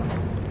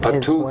 a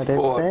tooth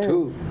for a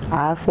tooth,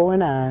 eye for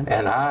an eye,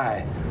 an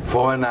eye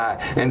for an eye.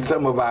 And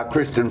some of our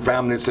Christian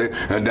families say,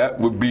 and that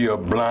would be a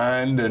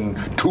blind and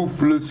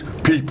toothless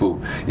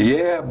people.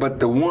 Yeah,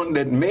 but the one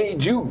that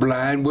made you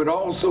blind would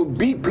also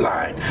be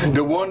blind.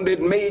 The one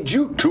that made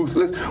you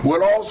toothless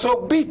would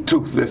also be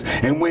toothless.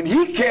 And when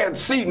he can't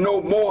see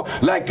no more,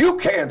 like you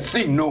can't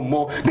see no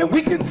more, then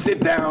we can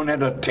sit down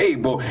at a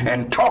table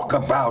and talk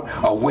about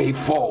a way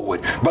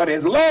forward. But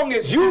as long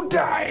as you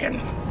dying,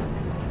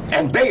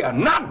 and they are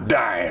not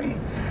dying,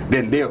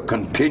 then they'll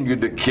continue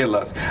to kill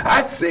us.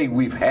 I say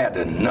we've had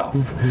enough.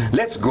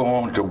 Let's go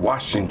on to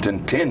Washington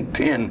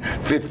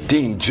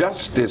 10-10-15,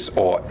 justice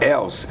or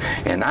else.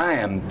 And I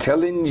am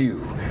telling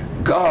you,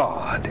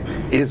 God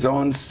is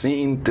on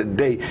scene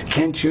today.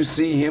 Can't you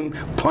see him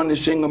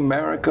punishing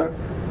America?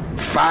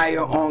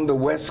 Fire on the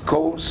West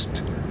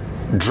Coast,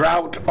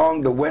 drought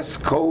on the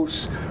West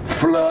Coast,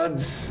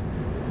 floods,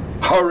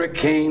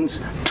 hurricanes,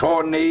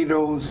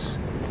 tornadoes,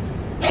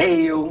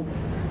 hail,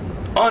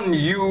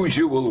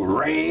 unusual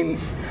rain,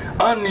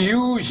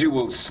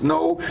 unusual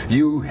snow.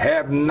 You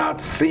have not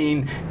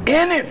seen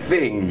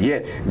anything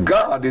yet.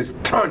 God is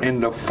turning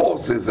the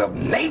forces of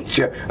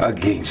nature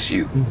against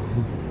you.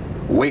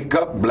 Wake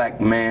up, black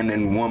man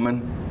and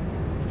woman.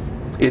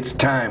 It's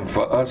time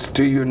for us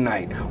to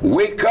unite.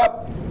 Wake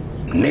up,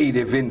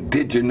 native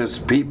indigenous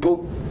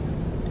people.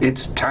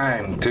 It's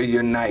time to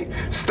unite.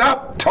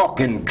 Stop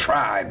talking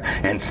tribe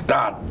and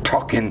start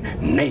talking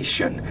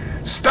nation.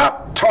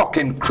 Stop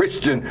talking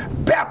Christian,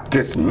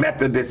 Baptist,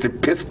 Methodist,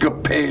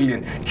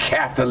 Episcopalian,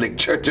 Catholic,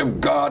 Church of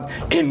God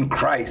in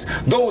Christ.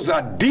 Those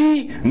are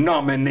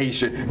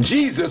denominations.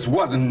 Jesus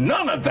wasn't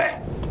none of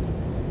that.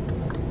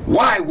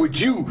 Why would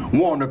you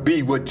want to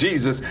be what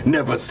Jesus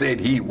never said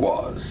he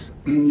was?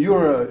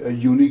 You're a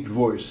unique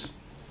voice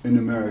in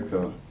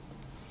America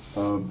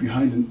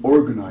behind an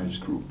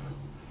organized group,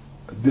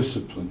 a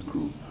disciplined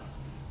group,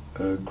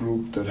 a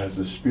group that has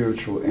a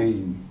spiritual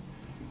aim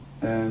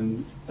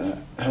and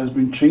has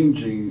been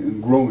changing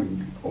and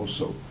growing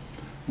also.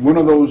 One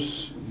of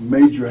those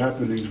major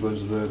happenings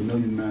was the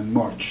Million Man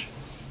March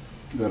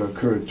that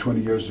occurred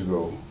 20 years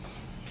ago.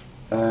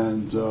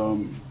 And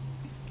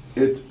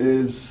it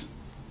is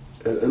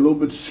a little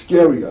bit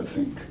scary, I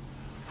think,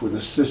 for the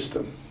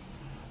system.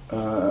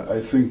 I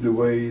think the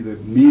way the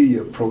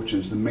media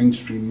approaches, the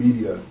mainstream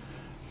media,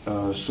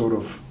 sort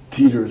of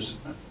teeters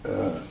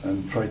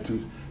and try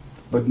to,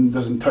 but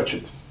doesn't touch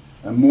it.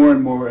 And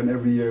more, and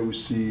every year we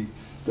see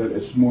that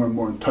it's more and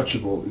more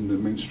untouchable in the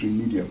mainstream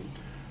media.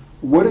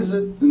 What is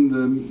it in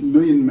the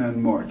Million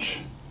Man March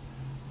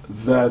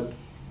that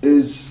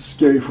is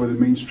scary for the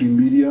mainstream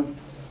media?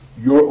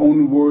 Your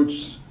own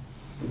words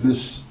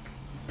this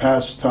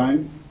past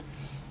time?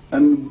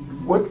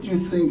 And what do you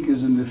think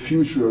is in the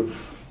future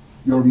of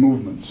your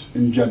movement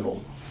in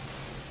general?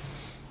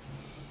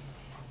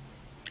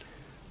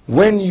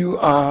 When you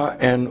are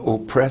an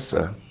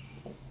oppressor,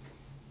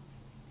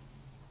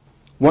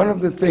 One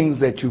of the things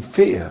that you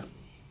fear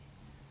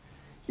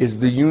is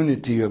the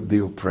unity of the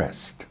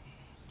oppressed.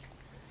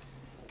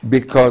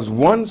 Because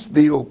once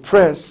the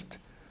oppressed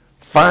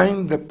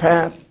find the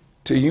path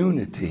to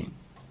unity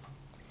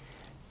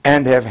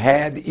and have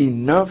had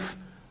enough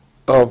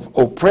of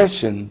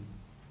oppression,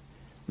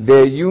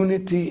 their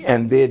unity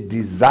and their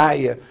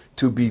desire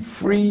to be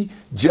free,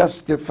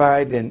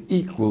 justified, and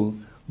equal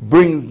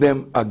brings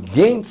them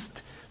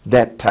against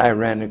that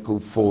tyrannical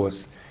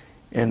force.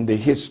 And the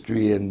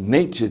history and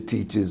nature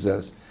teaches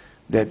us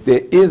that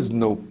there is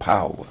no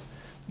power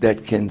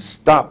that can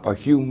stop a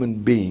human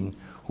being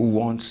who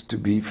wants to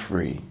be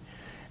free.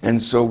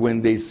 And so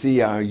when they see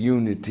our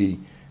unity,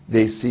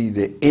 they see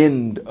the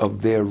end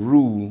of their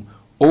rule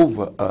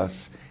over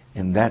us,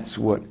 and that's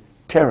what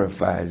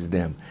terrifies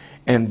them.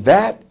 And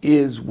that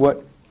is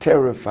what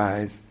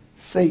terrifies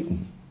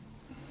Satan.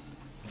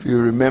 If you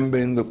remember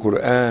in the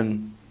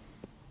Quran,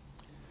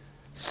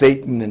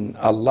 Satan and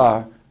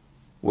Allah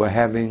were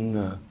having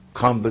a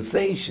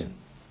conversation.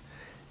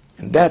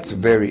 And that's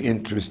very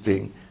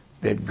interesting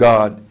that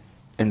God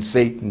and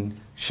Satan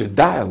should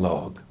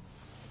dialogue.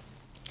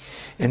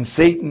 And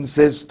Satan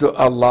says to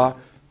Allah,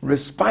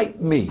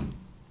 respite me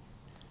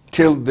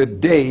till the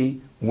day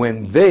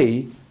when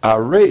they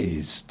are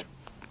raised.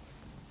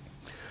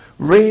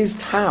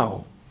 Raised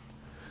how?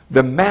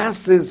 The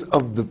masses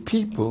of the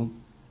people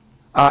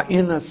are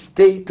in a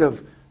state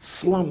of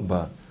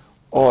slumber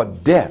or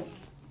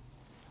death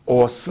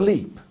or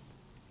sleep.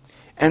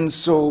 And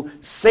so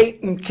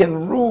Satan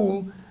can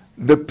rule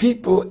the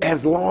people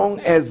as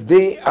long as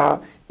they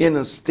are in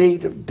a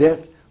state of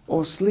death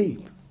or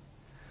sleep.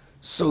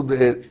 So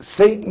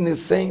Satan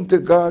is saying to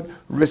God,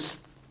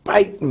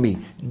 respite me,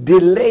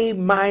 delay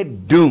my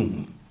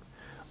doom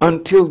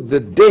until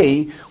the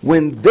day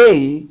when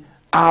they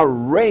are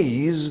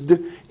raised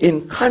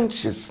in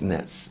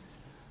consciousness.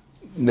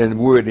 The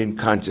word in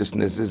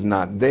consciousness is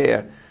not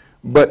there,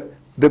 but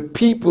the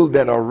people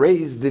that are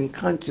raised in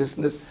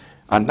consciousness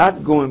are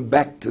not going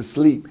back to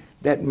sleep.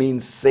 That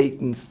means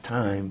Satan's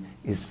time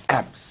is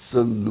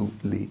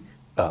absolutely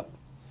up.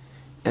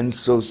 And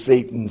so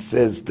Satan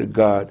says to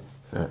God,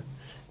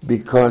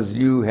 because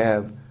you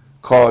have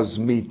caused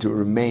me to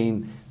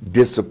remain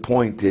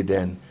disappointed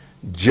and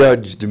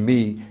judged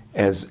me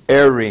as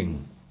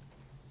erring,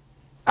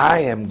 I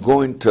am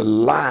going to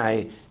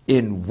lie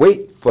in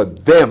wait for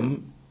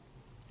them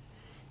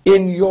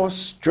in your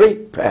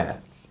straight path.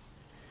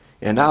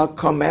 And I'll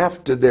come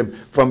after them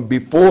from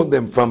before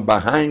them, from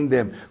behind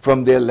them,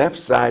 from their left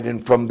side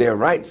and from their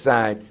right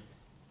side.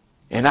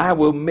 And I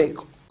will make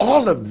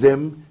all of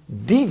them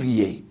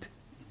deviate.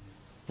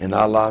 And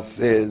Allah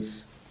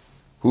says,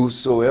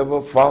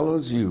 whosoever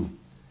follows you,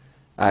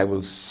 I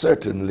will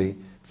certainly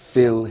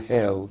fill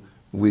hell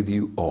with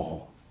you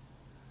all.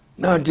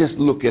 Now just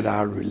look at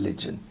our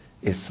religion,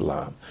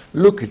 Islam.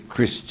 Look at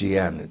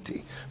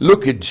Christianity.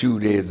 Look at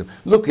Judaism.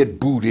 Look at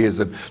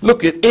Buddhism.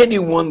 Look at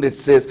anyone that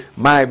says,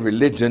 my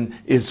religion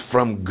is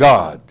from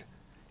God,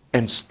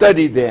 and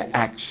study their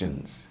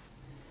actions.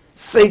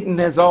 Satan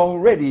has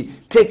already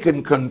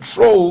taken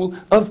control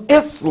of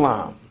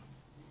Islam.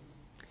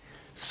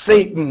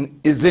 Satan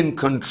is in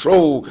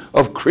control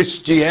of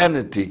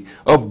Christianity,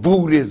 of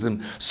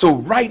Buddhism. So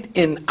right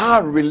in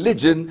our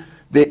religion,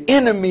 the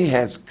enemy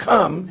has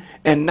come,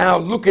 and now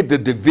look at the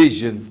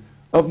division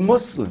of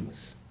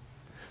Muslims.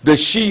 The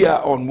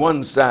Shia on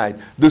one side,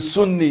 the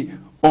Sunni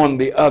on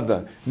the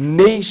other.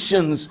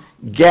 Nations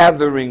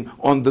gathering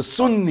on the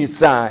Sunni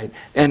side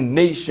and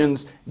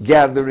nations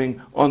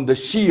gathering on the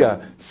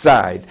Shia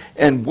side.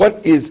 And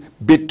what is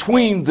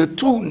between the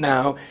two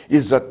now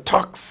is a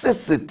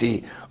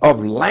toxicity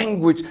of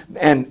language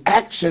and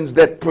actions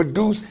that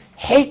produce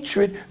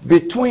hatred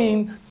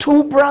between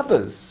two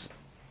brothers.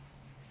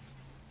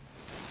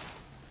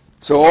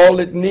 So all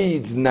it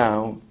needs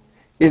now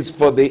is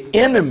for the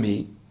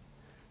enemy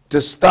to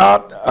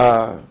start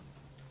a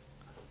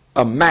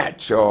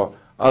match or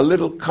a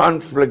little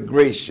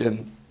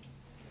conflagration,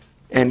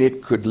 and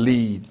it could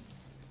lead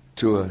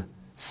to a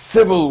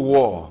civil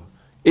war,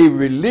 a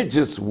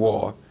religious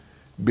war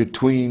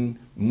between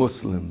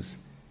Muslims,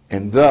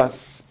 and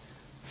thus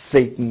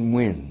Satan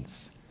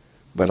wins.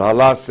 But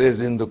Allah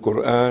says in the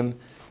Quran,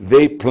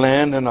 they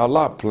plan and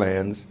Allah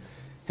plans,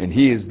 and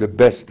He is the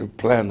best of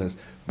planners.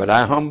 But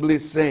I humbly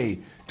say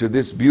to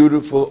this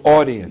beautiful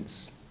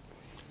audience,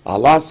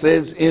 Allah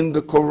says in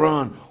the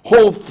Quran,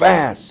 hold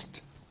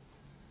fast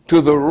to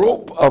the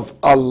rope of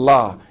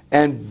Allah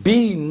and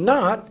be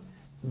not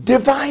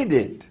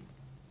divided.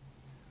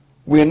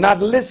 We're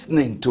not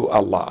listening to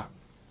Allah.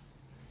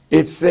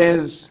 It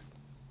says,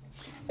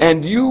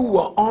 and you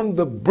were on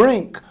the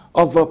brink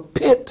of a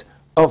pit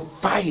of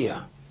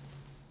fire,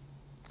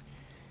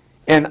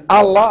 and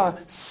Allah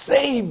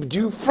saved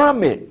you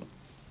from it.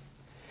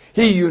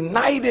 He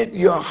united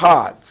your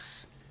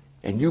hearts,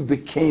 and you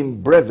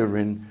became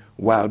brethren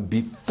while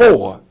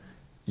before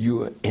you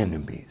were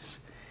enemies.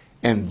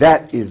 And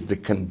that is the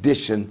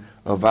condition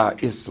of our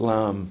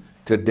Islam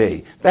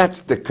today.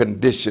 That's the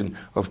condition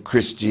of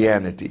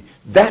Christianity.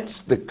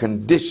 That's the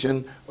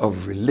condition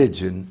of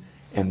religion.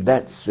 and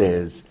that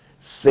says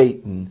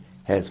Satan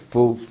has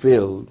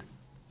fulfilled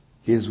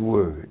his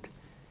word.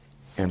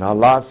 And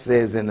Allah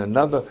says in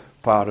another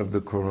part of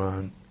the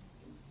Quran,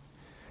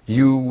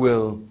 you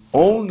will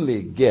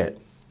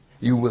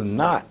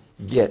not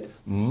get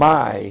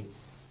my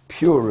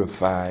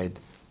purified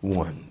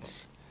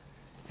ones.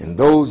 And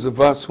those of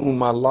us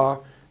whom Allah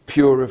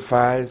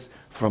purifies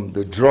from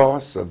the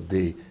dross of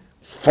the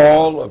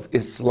fall of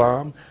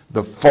Islam,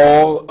 the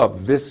fall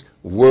of this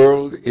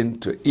world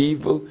into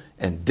evil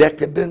and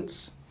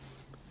decadence,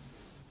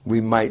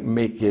 we might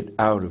make it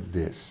out of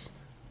this.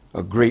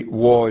 A great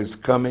war is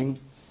coming,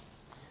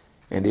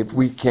 and if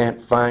we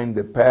can't find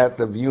the path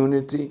of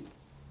unity,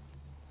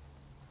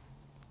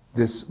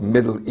 this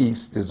Middle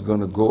East is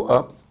going to go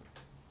up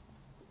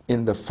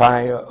in the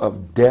fire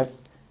of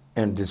death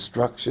and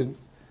destruction,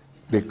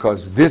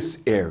 because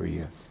this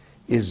area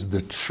is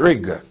the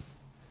trigger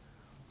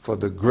for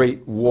the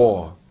great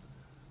war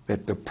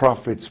that the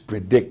prophets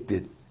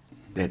predicted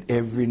that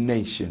every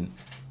nation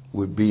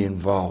would be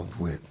involved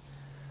with.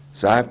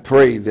 So I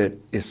pray that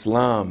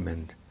Islam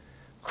and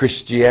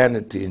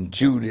Christianity and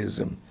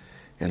Judaism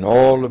and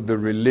all of the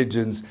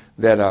religions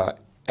that are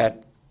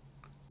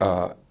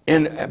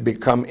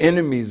become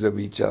enemies of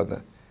each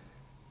other,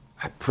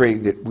 I pray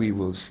that we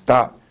will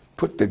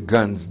put the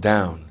guns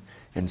down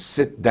and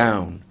sit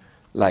down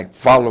like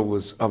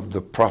followers of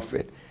the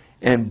prophet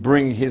and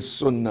bring his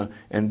sunnah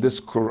and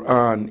this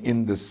Quran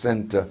in the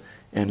center,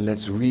 and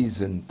let's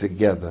reason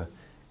together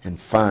and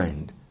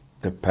find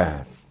the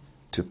path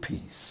to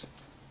peace.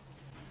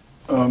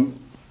 You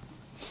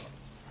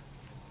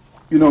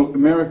know,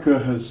 America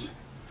has,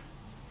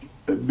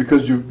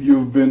 because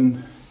you've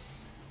been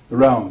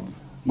around,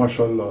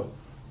 mashallah,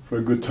 for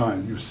a good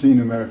time. You've seen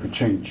America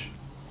change.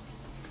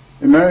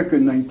 America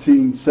in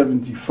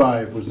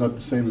 1975 was not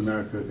the same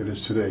America it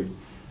is today.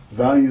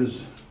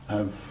 Values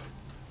have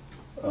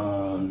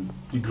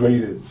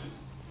degraded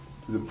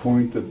to the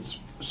point that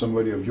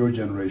somebody of your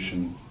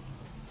generation,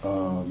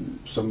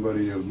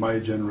 somebody of my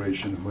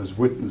generation who has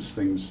witnessed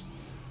things,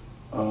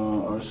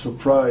 are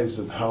surprised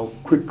at how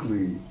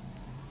quickly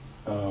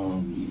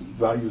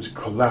values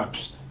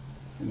collapsed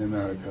in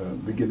America,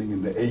 beginning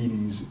in the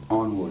 80s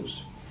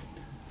onwards.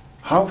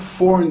 How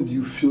foreign do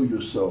you feel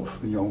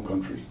yourself in your own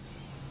country?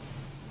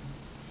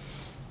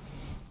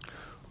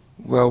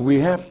 Well, we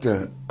have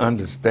to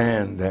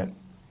understand that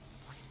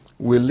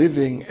we're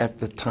living at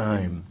the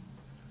time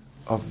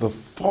of the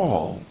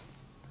fall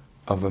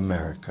of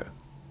America.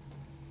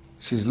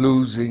 She's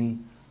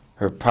losing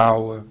her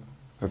power,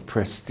 her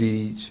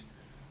prestige,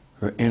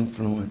 her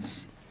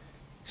influence.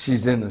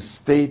 She's in a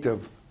state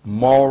of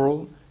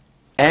moral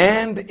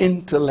and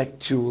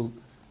intellectual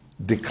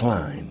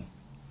decline.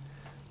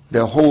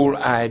 The whole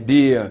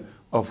idea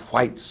of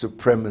white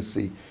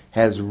supremacy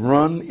has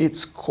run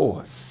its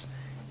course,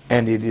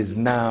 and it is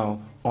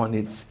now on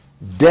its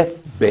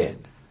deathbed.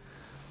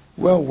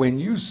 Well, when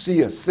you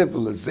see a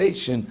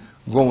civilization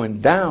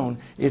going down,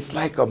 it's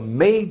like a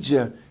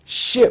major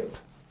ship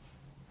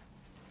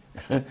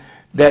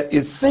that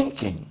is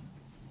sinking,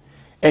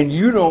 and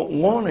you don't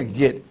want to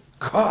get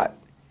caught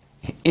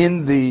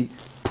in the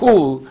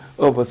pull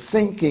of a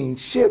sinking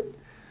ship.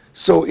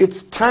 So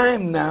it's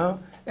time now,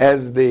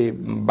 as the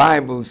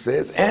Bible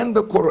says, and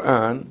the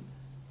Quran,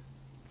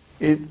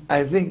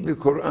 I think the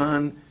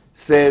Quran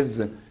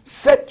says,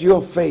 set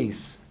your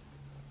face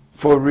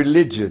for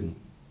religion,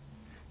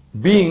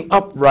 being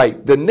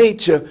upright, the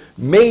nature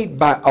made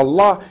by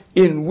Allah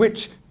in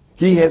which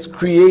He has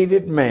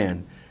created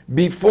man.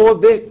 Before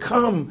they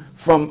come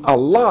from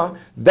Allah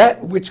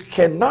that which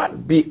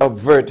cannot be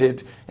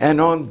averted, and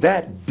on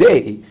that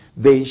day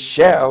they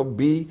shall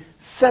be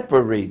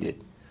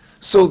separated.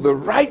 So the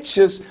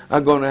righteous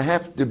are going to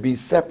have to be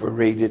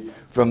separated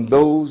from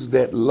those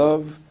that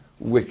love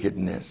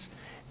wickedness.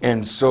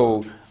 And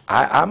so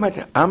I'm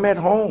at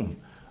home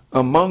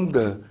among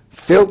the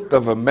filth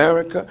of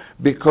America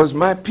because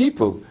my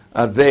people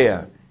are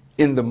there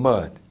in the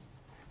mud.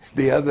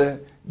 The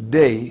other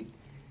day,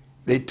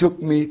 they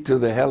took me to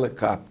the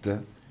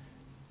helicopter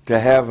to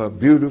have a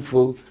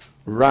beautiful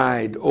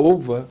ride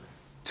over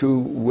to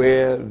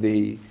where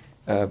the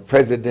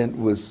president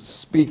was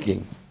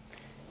speaking.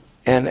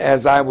 And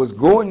as I was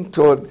going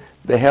toward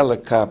the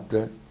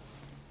helicopter,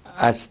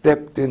 I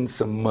stepped in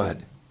some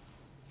mud.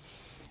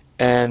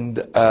 And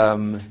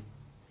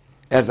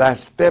as I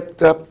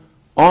stepped up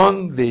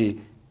on the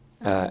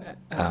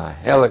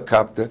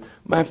helicopter,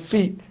 my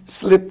feet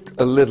slipped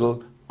a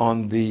little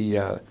on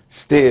the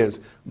stairs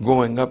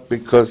going up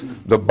because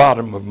the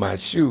bottom of my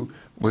shoe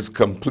was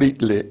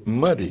completely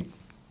muddy.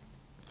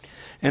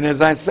 And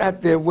as I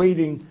sat there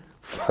waiting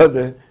for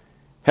the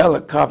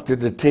helicopter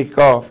to take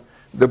off,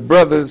 the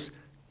brothers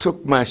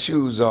took my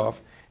shoes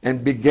off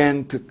and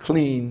began to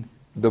clean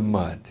the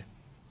mud.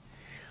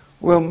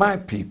 Well, my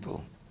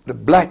people, the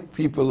black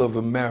people of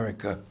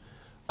America,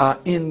 are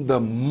in the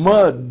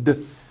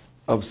mud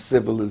of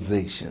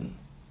civilization.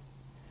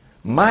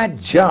 My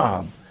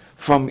job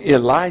from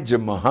Elijah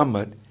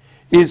Muhammad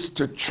is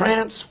to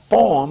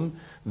transform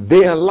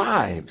their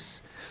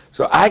lives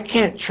So I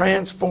can't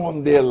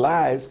transform their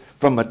lives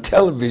from a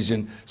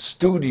television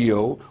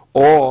studio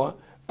or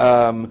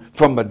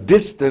from a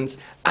distance.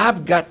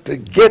 I've got to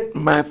get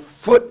my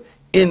foot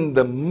in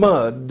the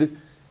mud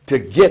to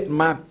get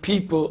my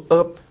people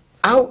up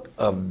out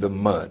of the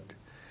mud.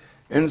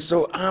 And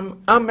so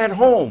I'm at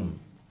home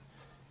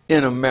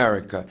in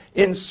America,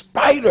 in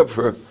spite of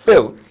her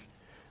filth,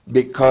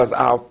 because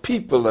our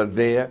people are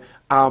there,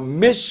 our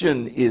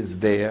mission is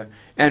there,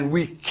 and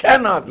we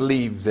cannot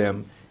leave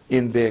them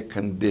in their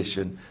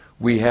condition.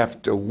 We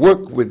have to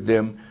work with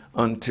them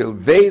until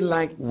they,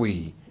 like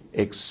we,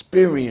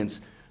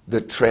 experience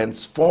the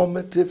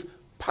transformative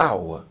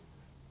power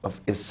of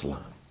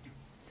Islam.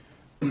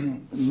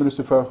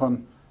 Minister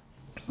Farrakhan,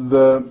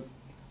 the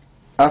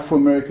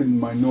Afro-American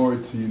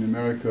minority in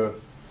America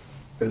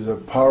is a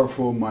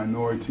powerful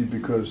minority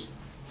because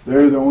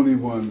they're the only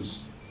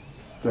ones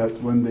that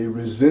when they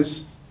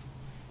resist,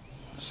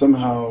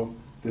 somehow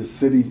the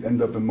cities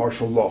end up in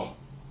martial law.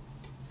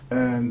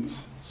 And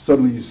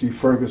suddenly you see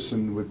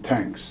Ferguson with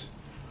tanks,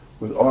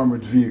 with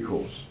armored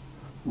vehicles,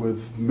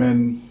 with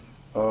men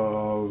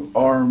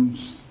armed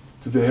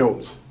to the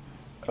hilt,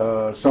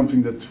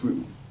 something that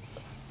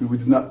we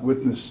did not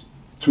witness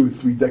 2 or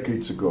 3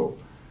 decades ago.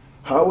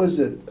 How is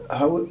it,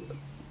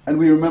 and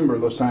we remember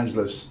Los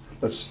Angeles,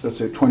 let's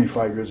say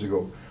 25 years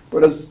ago,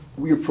 but as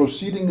we are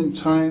proceeding in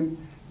time,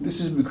 this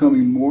is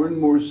becoming more and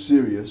more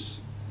serious.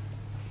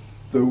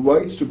 The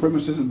white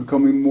supremacist is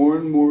becoming more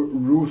and more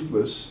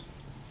ruthless.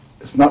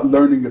 It's not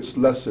learning its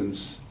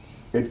lessons.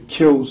 It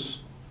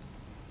kills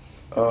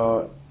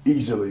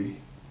easily.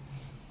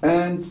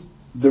 And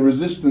the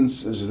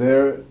resistance is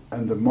there,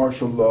 and the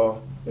martial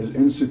law is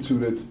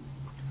instituted.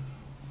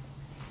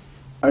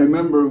 I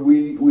remember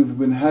we've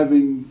been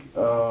having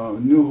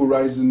New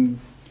Horizon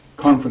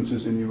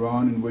conferences in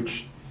Iran in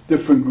which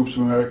different groups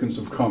of Americans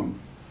have come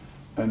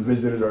and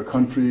visited our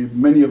country,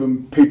 many of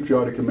them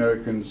patriotic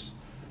Americans,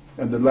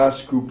 and the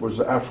last group was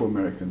the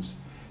Afro-Americans.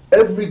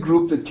 Every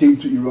group that came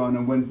to Iran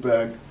and went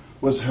back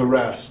was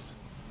harassed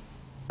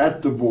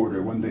at the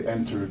border when they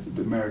entered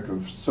America.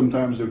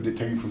 Sometimes they were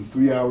detained from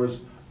 3 hours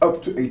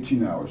up to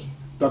 18 hours.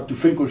 Dr.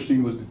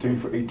 Finkelstein was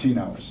detained for 18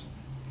 hours.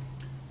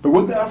 But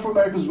when the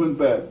Afro-Americans went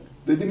back,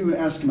 they didn't even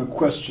ask him a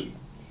question,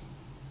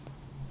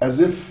 as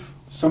if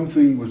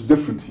something was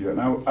different here.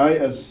 Now, I,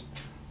 as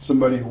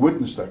somebody who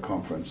witnessed that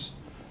conference,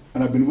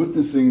 and I've been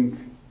witnessing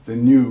the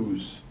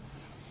news,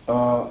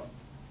 I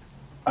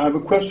have a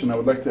question I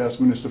would like to ask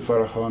Minister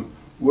Farrakhan.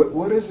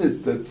 What is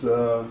it that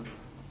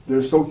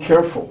they're so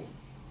careful?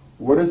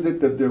 What is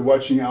it that they're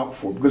watching out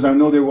for? Because I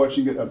know they're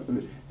watching it.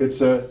 It's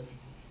a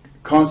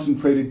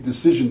concentrated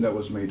decision that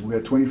was made. We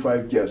had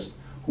 25 guests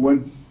who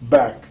went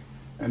back,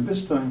 and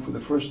this time, for the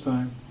first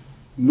time,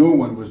 no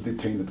one was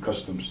detained at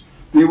customs.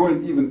 They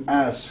weren't even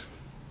asked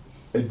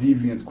a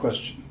deviant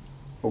question.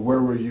 But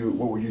where were you?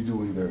 What were you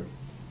doing there?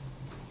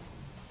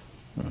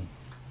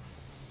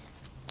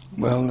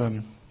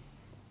 Well,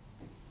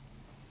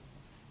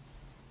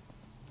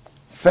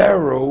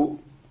 Pharaoh,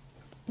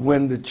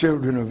 when the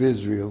children of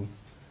Israel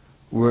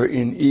were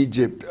in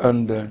Egypt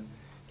under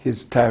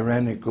his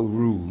tyrannical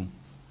rule,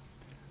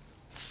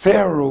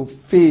 Pharaoh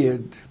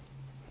feared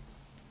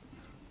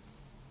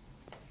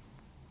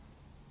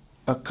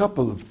a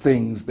couple of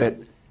things that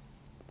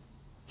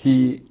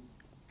he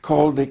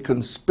called a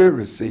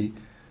conspiracy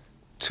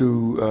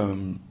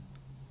to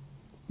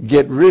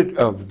get rid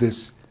of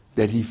this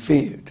that he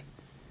feared.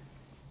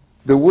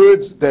 The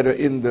words that are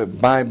in the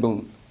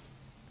Bible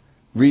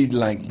read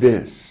like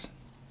this: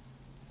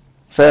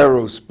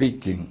 Pharaoh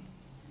speaking,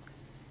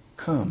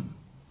 "Come,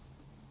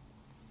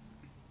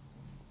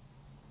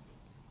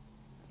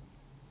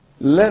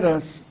 let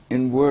us,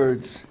 in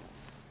words,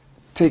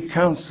 take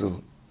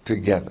counsel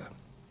together."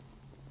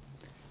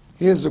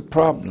 Here's a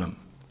problem.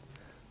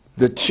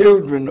 The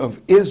children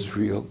of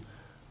Israel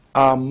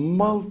are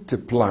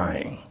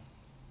multiplying.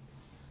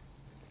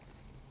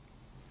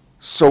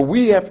 So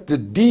we have to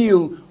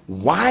deal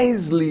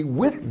wisely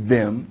with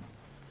them,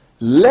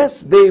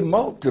 lest they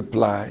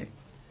multiply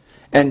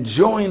and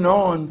join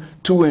on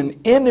to an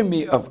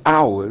enemy of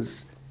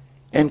ours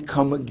and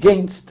come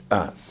against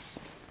us.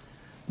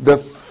 The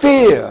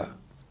fear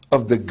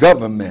of the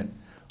government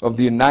of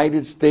the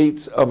United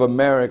States of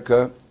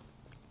America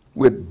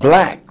with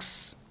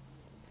blacks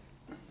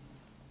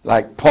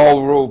like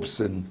Paul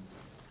Robeson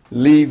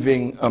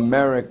leaving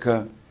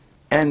America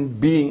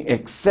and being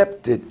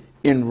accepted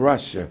in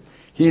Russia.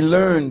 He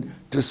learned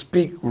to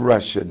speak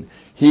Russian.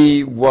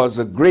 He was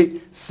a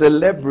great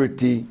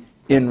celebrity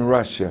in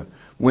Russia.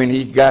 When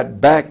he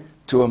got back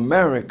to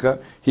America,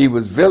 he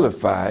was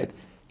vilified.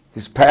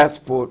 His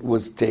passport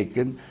was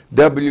taken.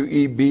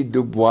 W.E.B.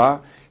 Du Bois,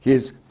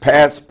 his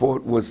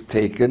passport was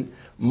taken.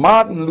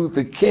 Martin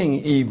Luther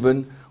King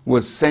even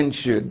was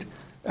censured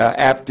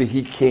after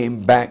he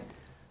came back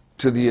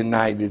to the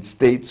United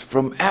States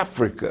from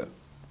Africa.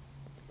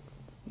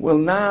 Well,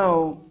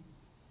 now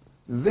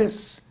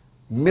this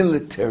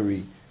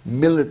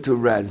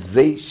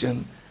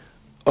militarization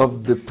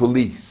of the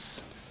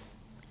police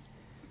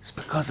is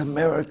because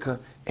America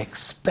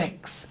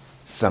expects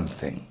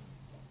something.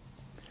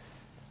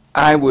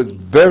 I was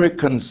very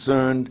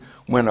concerned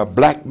when a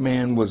black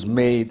man was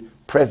made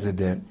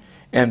president,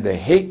 and the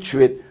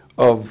hatred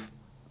of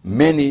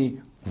many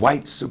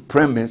white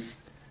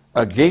supremacists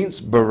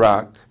against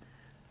Barack.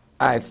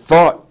 I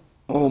thought,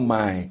 oh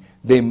my,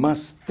 they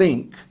must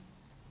think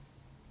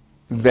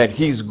that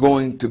he's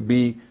going to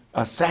be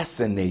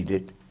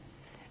assassinated.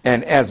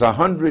 And as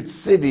 100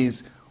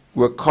 cities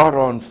were caught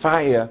on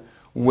fire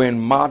when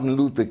Martin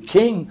Luther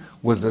King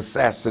was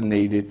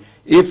assassinated,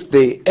 if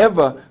they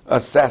ever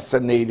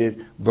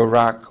assassinated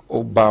Barack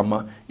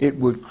Obama, it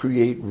would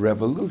create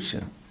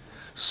revolution.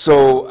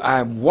 So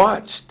I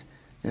watched,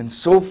 and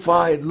so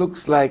far it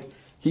looks like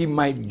he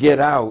might get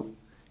out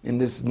in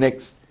this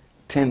next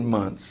 10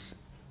 months.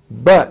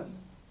 But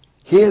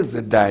here's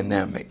the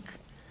dynamic.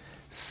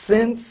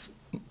 Since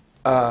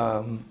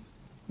Barack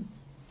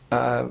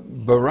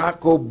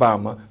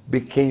Obama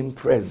became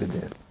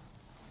president,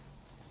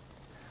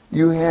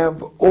 you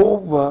have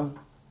over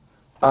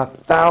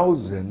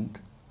 1,000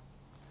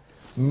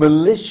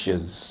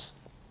 militias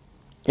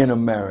in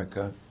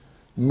America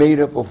made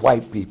up of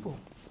white people.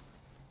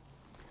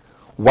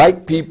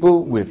 White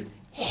people with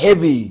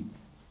heavy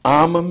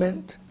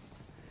armament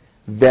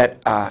that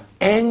are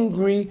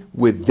angry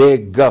with their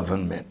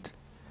government.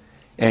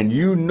 And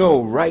you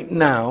know right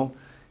now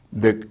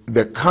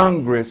the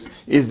Congress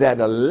is at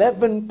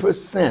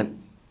 11%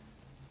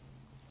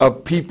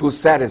 of people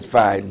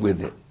satisfied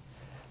with it.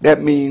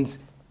 That means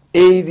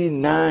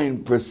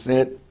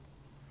 89%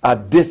 are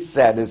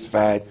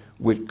dissatisfied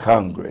with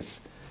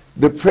Congress.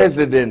 The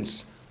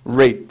president's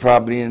rate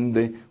probably in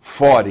the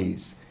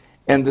 40s,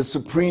 and the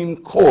Supreme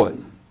Court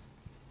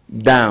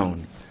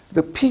down.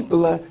 The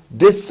people are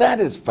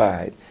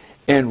dissatisfied,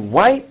 and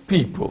white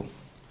people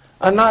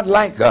are not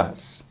like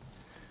us.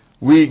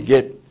 We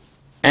get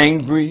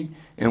angry,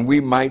 and we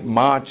might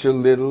march a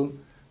little,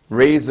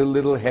 raise a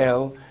little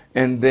hell,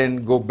 and then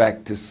go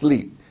back to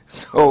sleep.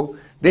 So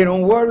they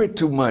don't worry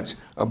too much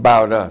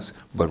about us.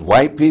 But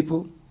white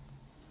people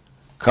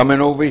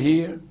coming over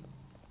here,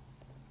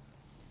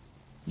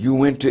 you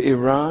went to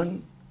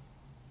Iran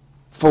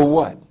for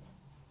what?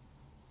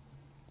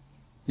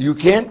 You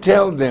can't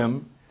tell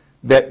them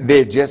that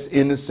they're just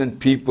innocent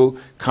people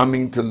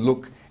coming to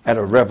look at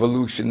a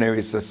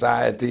revolutionary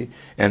society,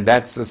 and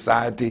that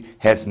society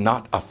has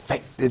not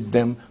affected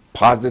them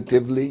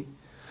positively.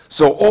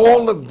 So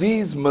all of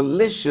these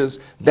militias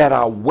that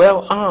are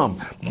well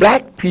armed,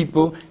 black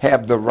people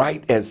have the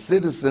right as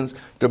citizens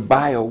to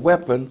buy a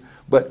weapon,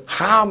 but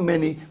how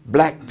many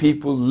black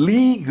people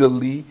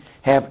legally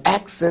have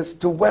access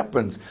to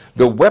weapons?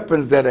 The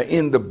weapons that are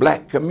in the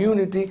black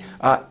community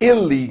are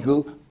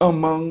illegal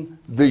among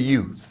the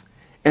youth,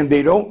 and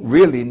they don't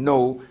really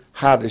know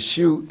how to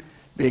shoot.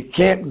 They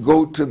can't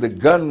go to the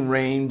gun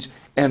range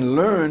and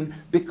learn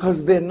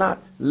because they're not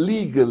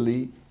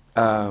legally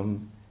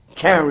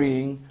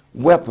carrying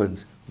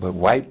weapons. But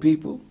white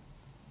people,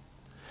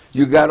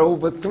 you got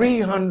over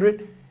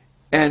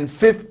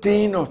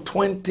 315 or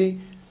 20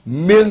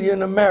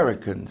 million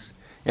Americans,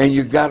 and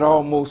you got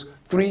almost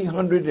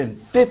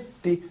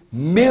 350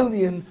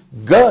 million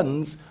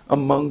guns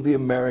among the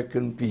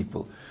American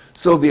people.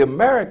 So the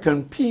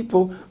American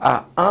people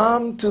are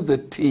armed to the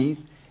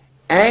teeth,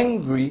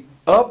 angry,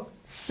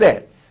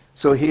 upset.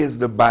 So here's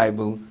the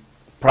Bible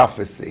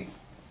prophecy.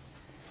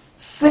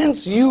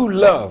 Since you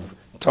love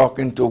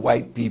talking to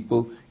white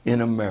people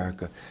in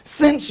America,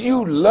 since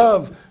you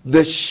love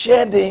the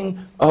shedding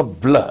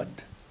of blood,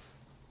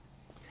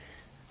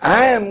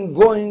 I am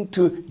going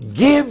to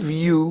give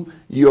you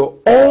your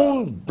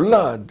own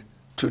blood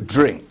to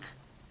drink,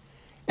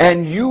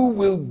 and you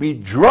will be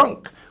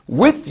drunk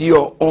with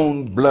your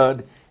own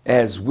blood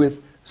as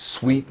with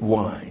sweet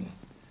wine.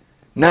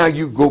 Now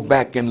you go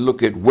back and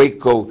look at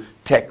Waco,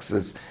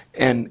 Texas,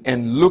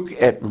 and look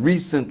at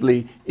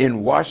recently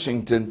in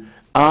Washington,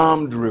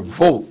 armed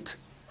revolt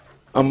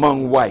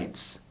among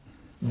whites.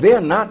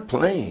 They're not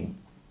playing.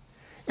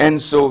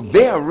 And so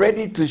they're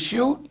ready to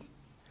shoot,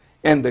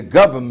 and the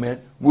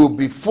government will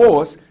be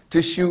forced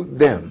to shoot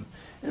them.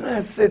 And I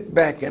sit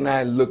back and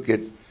I look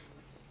at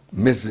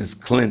Mrs.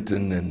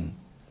 Clinton and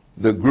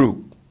the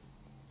group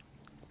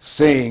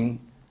saying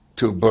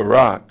to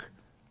Barack,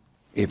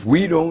 if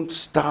we don't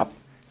stop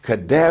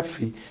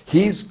Gaddafi,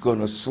 he's going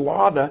to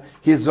slaughter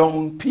his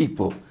own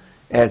people,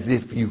 as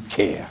if you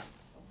care.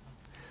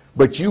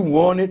 But you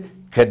wanted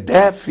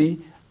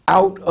Gaddafi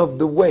out of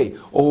the way.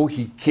 Oh,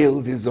 he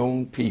killed his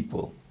own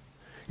people.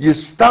 You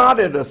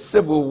started a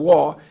civil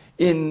war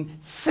in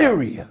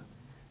Syria.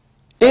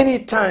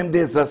 Anytime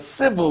there's a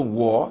civil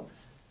war,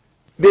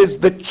 there's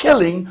the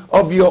killing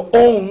of your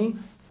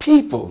own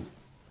people.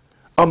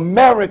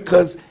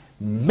 America's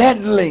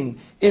meddling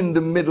in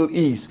the Middle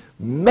East,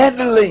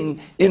 meddling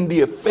in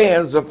the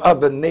affairs of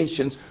other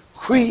nations,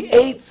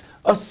 creates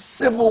a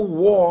civil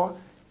war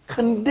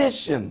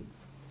condition.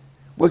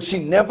 Well, she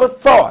never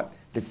thought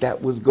that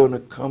that was going to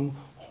come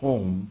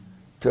home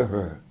to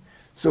her.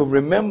 So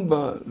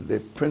remember the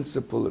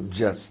principle of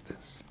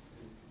justice.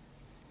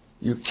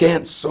 You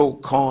can't sow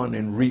corn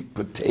and reap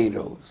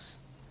potatoes.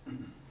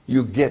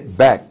 You get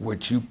back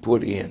what you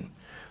put in.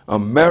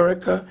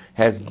 America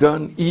has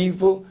done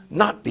evil,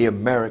 not the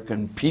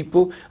American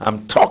people.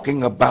 I'm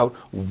talking about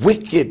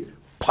wicked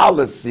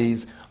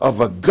policies of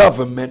a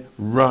government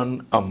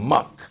run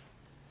amok.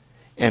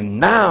 And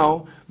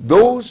now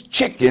those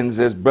chickens,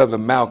 as Brother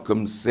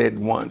Malcolm said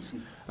once,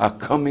 are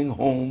coming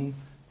home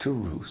to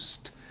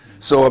roost.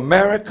 So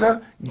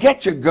America,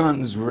 get your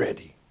guns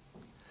ready,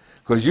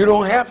 because you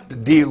don't have to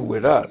deal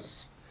with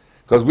us,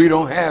 because we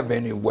don't have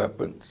any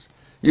weapons.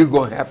 You're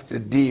going to have to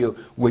deal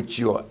with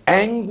your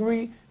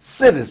angry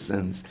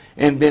citizens,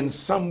 and then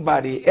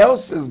somebody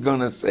else is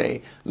going to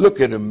say, look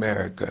at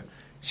America,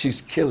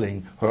 she's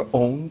killing her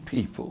own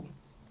people.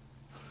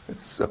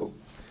 So,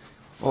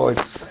 oh,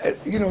 it's,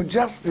 you know,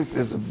 justice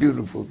is a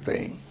beautiful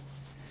thing.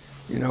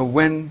 You know,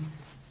 when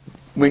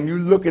you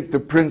look at the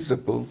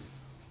principle,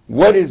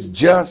 what is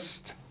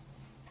just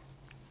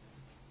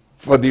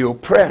for the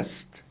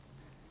oppressed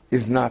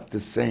is not the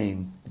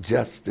same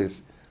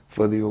justice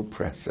for the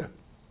oppressor.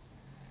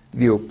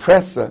 The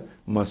oppressor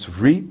must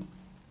reap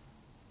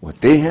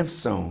what they have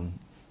sown,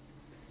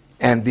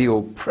 and the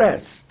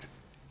oppressed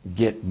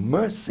get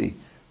mercy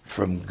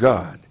from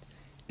God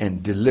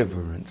and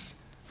deliverance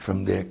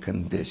from their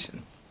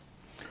condition.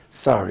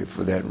 Sorry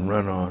for that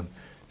run-on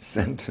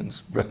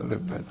sentence, brother,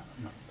 but...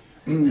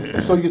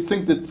 So you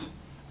think that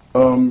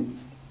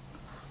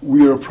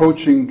we are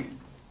approaching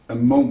a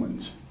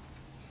moment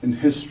in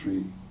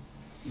history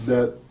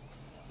that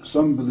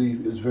some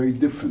believe is very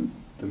different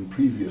than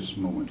previous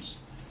moments.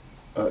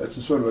 It's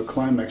a sort of a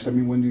climax. I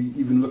mean, when you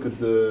even look at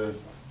the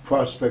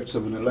prospects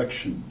of an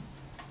election,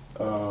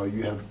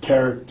 you have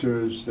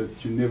characters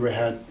that you never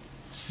had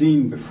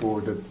seen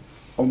before that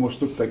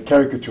almost looked like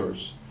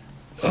caricatures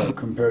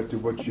compared to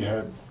what you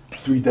had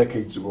 3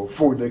 decades ago,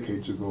 4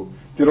 decades ago.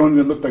 They don't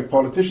even look like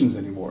politicians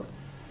anymore.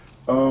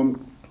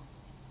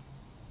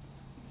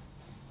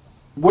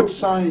 What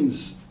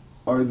signs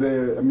are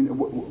there? I mean,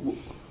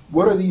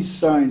 what are these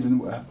signs,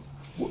 and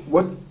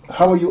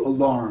how are you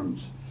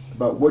alarmed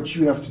about what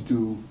you have to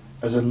do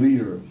as a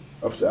leader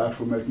of the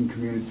Afro-American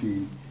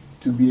community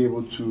to be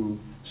able to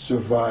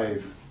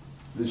survive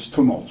this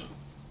tumult?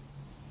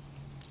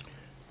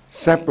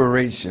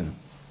 Separation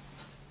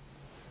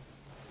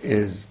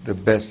is the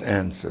best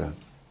answer.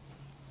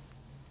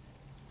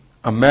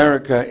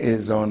 America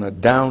is on a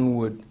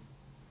downward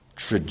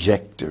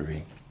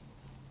trajectory.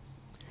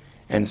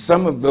 And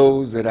some of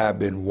those that I've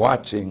been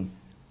watching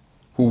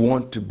who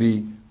want to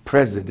be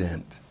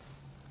president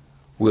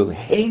will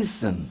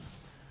hasten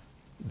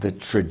the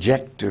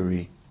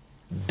trajectory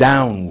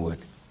downward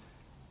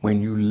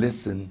when you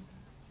listen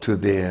to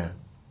their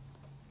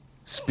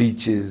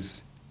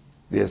speeches,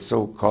 their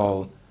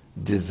so-called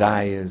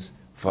desires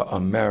for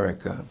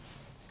America.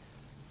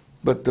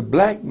 But the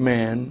black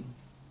man,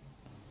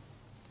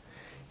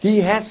 he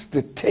has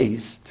to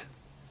taste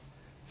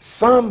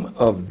some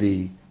of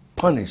the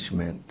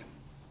punishment,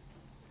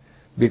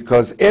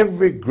 because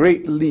every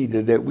great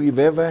leader that we've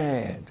ever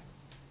had,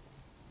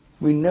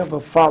 we never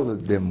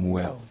followed them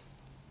well.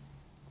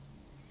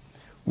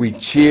 We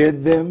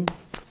cheered them,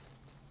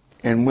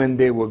 and when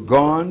they were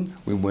gone,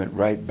 we went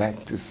right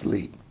back to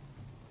sleep.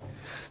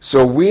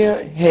 So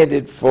we're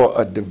headed for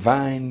a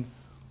divine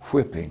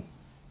whipping,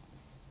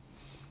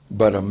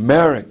 but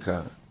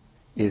America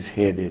is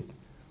headed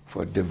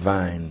for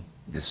divine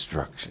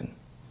destruction.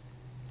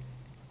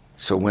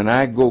 So when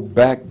I go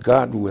back,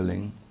 God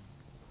willing,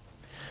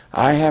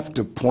 I have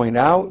to point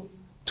out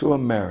to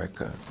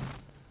America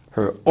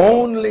her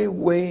only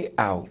way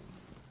out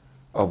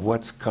of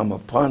what's come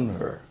upon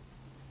her.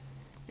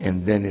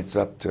 And then it's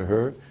up to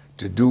her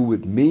to do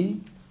with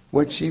me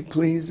what she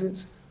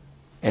pleases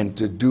and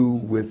to do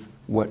with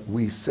what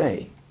we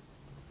say.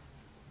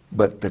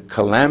 But the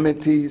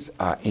calamities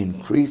are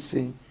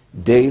increasing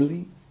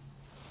daily.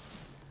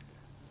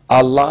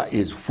 Allah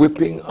is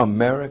whipping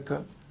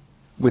America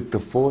with the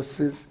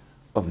forces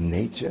of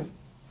nature.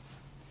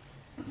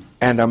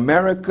 And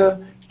America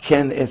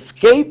can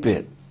escape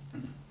it,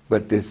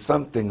 but there's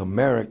something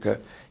America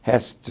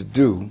has to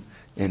do,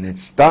 and it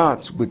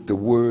starts with the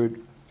word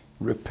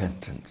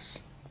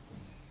repentance.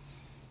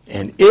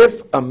 And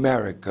if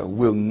America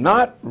will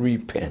not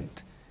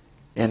repent,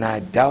 and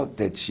I doubt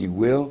that she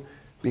will,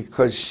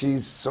 because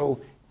she's so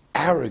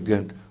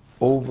arrogant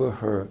over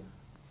her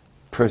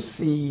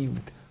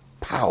perceived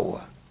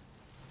power,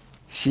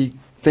 she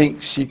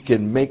thinks she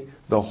can make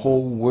the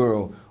whole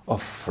world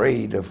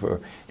afraid of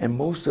her, and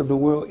most of the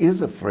world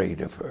is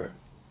afraid of her.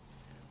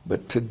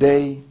 But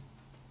today,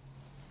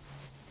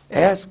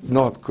 ask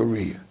North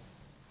Korea,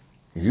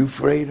 are you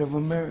afraid of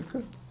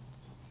America?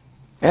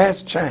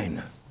 Ask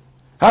China.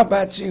 How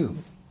about you?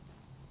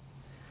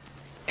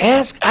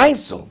 Ask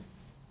ISIL.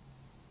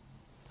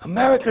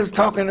 America's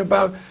talking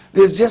about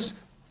there's just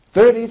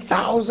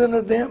 30,000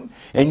 of them,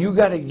 and you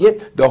got to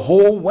get the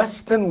whole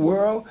Western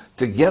world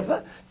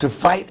together to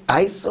fight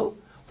ISIL?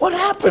 What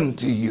happened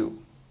to you?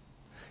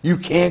 You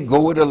can't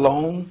go it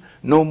alone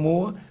no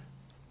more?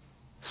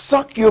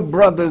 Suck your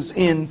brothers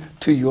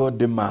into your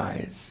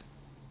demise.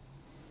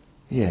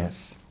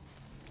 Yes,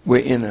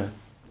 we're in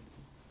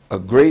a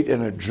great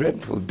and a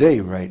dreadful day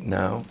right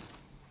now,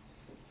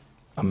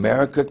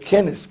 America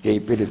can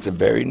escape it. It's a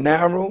very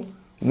narrow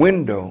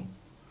window,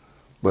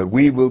 but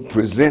we will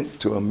present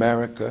to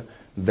America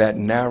that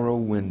narrow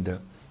window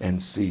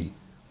and see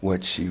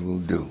what she will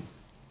do.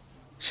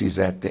 She's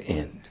at the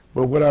end.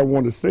 But what I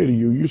want to say to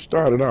you, you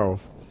started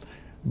off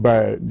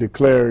by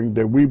declaring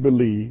that we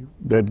believe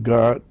that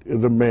God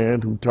is a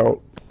man who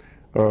taught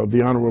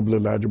the Honorable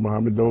Elijah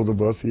Muhammad, those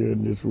of us here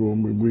in this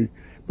room, and we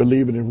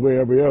believe it, and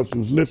wherever else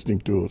who's listening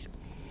to us.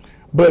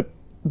 But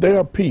there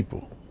are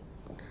people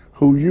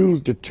who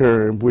use the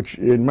term, which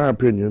in my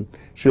opinion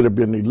should have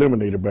been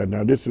eliminated by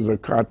now. This is a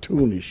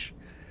cartoonish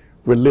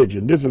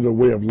religion. This is a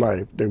way of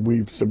life that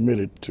we've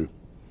submitted to.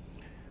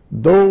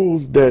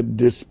 Those that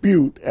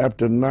dispute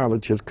after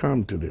knowledge has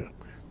come to them.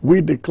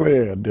 We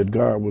declared that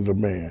God was a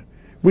man.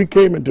 We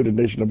came into the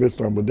Nation of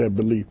Islam with that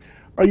belief.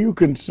 Are you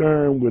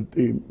concerned with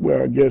the,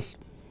 well, I guess,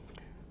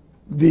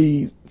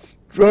 the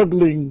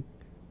struggling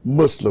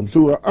Muslims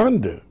who are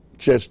under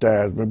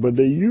chastisement, but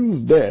they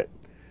use that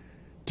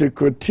to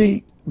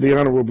critique the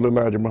Honorable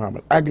Elijah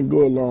Muhammad? I can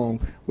go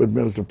along with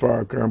Minister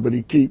Farrakhan, but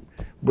he keep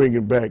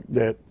bringing back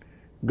that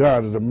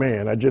God is a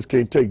man. I just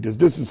can't take this.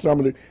 This is some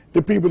of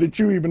the people that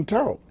you even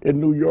taught in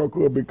New York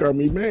who have become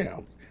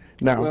imams.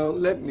 Now, well,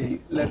 let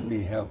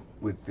me help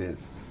with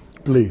this.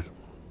 Please.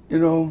 You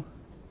know,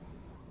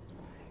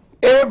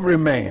 every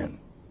man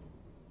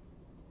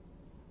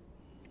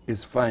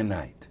is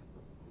finite.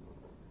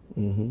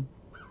 Mm-hmm.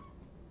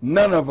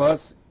 None of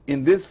us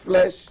in this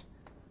flesh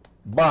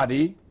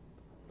body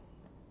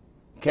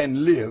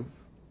can live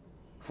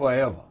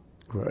forever.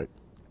 Right.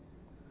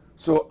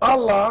 So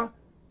Allah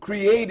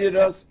created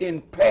us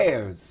in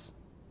pairs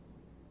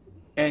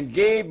and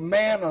gave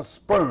man a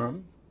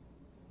sperm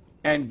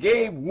and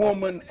gave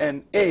woman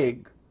an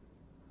egg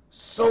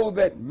so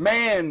that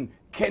man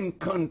can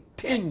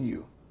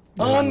continue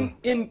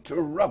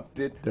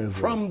uninterrupted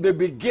from the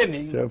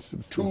beginning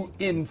to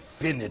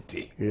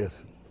infinity.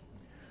 Yes.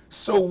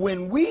 So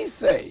when we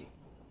say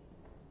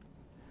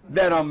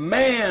that a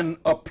man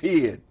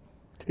appeared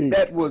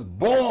that was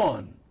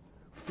born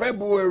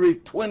February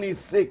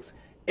 26,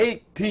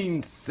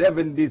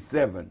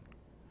 1877,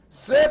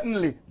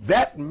 certainly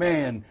that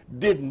man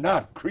did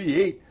not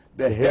create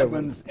the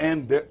heavens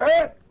and the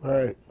earth.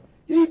 Right.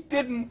 He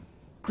didn't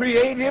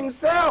create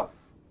himself.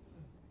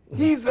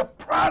 He's a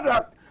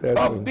product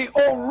of the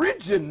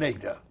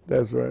originator.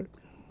 That's right.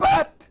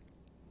 But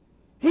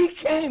he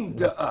came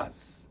to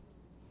us.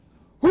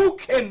 Who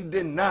can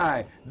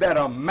deny that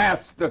a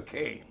master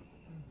came?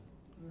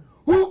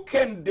 Who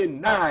can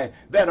deny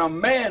that a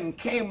man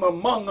came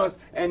among us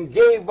and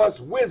gave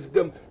us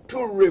wisdom to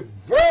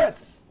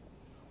reverse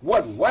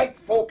what white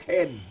folk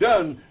had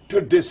done to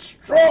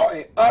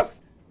destroy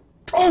us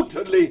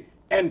totally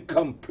and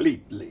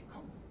completely?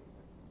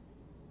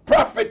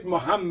 Prophet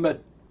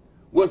Muhammad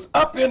was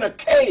up in a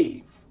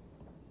cave.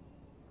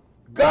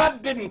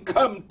 God didn't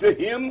come to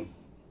him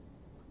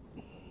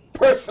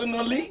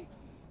personally.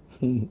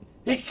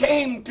 He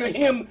came to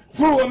him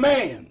through a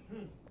man.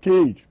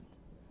 Cage.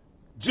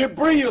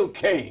 Jibreel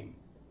came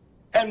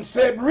and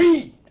said,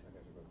 read.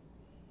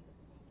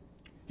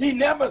 He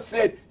never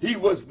said he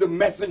was the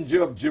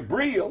messenger of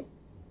Jibreel.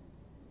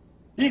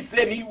 He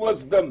said he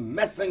was the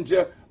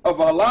messenger of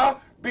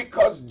Allah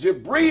because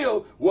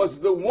Jibreel was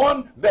the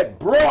one that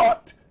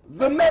brought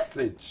the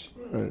message.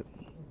 Right.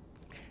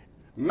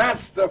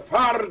 Master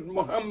Fard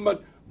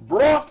Muhammad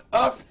brought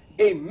us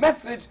a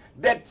message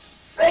that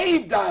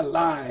saved our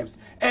lives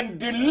and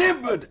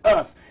delivered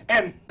us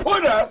and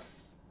put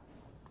us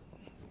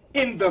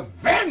in the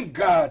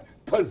vanguard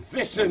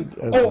position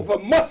over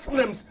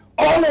Muslims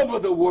all over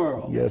the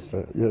world. Yes,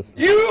 sir. Yes.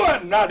 You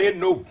are not in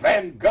no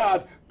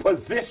vanguard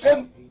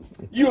position.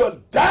 You are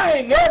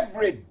dying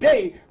every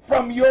day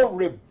from your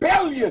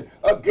rebellion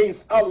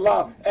against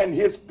Allah and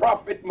his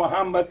Prophet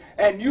Muhammad,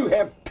 and you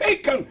have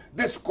taken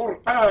this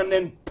Quran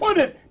and put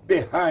it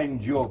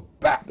behind your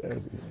back.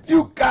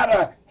 You got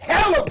a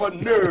hell of a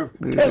nerve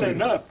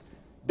telling us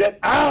that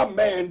our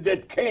man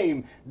that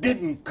came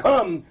didn't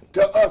come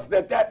to us,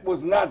 that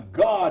was not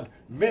God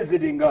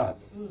visiting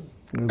us.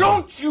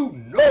 Don't you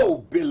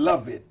know,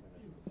 beloved,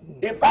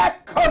 if I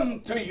come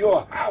to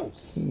your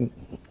house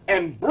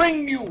and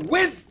bring you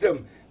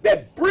wisdom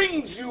that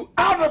brings you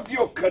out of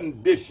your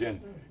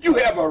condition, you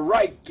have a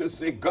right to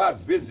say, God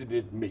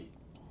visited me.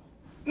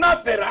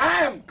 Not that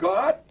I am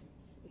God,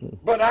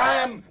 but I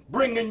am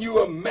bringing you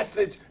a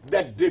message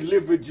that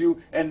delivered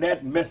you, and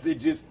that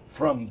message is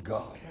from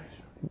God.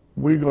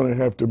 We're going to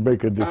have to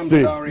make a decision.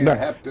 I'm sorry, I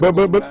have to go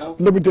now.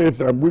 Let me tell you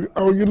something.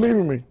 You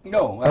leaving me?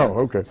 No.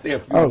 Okay. Stay a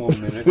few more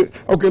minutes.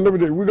 Okay, let me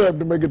tell you, we're going to have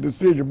to make a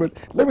decision. But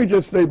let me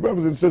just say,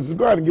 brothers and sisters,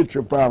 go ahead and get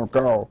your final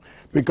call,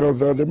 because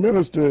the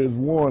minister is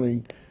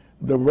warning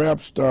the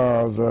rap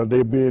stars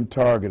they're being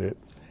targeted.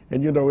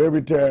 And, you know,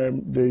 every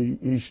time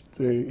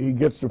he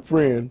gets a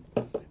friend,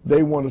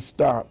 they want to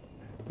stop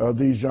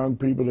these young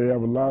people. They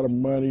have a lot of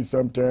money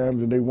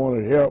sometimes, and they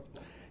want to help,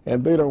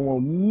 and they don't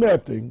want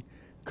nothing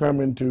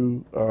coming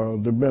to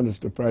the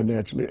minister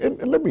financially.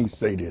 And let me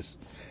say this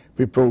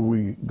before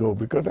we go,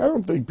 because I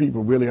don't think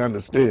people really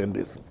understand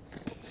this.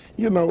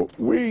 you know,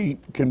 we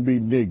can be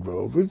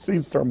Negroes. We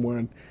see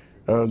someone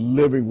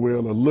living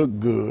well or look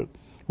good.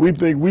 We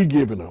think we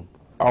giving them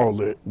all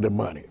the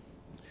money.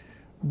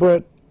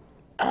 But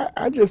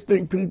I just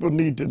think people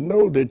need to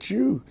know that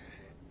you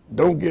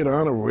don't get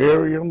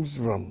honorariums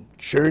from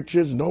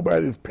churches.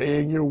 Nobody's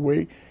paying your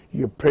way.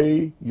 You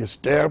pay your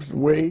staff's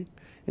way,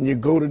 and you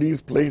go to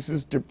these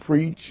places to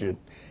preach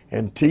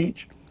and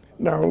teach.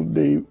 Now,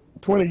 the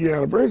 20-year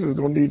anniversary is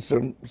going to need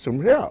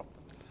some help,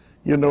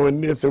 you know, in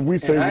this. And we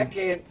say, and I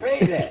can't pay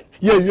that.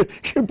 Yeah, you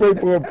pay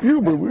for a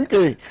few, but we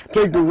can't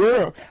take the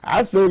world.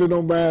 I certainly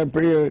don't mind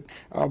paying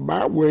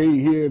my way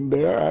here and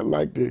there. I'd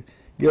like to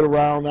get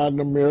around out in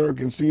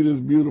America and see this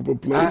beautiful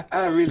place.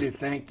 I really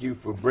thank you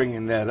for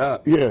bringing that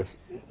up. Yes.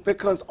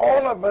 Because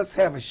all of us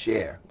have a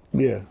share.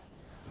 Yeah.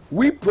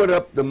 We put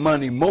up the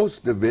money,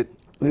 most of it,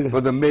 for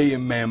the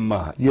Million Man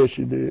March. Yes,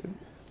 you did.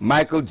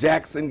 Michael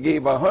Jackson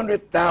gave a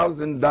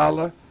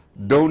 $100,000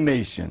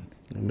 donation.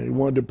 And they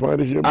wanted to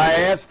punish him. I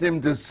asked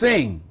him to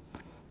sing.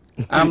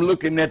 I'm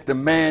looking at the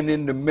man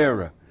in the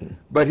mirror.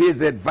 But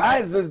his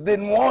advisors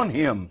didn't want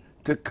him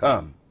to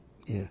come.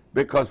 Yeah.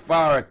 Because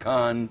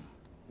Farrakhan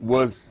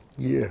was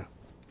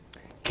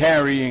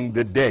carrying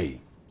the day.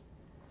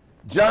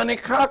 Johnny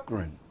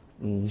Cochran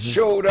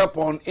showed up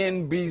on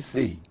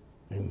NBC.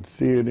 And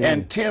CNN.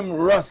 And Tim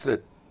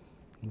Russert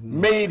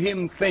made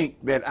him think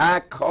that I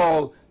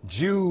call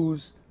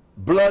Jews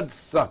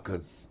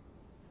bloodsuckers.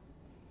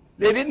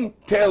 They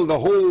didn't tell the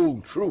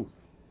whole truth.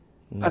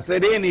 I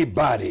said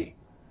anybody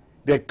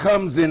that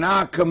comes in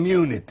our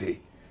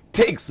community,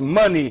 takes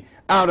money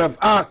out of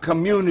our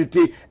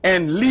community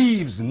and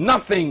leaves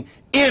nothing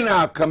in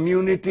our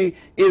community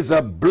is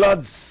a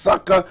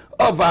bloodsucker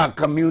of our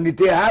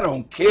community. I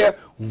don't care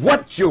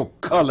what your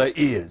color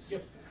is.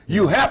 Yes.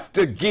 You have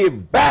to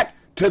give back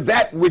to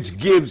that which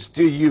gives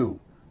to you.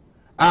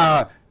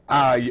 Not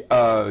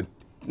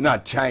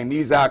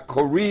Chinese, our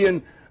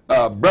Korean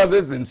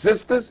brothers and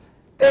sisters,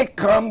 they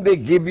come, they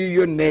give you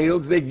your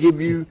nails, they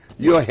give you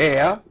your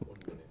hair,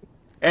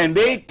 and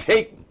they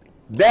take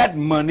that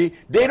money,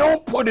 they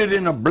don't put it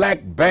in a black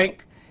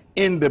bank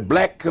in the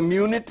black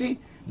community,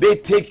 they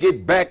take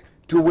it back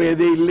to where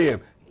they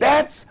live.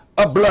 That's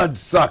a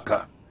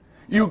bloodsucker.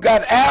 You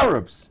got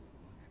Arabs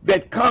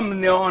that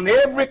come on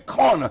every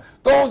corner.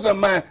 Those are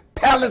my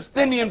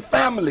Palestinian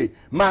family,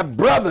 my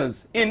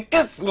brothers in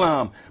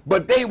Islam,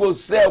 but they will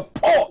sell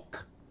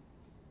pork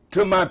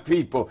to my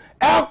people,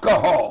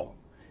 alcohol,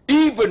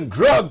 even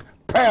drug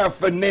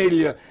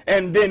paraphernalia,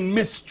 and then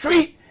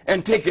mistreat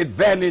and take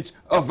advantage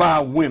of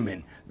our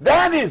women.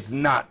 That is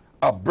not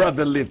a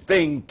brotherly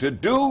thing to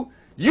do.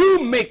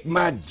 You make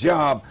my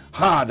job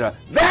harder.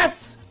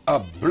 That's a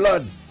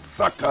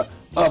bloodsucker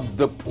of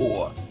the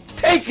poor.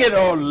 Take it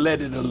or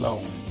let it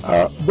alone.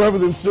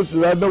 Brothers and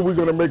sisters, I know we're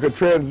going to make a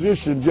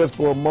transition just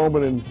for a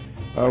moment, and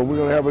we're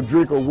going to have a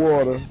drink of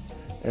water,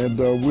 and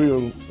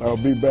we'll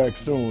be back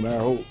soon, I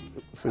hope.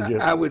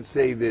 I would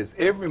say this.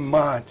 Every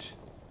march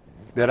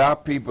that our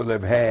people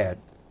have had,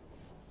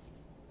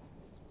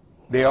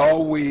 they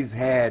always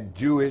had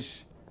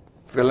Jewish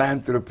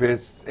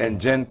philanthropists and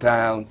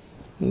Gentiles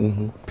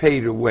pay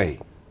the way.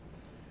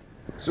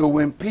 So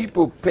when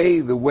people pay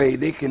the way,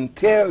 they can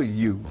tell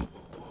you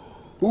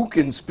who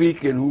can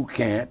speak and who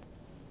can't,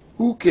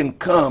 who can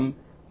come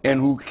and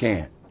who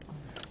can't.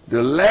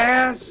 The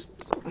last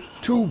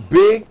two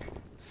big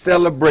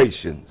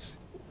celebrations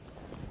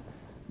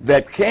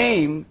that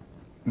came,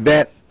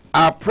 that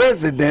our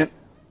president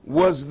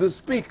was the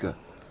speaker.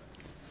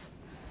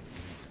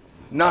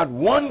 Not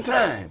one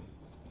time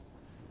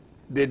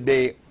did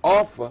they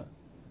offer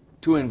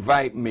to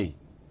invite me.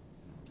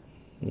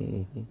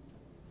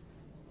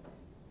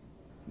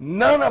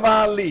 None of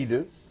our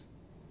leaders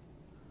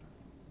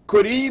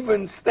could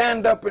even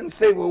stand up and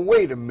say, well,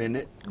 wait a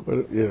minute.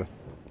 Yeah.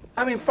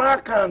 I mean,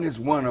 Farrakhan is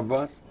one of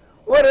us.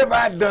 What have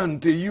I done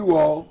to you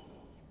all?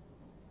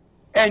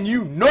 And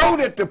you know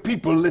that the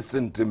people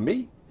listen to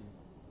me,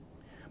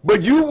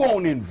 but you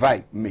won't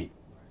invite me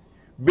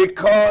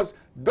because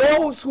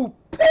those who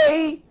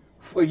pay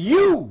for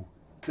you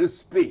to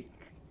speak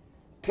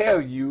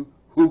tell you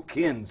who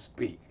can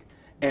speak.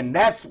 And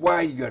that's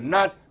why you're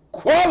not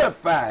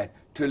qualified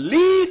to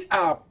lead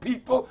our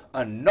people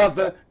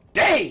another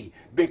day,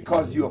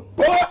 because you're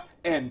bought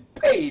and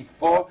paid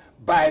for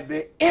by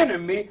the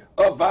enemy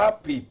of our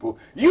people.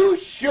 You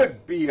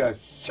should be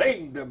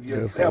ashamed of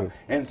yourself. Yes,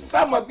 and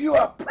some of you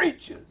are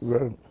preachers.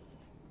 Right.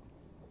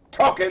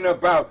 Talking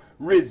about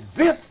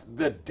resist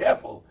the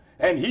devil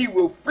and he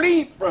will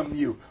flee from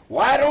you.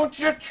 Why don't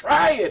you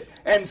try it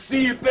and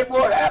see if it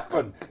will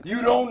happen?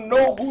 You don't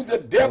know who the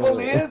devil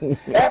is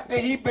after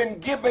he's been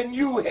giving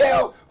you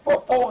hell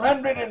for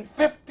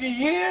 450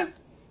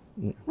 years?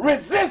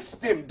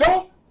 Resist him.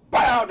 Don't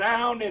bow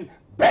down and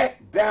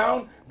back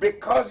down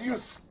because you're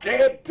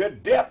scared to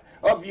death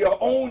of your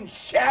own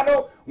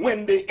shadow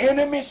when the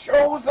enemy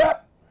shows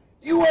up.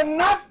 You are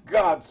not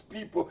God's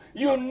people.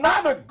 You're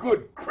not a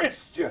good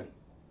Christian.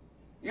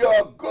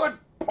 You're a good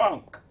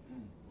punk.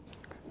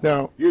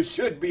 Now, you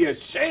should be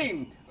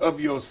ashamed of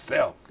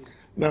yourself.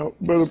 Now,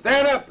 brother,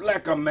 stand up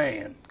like a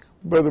man.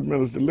 Brother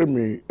Minister, let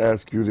me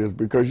ask you this,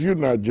 because you're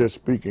not just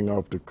speaking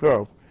off the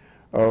cuff.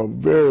 A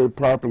very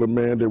popular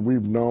man that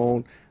we've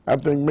known, I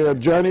think Mayor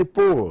Johnny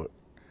Ford,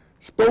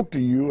 spoke to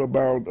you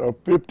about a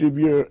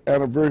 50-year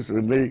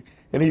anniversary,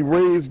 and he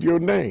raised your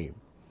name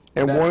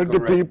and That's wanted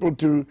correct. the people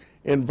to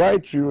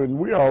invite you. And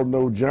we all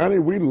know Johnny.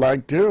 We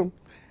liked him,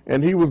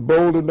 and he was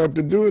bold enough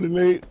to do it,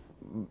 and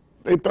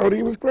they thought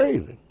he was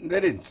crazy. They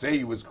didn't say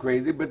he was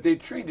crazy, but they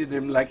treated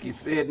him like he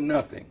said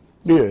nothing.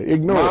 Yeah,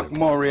 ignore Mark it.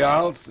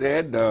 Morial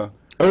said,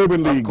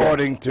 Urban League.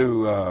 according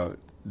to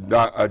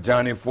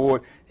Johnny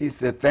Ford, he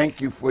said,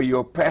 "Thank you for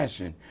your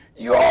passion.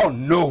 You all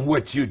know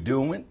what you're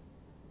doing.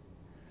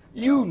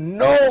 You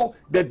know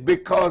that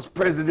because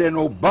President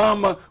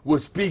Obama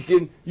was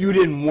speaking, you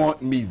didn't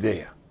want me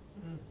there.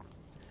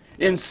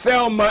 In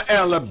Selma,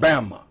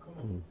 Alabama,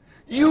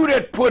 you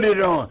that put it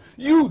on,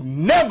 you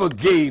never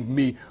gave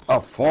me a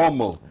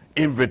formal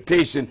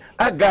invitation.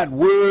 I got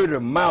word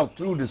of mouth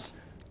through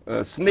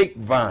the snake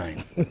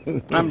vine.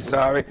 I'm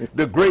sorry,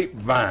 the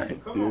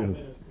grapevine.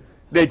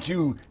 That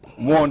you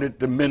wanted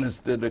the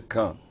minister to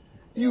come.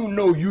 You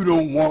know you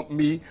don't want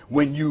me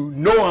when you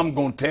know I'm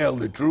going to tell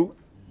the truth.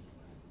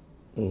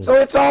 So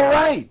it's all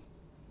right.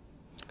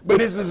 But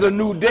this is a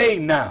new day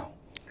now.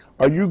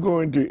 Are you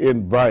going to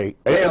invite?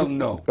 Hell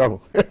no.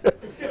 Oh.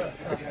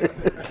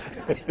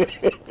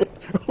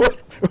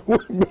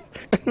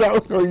 No,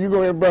 you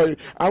going to invite?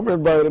 I'm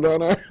invited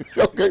on that.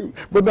 Okay,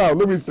 but now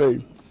let me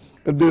say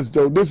this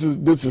though. This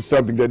is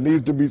something that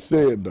needs to be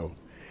said though.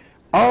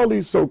 All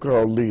these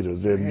so-called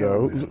leaders and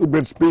who've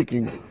been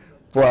speaking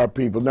for our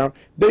people now,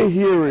 they're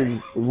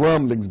hearing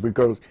rumblings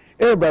because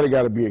everybody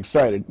got to be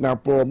excited. Now,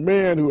 for a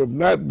man who have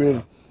not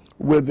been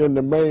within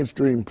the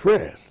mainstream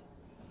press,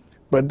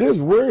 but this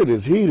word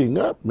is heating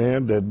up,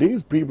 man, that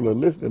these people are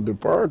listening to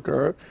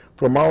Farrakhan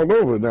from all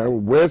over now,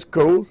 West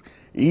Coast,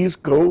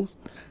 East Coast,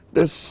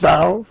 the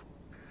South.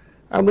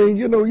 I mean,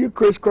 you know, you're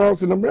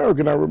crisscrossing America.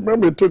 And I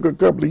remember it took a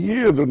couple of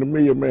years on the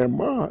Million Man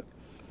March.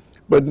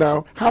 But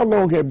now, how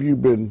long have you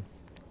been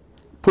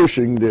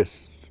pushing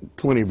this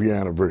 20th year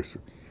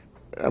anniversary?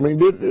 I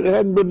mean, it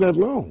hadn't been that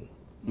long.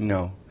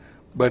 No.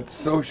 But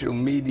social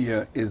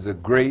media is a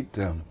great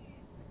tool.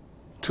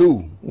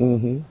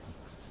 Mm-hmm.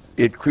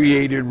 It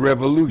created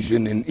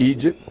revolution in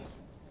Egypt.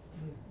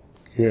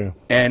 Yeah.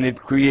 And it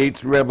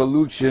creates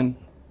revolution,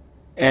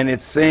 and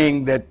it's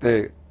saying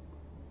that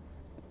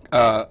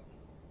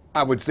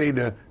I would say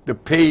the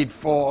paid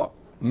for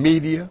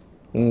media,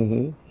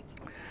 Mm-hmm.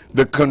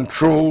 the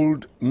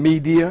controlled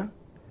media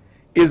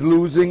is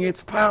losing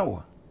its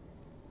power.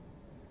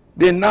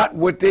 They're not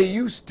what they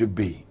used to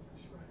be.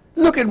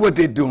 Look at what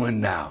they're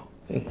doing now.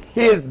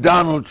 Here's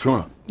Donald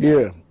Trump.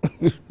 Yeah.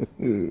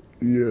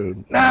 Yeah.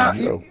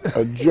 Now,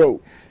 a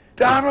joke.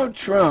 Donald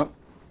Trump,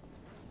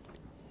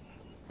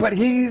 but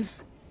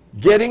he's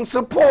getting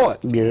support.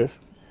 Yes.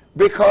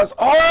 Because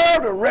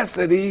all the rest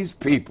of these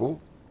people,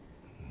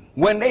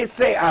 when they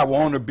say, I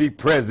want to be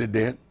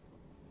president,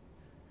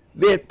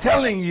 they're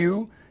telling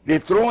you they're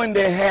throwing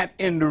their hat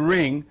in the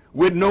ring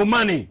with no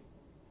money.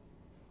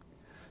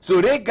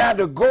 So they got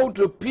to go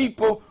to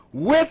people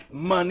with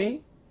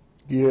money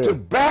to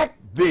back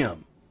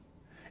them.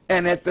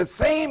 And at the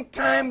same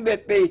time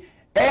that they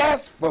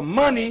ask for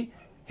money,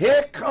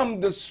 here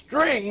comes the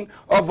string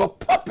of a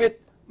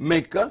puppet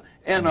maker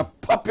and a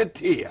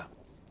puppeteer.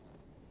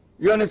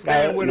 You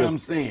understand what I'm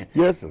saying?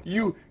 Yes, sir.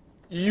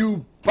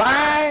 You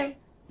buy,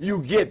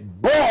 you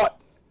get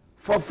bought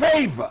for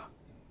favor.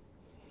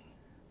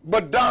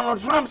 But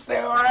Donald Trump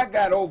said, oh, I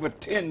got over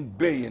 $10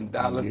 billion.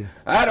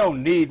 I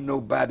don't need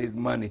nobody's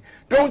money.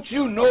 Don't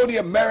you know the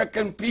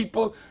American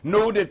people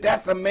know that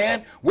that's a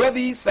man, whether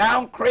he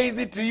sound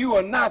crazy to you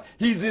or not,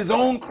 he's his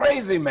own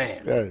crazy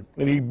man. Right.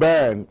 And he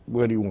buying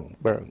what he wants.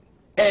 Buying.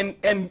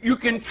 And you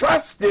can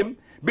trust him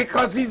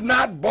because he's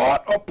not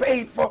bought or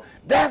paid for.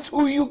 That's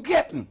who you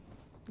getting.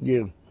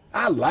 Yeah.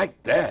 I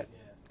like that.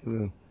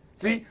 Yeah.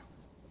 See,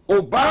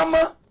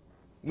 Obama,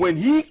 when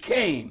he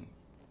came,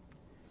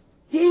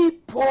 he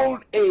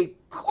pulled a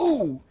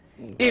coup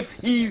if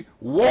he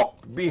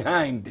walked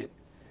behind it.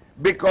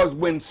 Because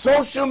when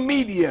social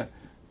media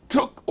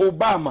took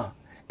Obama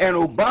and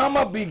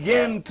Obama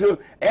began to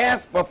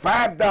ask for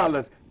 $5,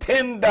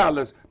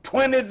 $10,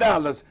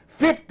 $20,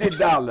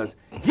 $50,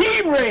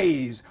 he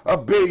raised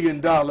 $1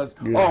 billion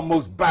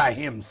almost by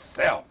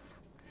himself.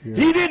 Yeah.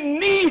 He didn't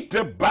need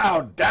to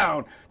bow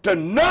down to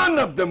none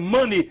of the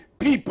money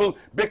people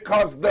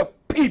because the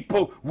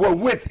people were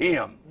with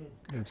him.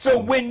 So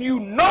when you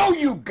know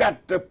you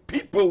got the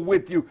people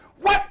with you,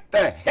 what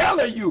the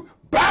hell are you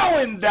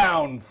bowing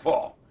down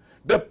for?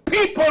 The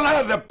people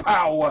are the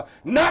power,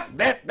 not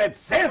that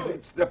says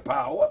it's the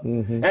power.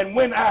 Mm-hmm. And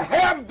when I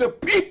have the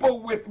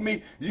people with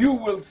me, you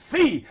will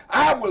see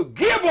I will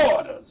give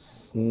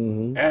orders,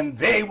 and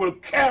they will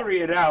carry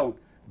it out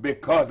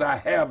because I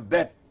have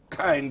that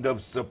kind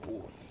of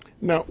support.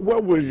 Now,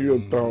 what was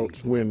your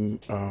thoughts when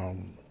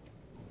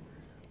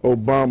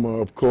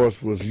Obama, of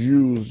course, was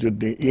used at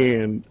the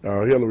end?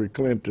 Hillary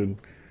Clinton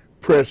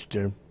pressed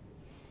him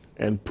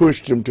and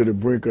pushed him to the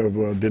brink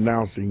of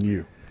denouncing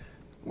you.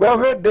 Well,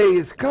 her day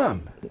has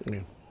come.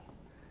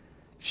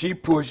 She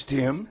pushed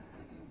him,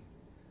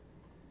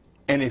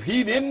 and if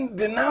he didn't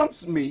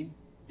denounce me,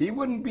 he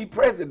wouldn't be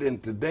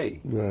president today.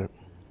 Right.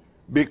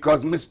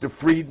 Because Mr.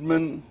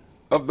 Friedman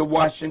of the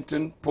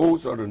Washington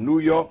Post or the New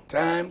York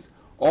Times,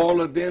 all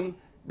of them,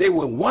 they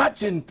were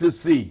watching to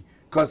see,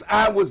 because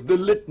I was the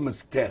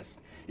litmus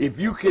test. If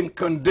you can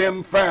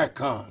condemn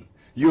Farrakhan,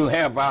 you'll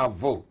have our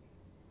vote.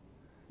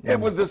 It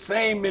was the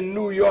same in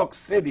New York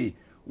City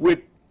with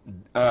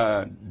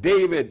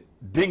David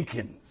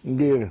Dinkins.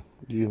 Yeah.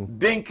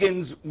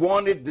 Dinkins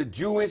wanted the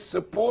Jewish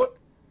support,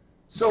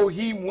 so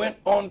he went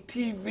on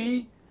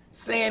TV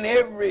saying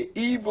every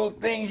evil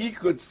thing he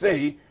could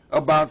say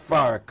about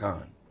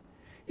Farrakhan.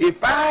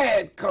 If I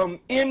had come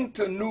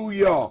into New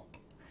York,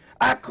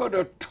 I could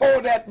have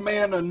tore that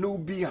man a new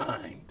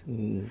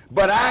behind.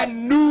 But I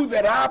knew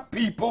that our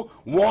people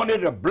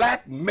wanted a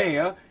black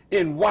mayor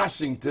in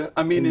Washington,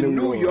 in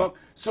New York,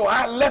 so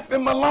I left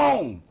him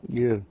alone.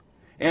 Yeah.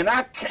 And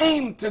I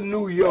came to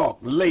New York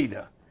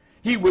later.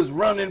 He was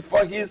running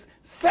for his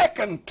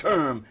second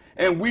term,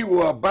 and we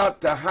were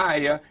about to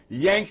hire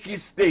Yankee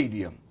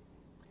Stadium.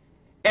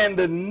 And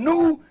the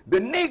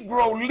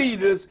Negro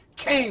leaders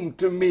came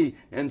to me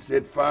and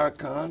said,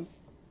 Farrakhan,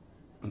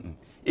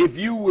 if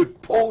you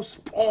would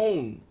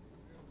postpone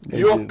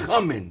your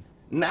coming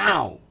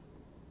now,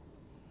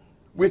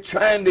 we're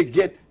trying to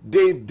get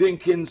Dave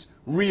Dinkins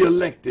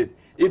reelected.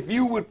 If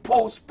you would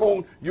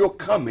postpone your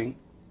coming,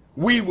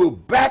 we will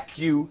back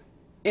you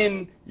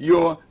in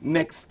your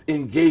next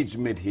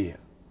engagement here.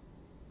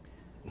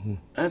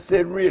 I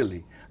said,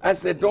 really? I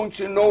said, don't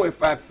you know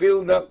if I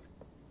filled up,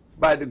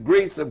 by the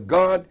grace of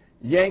God,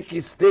 Yankee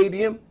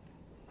Stadium,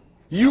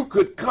 you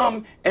could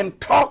come and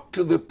talk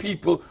to the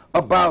people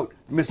about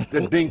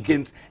Mr.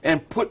 Dinkins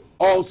and put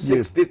all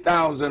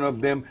 60,000 of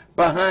them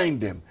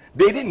behind him.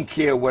 They didn't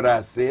care what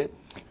I said.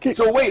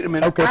 So wait a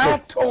minute. I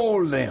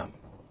told them,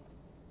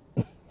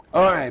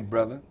 all right,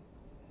 brother,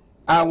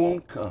 I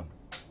won't come.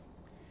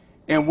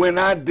 And when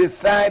I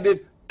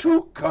decided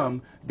to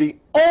come, the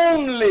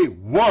only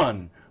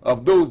one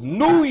of those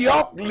New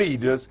York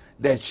leaders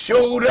that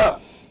showed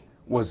up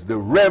was the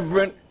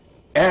Reverend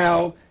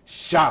Al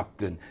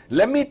Sharpton.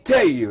 Let me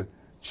tell you,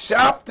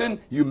 Sharpton,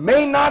 you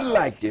may not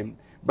like him,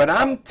 but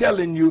I'm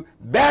telling you,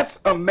 that's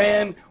a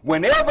man,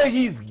 whenever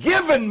he's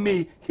given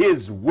me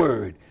his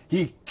word,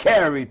 he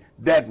carried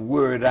that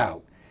word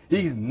out.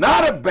 He's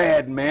not a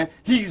bad man.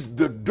 He's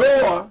the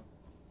door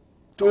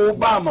to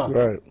Obama.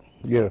 Right.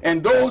 Yeah.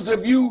 And those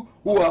of you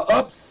who are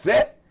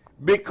upset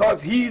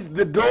because he's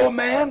the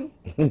doorman,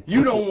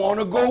 you don't want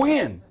to go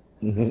in.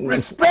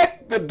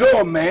 Respect the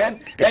doorman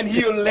and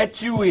he'll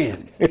let you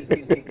in.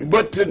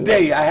 But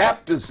today I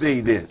have to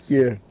say this.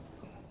 Yeah.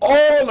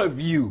 All of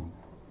you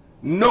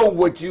know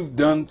what you've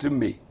done to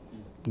me.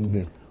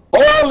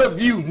 All of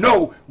you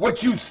know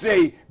what you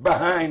say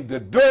behind the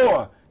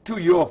door to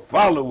your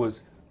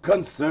followers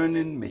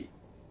concerning me.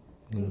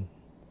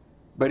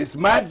 But it's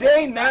my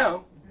day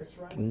now. That's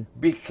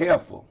right. Be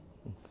careful.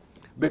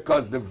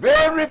 Because the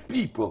very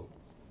people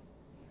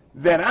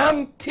that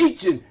I'm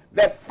teaching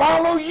that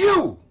follow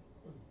you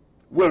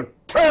will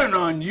turn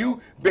on you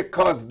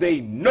because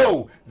they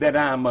know that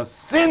I'm a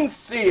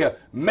sincere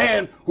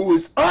man who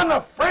is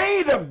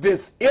unafraid of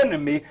this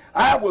enemy.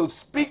 I will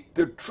speak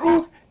the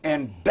truth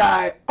and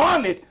die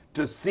on it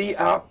to see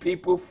our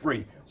people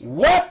free.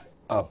 What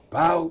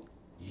about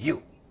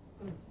you?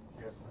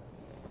 Yes,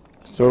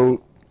 sir.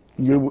 So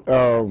you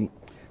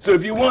so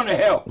if you want to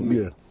help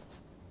me, yeah,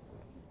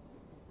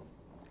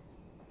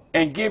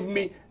 and give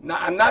me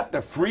not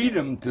the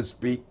freedom to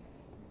speak,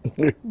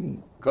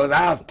 because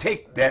I'll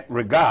take that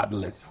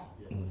regardless.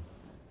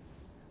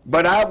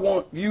 But I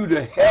want you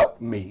to help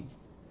me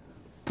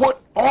put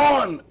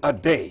on a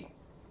day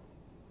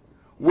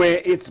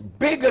where it's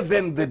bigger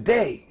than the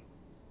day,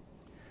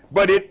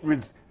 but it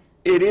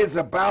is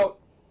about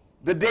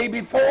the day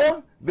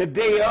before, the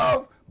day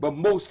of, but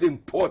most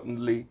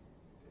importantly,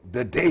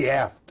 the day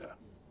after.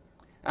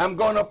 I'm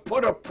going to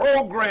put a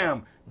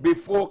program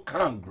before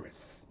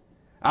Congress.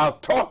 I'll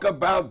talk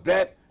about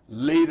that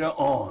later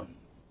on.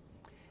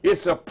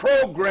 It's a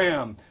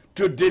program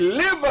to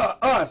deliver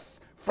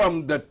us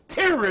from the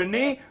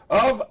tyranny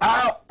of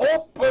our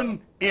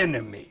open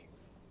enemy.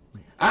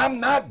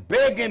 I'm not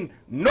begging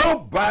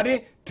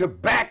nobody to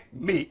back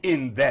me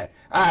in that.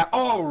 I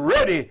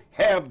already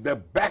have the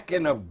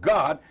backing of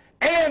God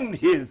and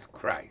his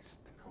Christ.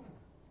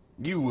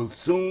 You will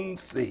soon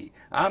see.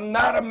 I'm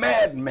not a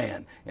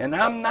madman and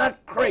I'm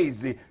not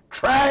crazy.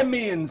 Try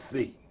me and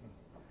see.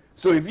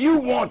 So if you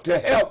want to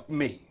help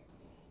me,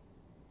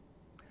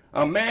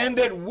 a man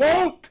that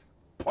won't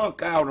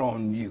punk out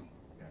on you,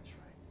 that's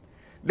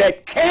right,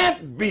 that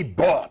can't be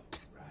bought,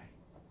 right,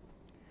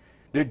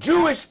 the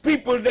Jewish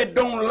people that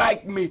don't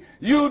like me,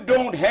 you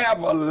don't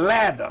have a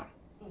ladder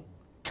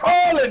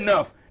tall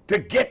enough to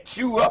get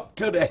you up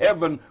to the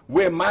heaven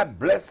where my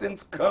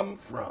blessings come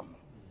from.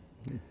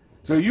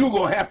 So you're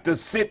going to have to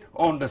sit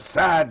on the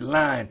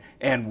sideline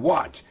and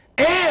watch.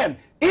 And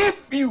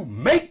if you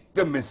make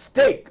the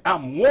mistake,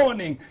 I'm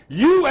warning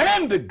you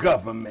and the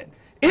government,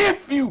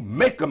 if you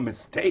make a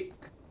mistake,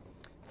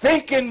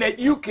 thinking that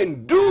you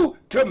can do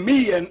to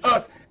me and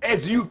us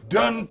as you've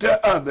done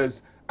to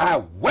others, I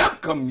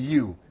welcome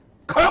you.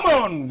 Come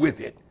on with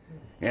it.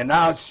 And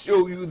I'll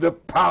show you the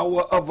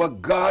power of a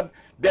God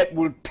that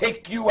will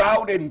take you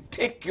out and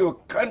take your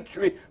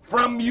country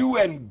from you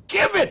and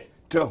give it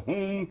to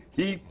whom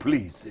he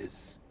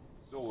pleases.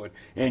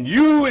 And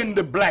you in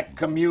the black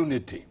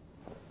community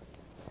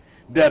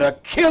that are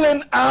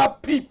killing our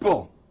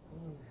people,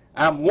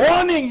 I'm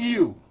warning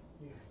you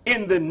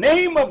in the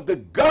name of the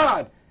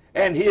God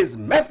and his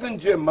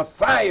messenger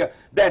Messiah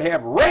that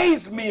have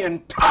raised me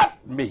and taught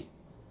me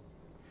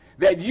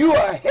that you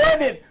are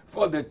headed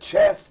for the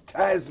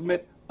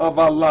chastisement of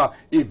Allah.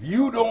 If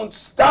you don't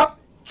stop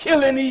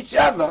killing each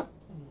other,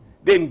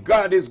 then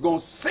God is going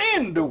to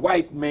send the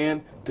white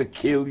man to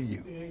kill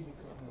you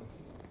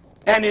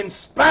and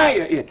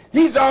inspire it.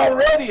 He's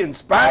already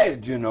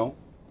inspired, you know.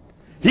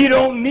 He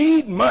don't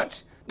need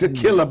much to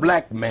kill a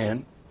black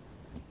man.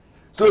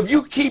 So if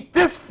you keep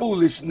this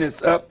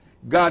foolishness up,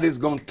 God is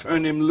going to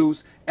turn him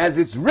loose, as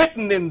it's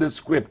written in the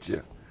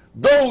scripture.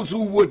 Those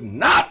who would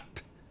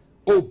not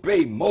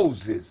obey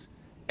Moses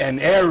and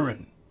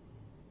Aaron,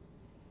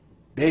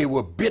 they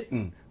were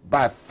bitten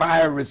by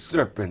fiery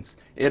serpents.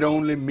 It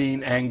only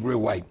means angry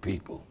white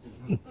people.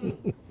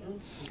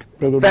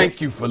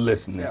 Thank you for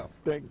listening.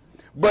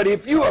 But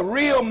if you're a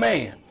real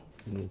man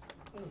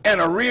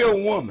and a real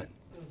woman,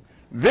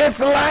 this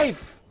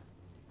life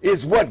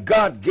is what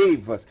God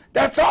gave us.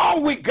 That's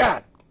all we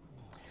got.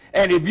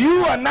 And if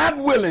you are not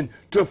willing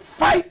to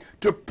fight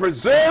to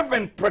preserve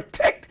and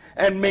protect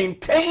and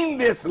maintain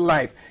this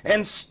life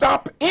and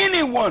stop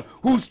anyone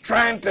who's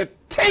trying to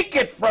take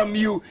it from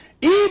you,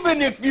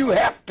 even if you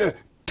have to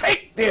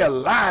take their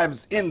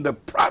lives in the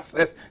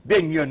process,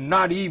 then you're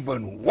not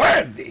even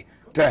worthy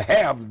to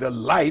have the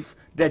life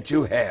that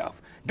you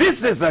have.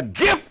 This is a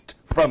gift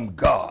from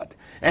God,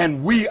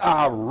 and we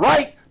are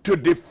right to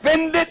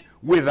defend it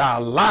with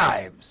our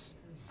lives.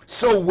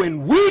 So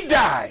when we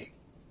die,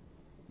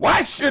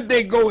 why should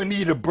they go and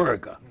eat a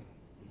burger?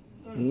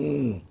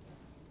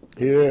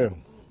 Yeah.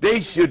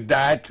 They should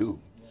die too.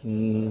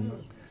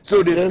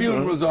 So the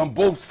funerals on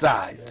both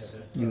sides.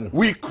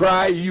 We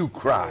cry, you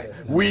cry.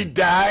 We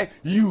die,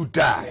 you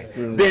die.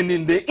 Then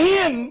in the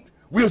end,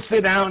 we'll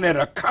sit down at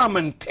a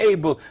common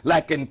table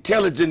like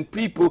intelligent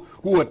people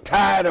who are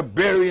tired of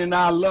burying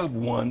our loved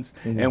ones,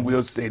 and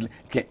we'll say,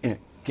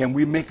 can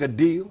we make a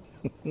deal?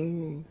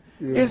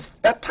 It's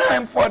a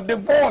time for a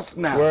divorce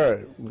now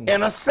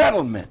and a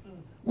settlement.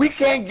 We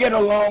can't get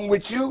along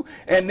with you,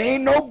 and there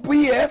ain't no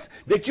BS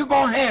that you're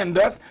going to hand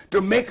us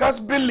to make us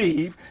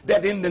believe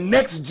that in the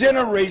next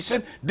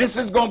generation, this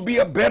is going to be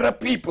a better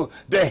people.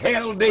 The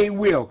hell they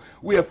will.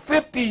 We're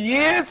 50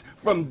 years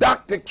from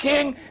Dr.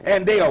 King,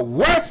 and they are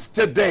worse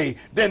today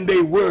than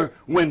they were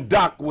when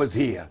Doc was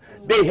here.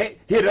 They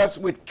hit us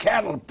with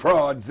cattle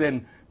prods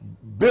and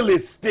billy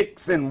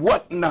sticks and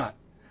whatnot.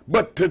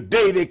 But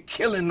today they're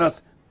killing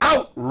us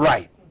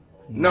outright.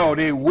 No,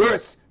 they're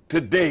worse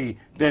today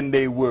than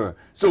they were.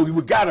 So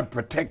we got to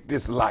protect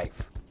this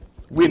life.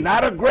 We're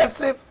not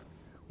aggressive.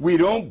 We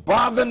don't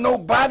bother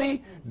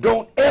nobody.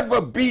 Don't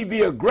ever be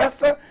the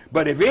aggressor.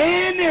 But if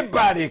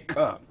anybody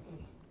come,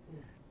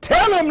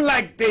 tell them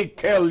like they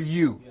tell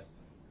you.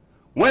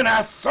 When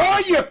I saw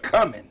you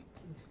coming,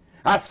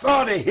 I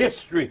saw the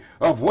history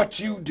of what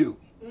you do.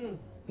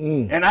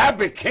 And I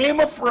became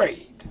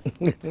afraid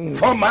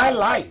for my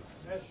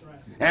life.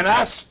 And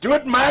I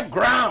stood my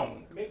ground.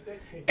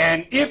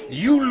 And if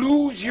you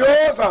lose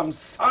yours, I'm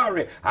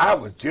sorry. I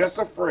was just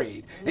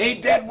afraid.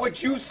 Ain't that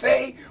what you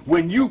say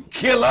when you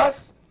kill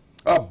us?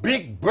 A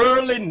big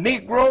burly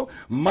Negro,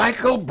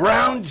 Michael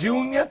Brown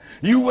Jr.,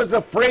 you was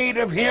afraid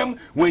of him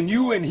when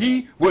you and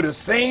he were the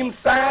same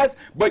size,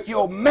 but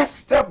your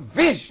messed up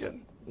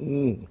vision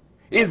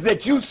is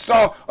that you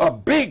saw a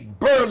big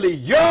burly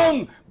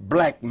young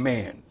black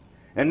man.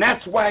 And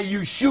that's why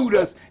you shoot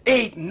us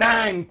 8,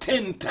 9,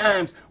 10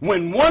 times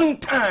when one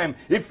time,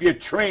 if you're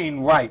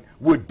trained right,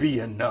 would be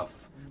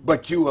enough.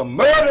 But you a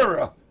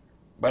murderer.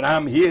 But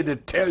I'm here to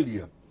tell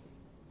you,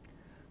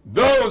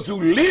 those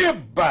who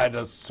live by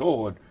the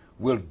sword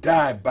will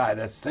die by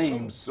the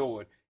same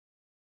sword.